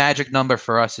think the magic number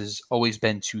for us has always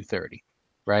been 230,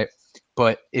 right?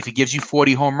 But if he gives you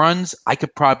 40 home runs, I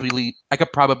could probably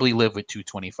live with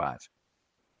 225.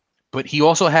 But he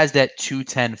also has that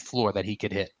 210 floor that he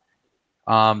could hit.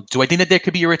 Do I think that there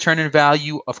could be a return in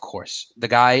value? Of course. The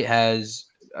guy has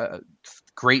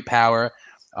great power.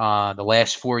 The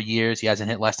last 4 years, he hasn't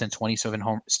hit less than 27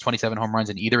 home runs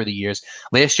in either of the years.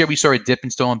 Last year, we saw a dip in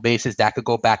stolen bases. That could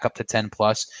go back up to 10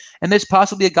 plus. And there's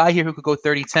possibly a guy here who could go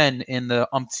 30-10 in the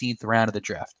umpteenth round of the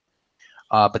draft.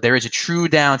 But there is a true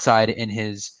downside in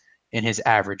his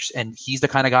average. And he's the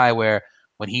kind of guy where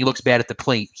when he looks bad at the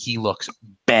plate, he looks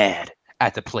bad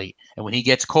at the plate. And when he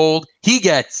gets cold, he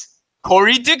gets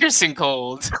Corey Dickerson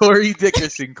cold. Corey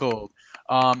Dickerson cold.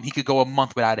 He could go a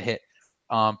month without a hit.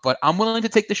 But I'm willing to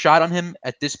take the shot on him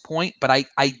at this point. But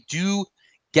I do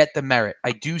get the merit.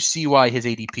 I do see why his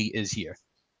ADP is here.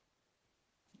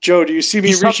 Joe, do you see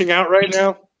me reaching out right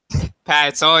now? Pat,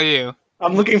 it's all you.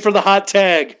 I'm looking for the hot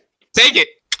tag. Take it.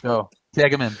 Go.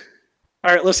 Tag him in.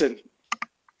 All right, listen.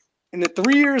 In the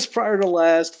 3 years prior to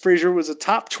last, Frazier was a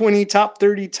top 20, top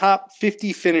 30, top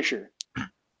 50 finisher.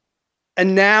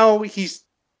 And now he's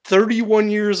 31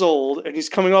 years old, and he's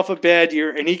coming off a bad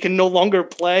year, and he can no longer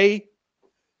play.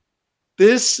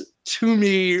 This, to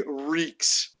me,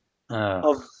 reeks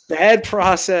of bad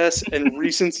process and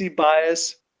recency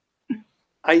bias.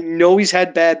 I know he's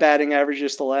had bad batting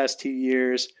averages the last 2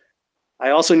 years. I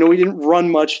also know he didn't run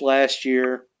much last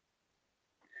year.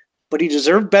 But he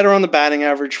deserved better on the batting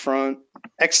average front.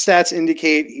 X stats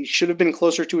indicate he should have been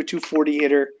closer to a 240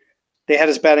 hitter. They had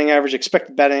his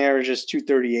expected batting average is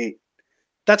 238.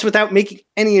 That's without making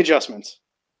any adjustments.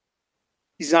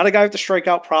 He's not a guy with a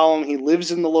strikeout problem. He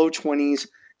lives in the low 20s.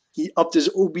 He upped his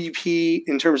OBP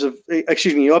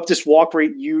he upped his walk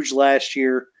rate huge last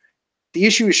year. The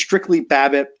issue is strictly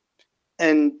BABIP.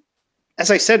 And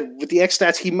as I said, with the X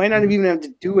stats, he might not even have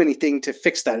to do anything to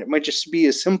fix that. It might just be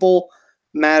a simple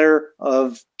matter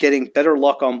of getting better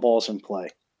luck on balls in play.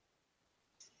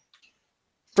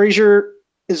 Frazier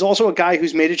is also a guy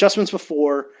who's made adjustments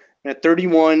before, and at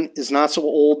 31 is not so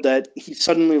old that he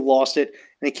suddenly lost it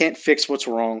and he can't fix what's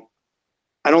wrong.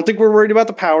 I don't think we're worried about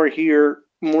the power here,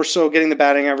 more so getting the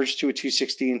batting average to a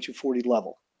 260 and 240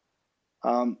 level.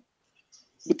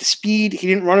 With the speed, he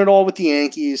didn't run it all with the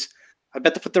Yankees. I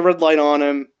bet they put the red light on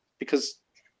him because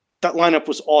that lineup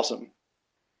was awesome.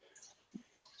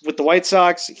 With the White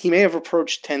Sox, he may have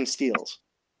approached 10 steals.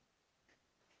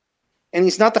 And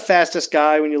he's not the fastest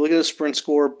guy when you look at the sprint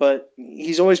score, but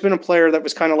he's always been a player that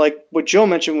was kind of like what Joe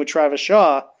mentioned with Travis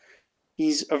Shaw.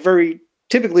 He's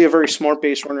typically a very smart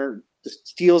base runner. The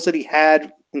steals that he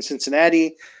had in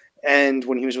Cincinnati and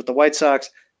when he was with the White Sox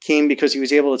came because he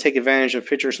was able to take advantage of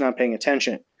pitchers not paying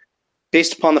attention.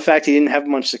 Based upon the fact he didn't have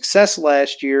much success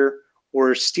last year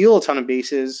or steal a ton of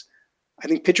bases, I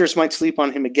think pitchers might sleep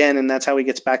on him again, and that's how he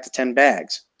gets back to 10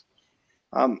 bags.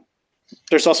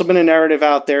 There's also been a narrative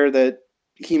out there that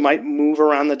he might move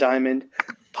around the diamond,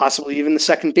 possibly even the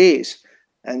second base.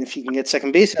 And if he can get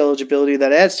second base eligibility,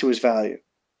 that adds to his value.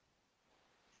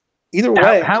 Either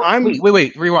way,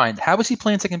 wait, rewind. How was he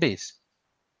playing second base?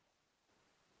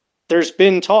 There's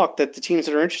been talk that the teams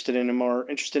that are interested in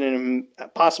him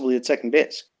possibly at second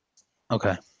base.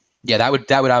 Okay. Yeah, that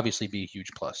would obviously be a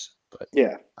huge plus. But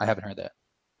yeah, I haven't heard that.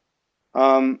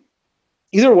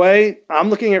 Either way, I'm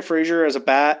looking at Frazier as a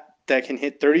bat that can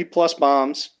hit 30-plus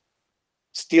bombs,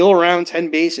 steal around 10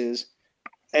 bases,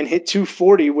 and hit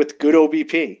 240 with good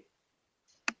OBP.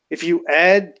 If you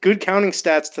add good counting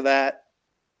stats to that,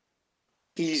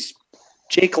 he's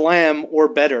Jake Lamb or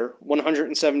better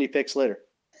 170 picks later.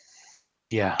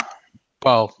 Yeah.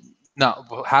 Well, no.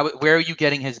 Where are you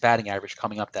getting his batting average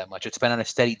coming up that much? It's been on a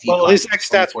steady decline. Well, his X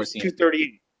stats was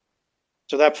 238.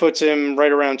 So that puts him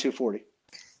right around 240.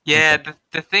 Yeah,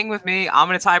 the thing with me, I'm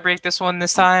going to tie break this one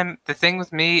this time. The thing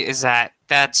with me is that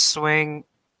swing.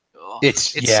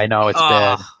 It's I know it's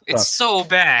bad. It's so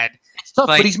bad. It's tough,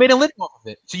 but he's made a living off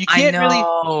of it, so you can't really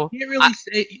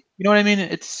say. You know what I mean?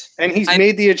 And he's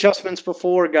made the adjustments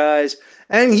before, guys.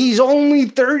 And he's only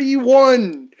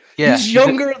 31. Yeah, he's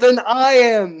younger than I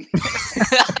am.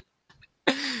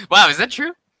 Wow, is that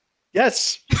true?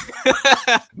 Yes.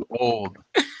 Old.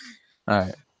 All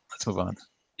right, let's move on.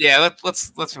 Yeah,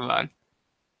 let's move on.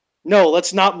 No,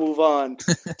 let's not move on.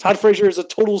 Todd Frazier is a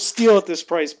total steal at this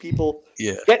price, people.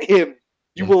 Yeah. Get him.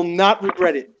 You will not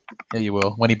regret it. Yeah, you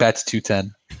will. When he bats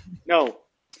 210. No.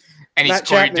 And he's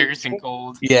Corey Dickerson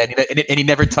Gold. Yeah, and he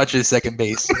never touches second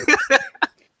base.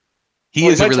 He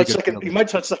is a really good He might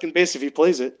touch second base if he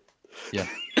plays it. Yeah.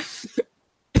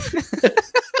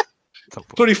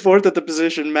 24th at the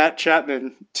position, Matt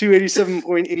Chapman,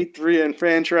 287.83 on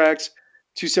Fantrax,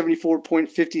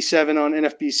 274.57 on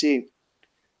NFBC.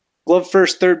 Glove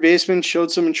first third baseman showed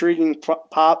some intriguing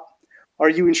pop. Are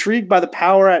you intrigued by the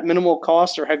power at minimal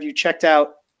cost, or have you checked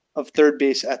out of third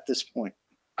base at this point?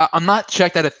 I'm not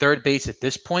checked out at third base at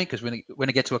this point because we're going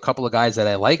to get to a couple of guys that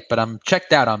I like, but I'm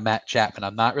checked out on Matt Chapman.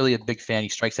 I'm not really a big fan. He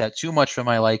strikes out too much for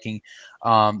my liking.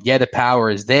 Yeah, the power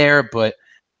is there, but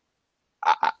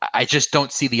I just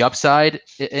don't see the upside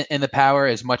in the power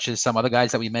as much as some other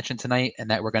guys that we mentioned tonight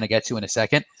and that we're going to get to in a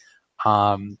second.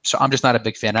 So I'm just not a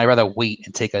big fan. I'd rather wait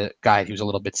and take a guy who's a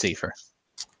little bit safer.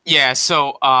 Yeah,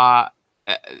 so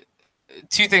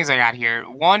two things I got here.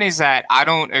 One is that I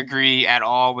don't agree at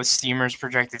all with Steamer's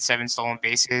projected 7 stolen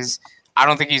bases. I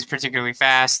don't think he's particularly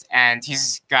fast, and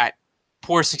he's got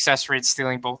poor success rates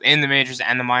stealing both in the majors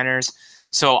and the minors.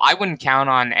 So I wouldn't count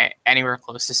on anywhere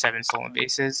close to 7 stolen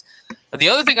bases. But the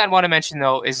other thing I'd want to mention,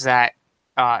 though, is that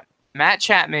Matt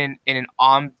Chapman in an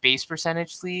on-base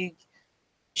percentage league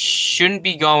shouldn't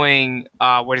be going,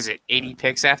 80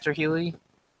 picks after Healy?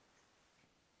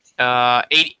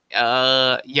 80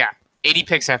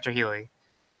 picks after Healy.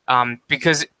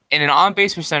 Because in an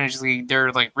on-base percentage league,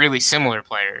 they're like really similar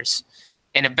players.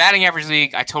 In a batting average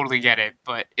league, I totally get it,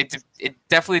 but it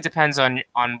definitely depends on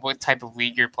what type of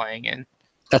league you're playing in.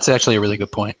 That's actually a really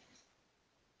good point.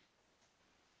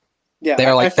 Yeah, they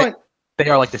are like the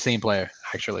same player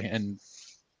actually in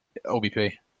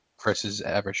OBP versus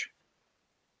average.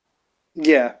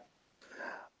 Yeah,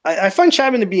 I find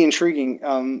Chapman to be intriguing.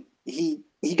 He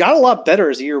he got a lot better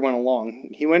as the year went along.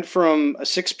 He went from a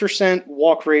 6%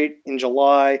 walk rate in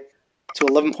July to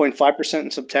 11.5%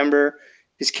 in September.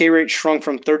 His K rate shrunk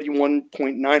from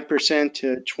 31.9%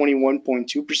 to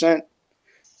 21.2%.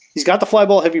 He's got the fly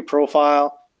ball heavy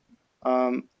profile,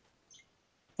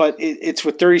 but it's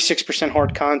with 36%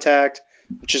 hard contact,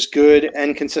 which is good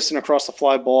and consistent across the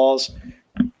fly balls.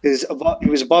 He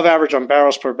was above average on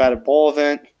barrels per batted ball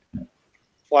event.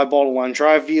 Fly ball to line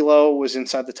drive velo was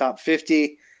inside the top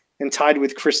 50 and tied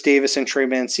with Chris Davis and Trey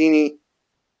Mancini.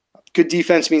 Good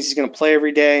defense means he's going to play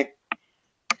every day.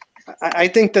 I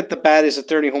think that the bat is a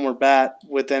 30-homer bat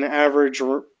with an average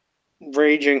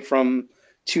ranging from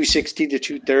 260 to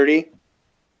 230.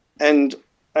 And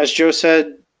as Joe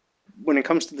said, when it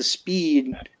comes to the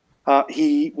speed,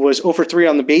 he was 0 for 3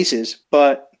 on the bases,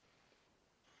 but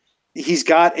he's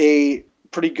got a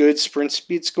pretty good sprint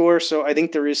speed score, so I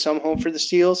think there is some hope for the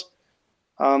Steels.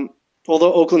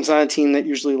 Although Oakland's not a team that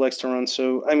usually likes to run,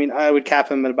 so I mean, I would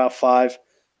cap him at about 5,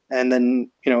 and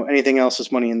then anything else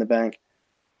is money in the bank.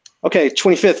 Okay,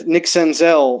 25th, Nick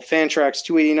Senzel, Fantrax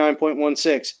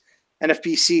 289.16,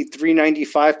 NFBC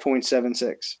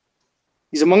 395.76.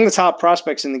 He's among the top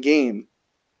prospects in the game,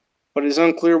 but it is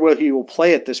unclear whether he will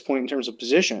play at this point in terms of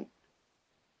position.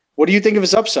 What do you think of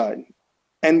his upside?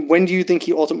 And when do you think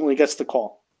he ultimately gets the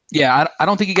call? Yeah, I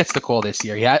don't think he gets the call this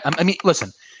year. I mean,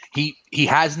 listen, he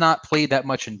has not played that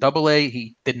much in AA.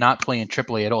 He did not play in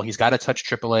AAA at all. He's got to touch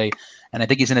AAA, and I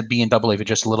think he's going to be in AA for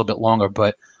just a little bit longer.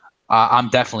 But I'm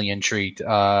definitely intrigued.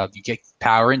 You get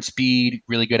power and speed,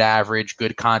 really good average,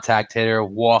 good contact hitter,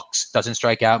 walks, doesn't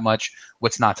strike out much.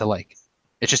 What's not to like?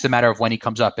 It's just a matter of when he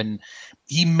comes up, and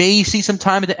he may see some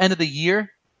time at the end of the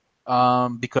year.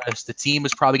 Because the team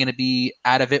is probably going to be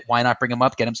out of it. Why not bring him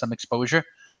up, get him some exposure?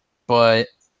 But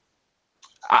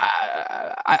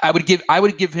I would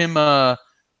give him a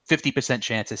 50%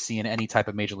 chance of seeing any type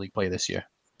of major league play this year.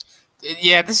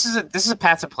 Yeah, this is a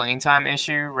path to playing time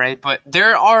issue, right? But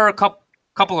there are a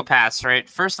couple of paths, right?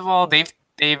 First of all, they've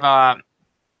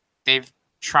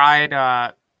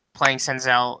tried playing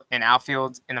Senzel in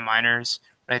outfield in the minors,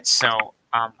 right? So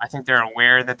I think they're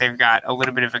aware that they've got a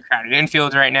little bit of a crowded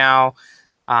infield right now,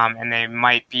 and they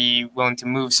might be willing to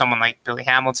move someone like Billy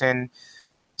Hamilton.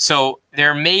 So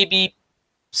there may be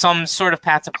some sort of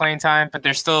path to playing time, but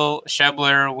there's still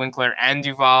Schebler, Winkler, and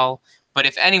Duvall. But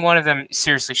if any one of them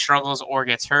seriously struggles or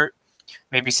gets hurt,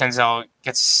 maybe Senzel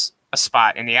gets a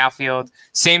spot in the outfield.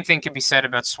 Same thing could be said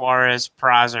about Suarez,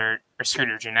 Peraza, or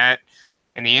Scooter Gennett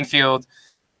in the infield.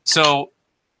 So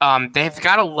they've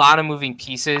got a lot of moving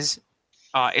pieces.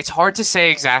 It's hard to say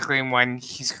exactly when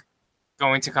he's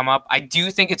going to come up. I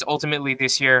do think it's ultimately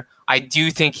this year. I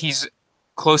do think he's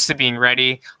close to being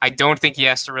ready. I don't think he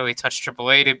has to really touch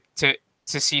AAA to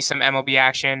see some MLB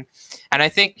action. And I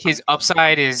think his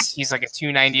upside is he's like a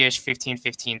 290-ish,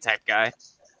 15-15 type guy.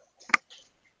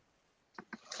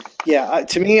 Yeah,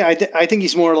 to me, I think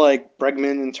he's more like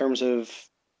Bregman in terms of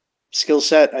skill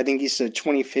set. I think he's a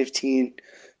 2015,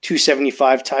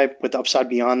 275 type with upside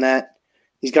beyond that.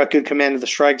 He's got good command of the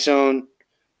strike zone.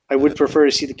 I would prefer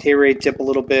to see the K rate dip a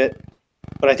little bit,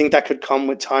 but I think that could come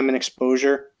with time and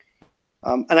exposure.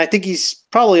 And I think he's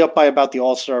probably up by about the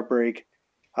All-Star break.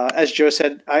 As Joe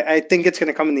said, I think it's going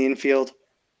to come in the infield.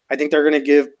 I think they're going to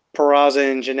give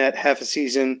Peraza and Gennett half a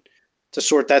season to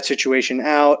sort that situation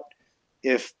out.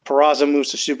 If Peraza moves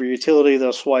to super utility,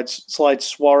 they'll slide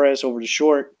Suarez over to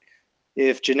short.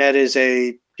 If Gennett is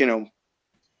a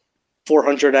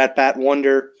 400 at-bat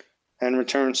wonder and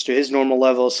returns to his normal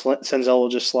level, Senzel will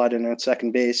just slide in at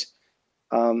second base.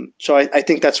 So I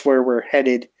think that's where we're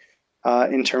headed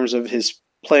in terms of his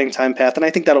playing time path, and I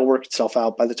think that'll work itself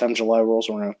out by the time July rolls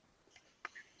around.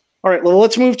 All right, well,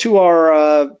 let's move to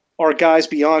our guys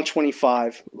beyond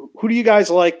 25. Who do you guys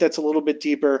like that's a little bit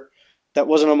deeper that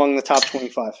wasn't among the top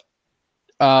 25?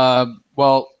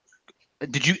 Well,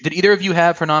 did either of you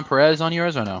have Hernan Perez on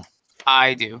yours or no?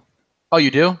 I do. Oh, you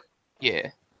do?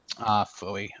 Yeah.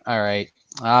 Phooey. All right,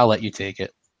 I'll let you take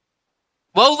it.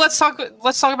 Well, let's talk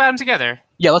about him together.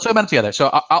 Yeah, let's talk about him together. So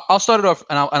I'll start it off,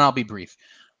 and I'll be brief.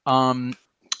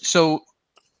 So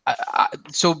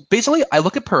basically, I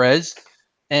look at Perez,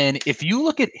 and if you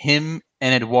look at him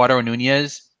and Eduardo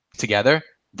Nunez together,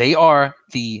 they are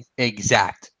the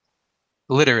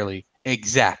literally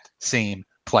exact same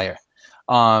player.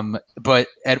 But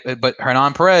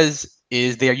Hernan Perez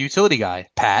is their utility guy,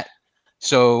 Pat.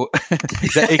 So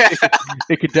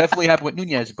it could definitely happen with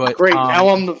Nunez. But great, now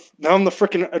I'm the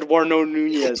freaking Eduardo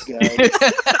Nunez guy.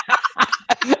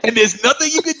 And there's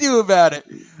nothing you can do about it.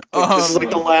 This is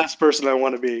like the last person I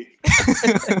want to be.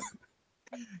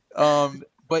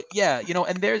 But yeah,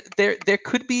 and there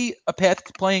could be a path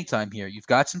to playing time here. You've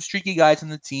got some streaky guys on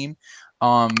the team.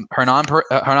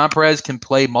 Hernan Perez can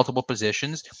play multiple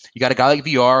positions. You got a guy like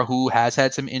VR who has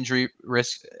had some injury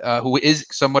risk, who is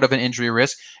somewhat of an injury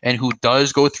risk, and who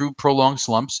does go through prolonged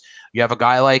slumps. You have a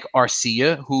guy like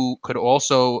Arcia who could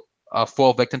also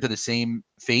fall victim to the same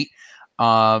fate.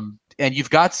 And you've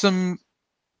got some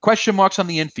question marks on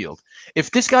the infield.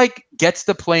 If this guy gets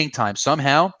the playing time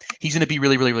somehow, he's going to be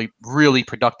really, really, really, really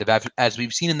productive, as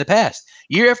we've seen in the past.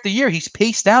 Year after year, he's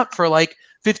paced out for like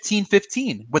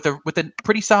 15-15 with a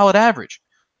pretty solid average.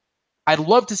 I'd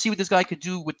love to see what this guy could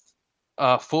do with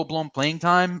full-blown playing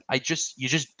time.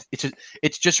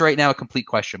 It's just right now a complete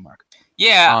question mark.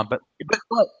 Yeah. But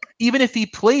even if he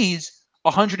plays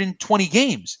 120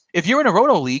 games, if you're in a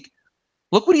Roto league,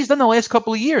 look what he's done the last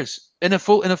couple of years in a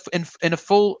full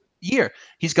year.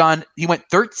 He went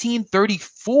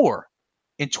 13-34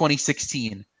 in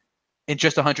 2016 in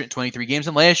just 123 games,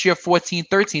 and last year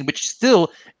 14-13, which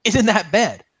still isn't that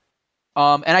bad.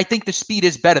 And I think the speed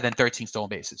is better than 13 stolen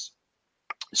bases.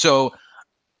 So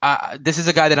this is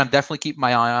a guy that I'm definitely keeping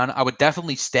my eye on. I would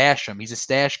definitely stash him. He's a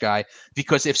stash guy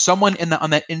because if someone on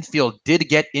that infield did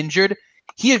get injured,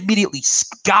 he immediately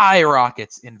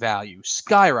skyrockets in value.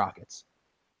 Skyrockets.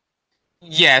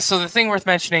 Yeah, so the thing worth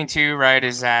mentioning too, right,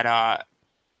 is that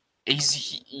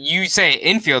you say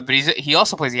infield, but he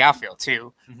also plays the outfield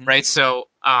too, right? So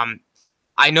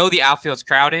I know the outfield's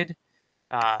crowded,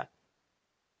 but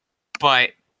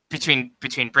between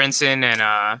Brinson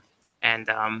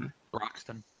and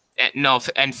Broxton,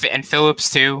 and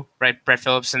Phillips too, right? Brett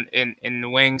Phillips in the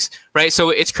wings, right? So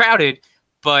it's crowded,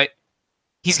 but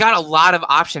he's got a lot of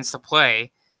options to play,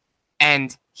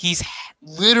 and he's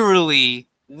literally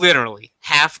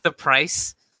half the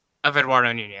price of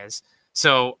Eduardo Nunez.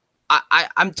 So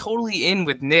I'm totally in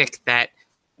with Nick that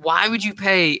why would you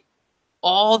pay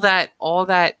all that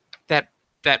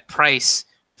price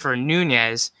for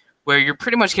Nunez where you're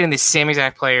pretty much getting the same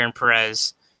exact player in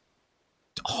Perez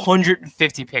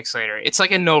 150 picks later? It's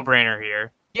like a no-brainer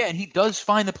here. Yeah, and he does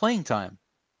find the playing time.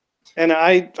 And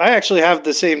I actually have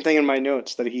the same thing in my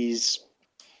notes, that he's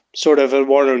sort of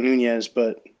Eduardo Nunez,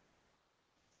 but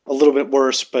a little bit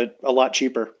worse, but a lot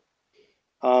cheaper.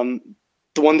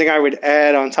 The one thing I would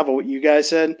add on top of what you guys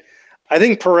said, I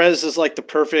think Perez is like the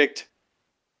perfect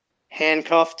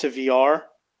handcuff to VR.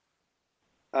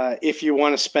 If you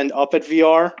want to spend up at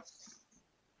VR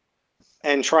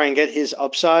and try and get his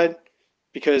upside,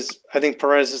 because I think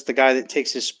Perez is the guy that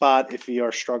takes his spot if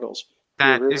VR struggles.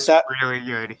 That is really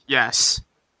good. Yes.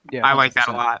 Yeah, I like that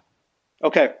a lot.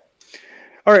 Okay.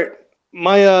 All right.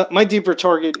 My deeper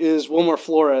target is Wilmer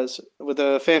Flores with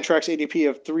a Fantrax ADP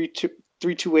of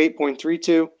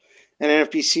 328.32 and an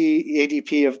NFBC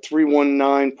ADP of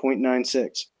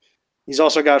 319.96. He's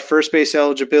also got first base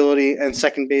eligibility and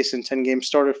second base in 10-game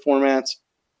starter formats.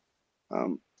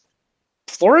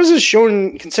 Flores has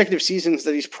shown in consecutive seasons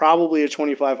that he's probably a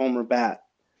 25-homer bat.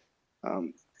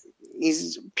 He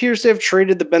appears to have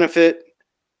traded the benefit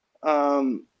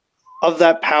of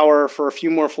that power for a few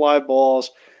more fly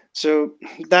balls. So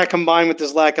that combined with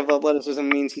his lack of athleticism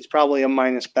means he's probably a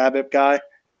minus BABIP guy.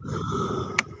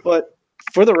 But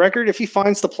for the record, if he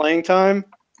finds the playing time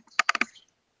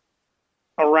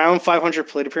around 500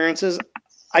 plate appearances,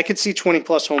 I could see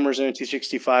 20-plus homers and a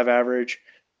 265 average.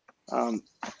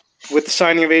 With the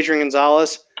signing of Adrian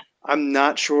Gonzalez, I'm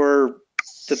not sure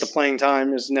that the playing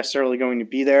time is necessarily going to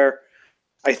be there.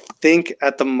 I think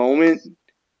at the moment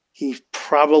he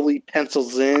probably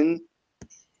pencils in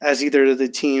as either the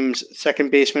team's second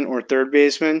baseman or third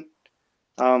baseman.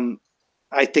 I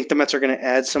think the Mets are going to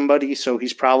add somebody, so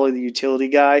he's probably the utility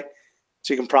guy.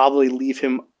 So you can probably leave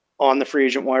him on the free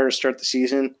agent wire to start the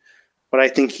season. But I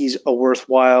think he's a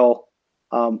worthwhile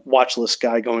watch list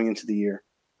guy going into the year.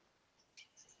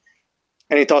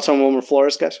 Any thoughts on Wilmer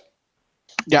Flores, guys?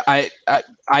 Yeah,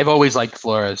 I've always liked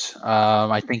Flores.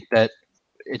 I think that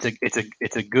it's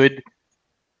a good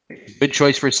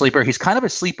choice for a sleeper. He's kind of a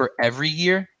sleeper every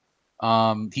year.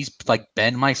 He's like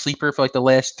been my sleeper for like the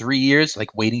last 3 years,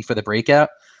 like waiting for the breakout.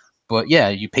 But yeah,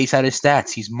 you pace out his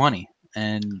stats, he's money,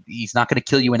 and he's not going to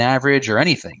kill you in average or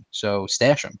anything. So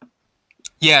stash him.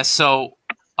 Yeah. So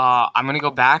I'm going to go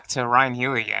back to Ryan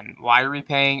Healy again. Why are we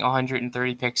paying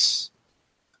 130 picks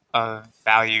of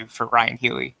value for Ryan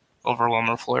Healy over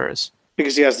Wilmer Flores?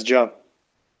 Because he has the job.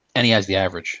 And he has the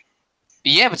average.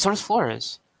 Yeah, but so does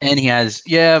Flores. And he has,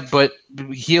 but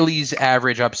Healy's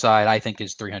average upside, I think,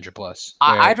 is 300 plus.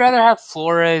 I'd rather have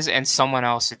Flores and someone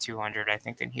else at 200, I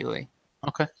think, than Healy.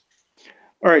 Okay.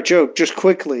 All right, Joe, just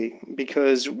quickly,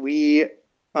 because we,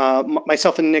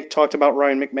 myself and Nick talked about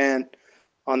Ryan McMahon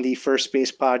on the First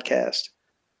Base podcast.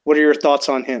 What are your thoughts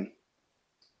on him?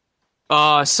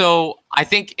 So I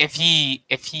think if he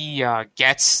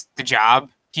gets the job,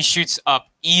 he shoots up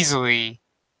easily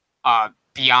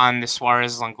beyond the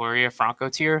Suarez, Longoria, Franco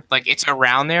tier. Like, it's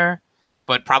around there,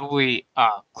 but probably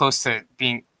close to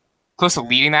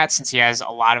leading that, since he has a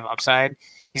lot of upside.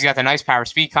 He's got the nice power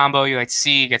speed combo you like to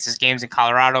see. He gets his games in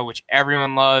Colorado, which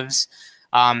everyone loves.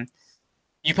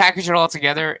 You package it all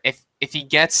together. If he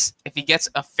gets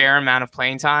a fair amount of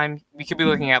playing time, we could be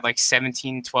looking at like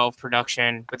 17-12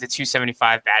 production with a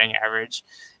 275 batting average.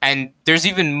 And there's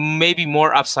even maybe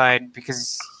more upside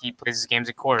because he plays his games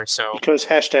at Coors. So because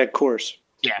 #Coors.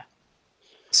 Yeah.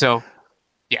 So,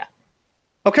 yeah.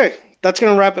 Okay, that's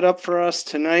going to wrap it up for us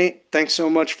tonight. Thanks so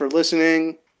much for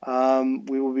listening.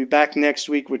 We will be back next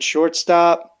week with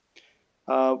Shortstop.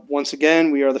 Once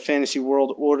again, we are the Fantasy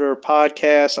World Order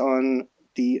podcast on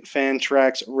the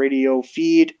Fantrax radio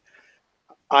feed.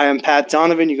 I am Pat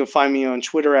Donovan. You can find me on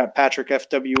Twitter at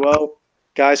PatrickFWO.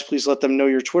 Guys, please let them know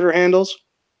your Twitter handles.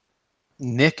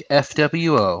 Nick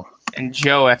FWO. And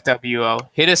Joe FWO.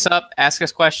 Hit us up, ask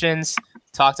us questions,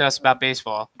 talk to us about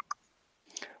baseball.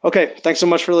 Okay, thanks so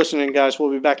much for listening, guys.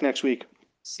 We'll be back next week.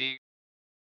 See you.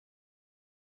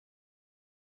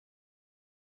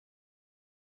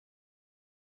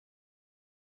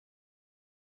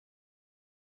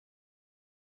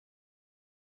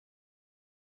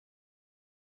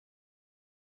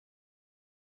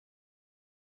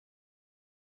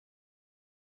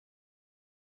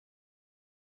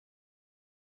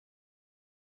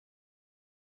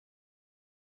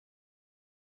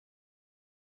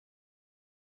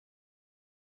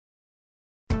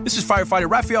 This is firefighter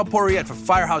Rafael Porriette for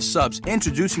Firehouse Subs,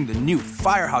 introducing the new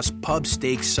Firehouse Pub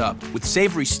Steak Sub with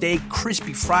savory steak,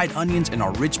 crispy fried onions, and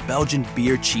our rich Belgian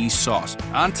beer cheese sauce.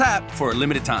 On tap for a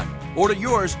limited time. Order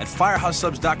yours at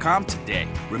firehouseSubs.com today.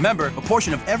 Remember, a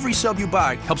portion of every sub you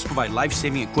buy helps provide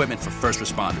life-saving equipment for first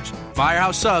responders.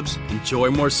 Firehouse Subs. Enjoy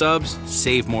more subs,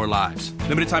 save more lives.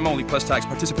 Limited time only, plus tax.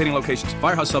 Participating locations.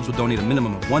 Firehouse Subs will donate a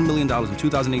minimum of $1 million in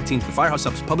 2018 to the Firehouse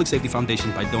Subs Public Safety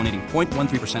Foundation by donating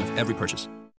 0.13% of every purchase.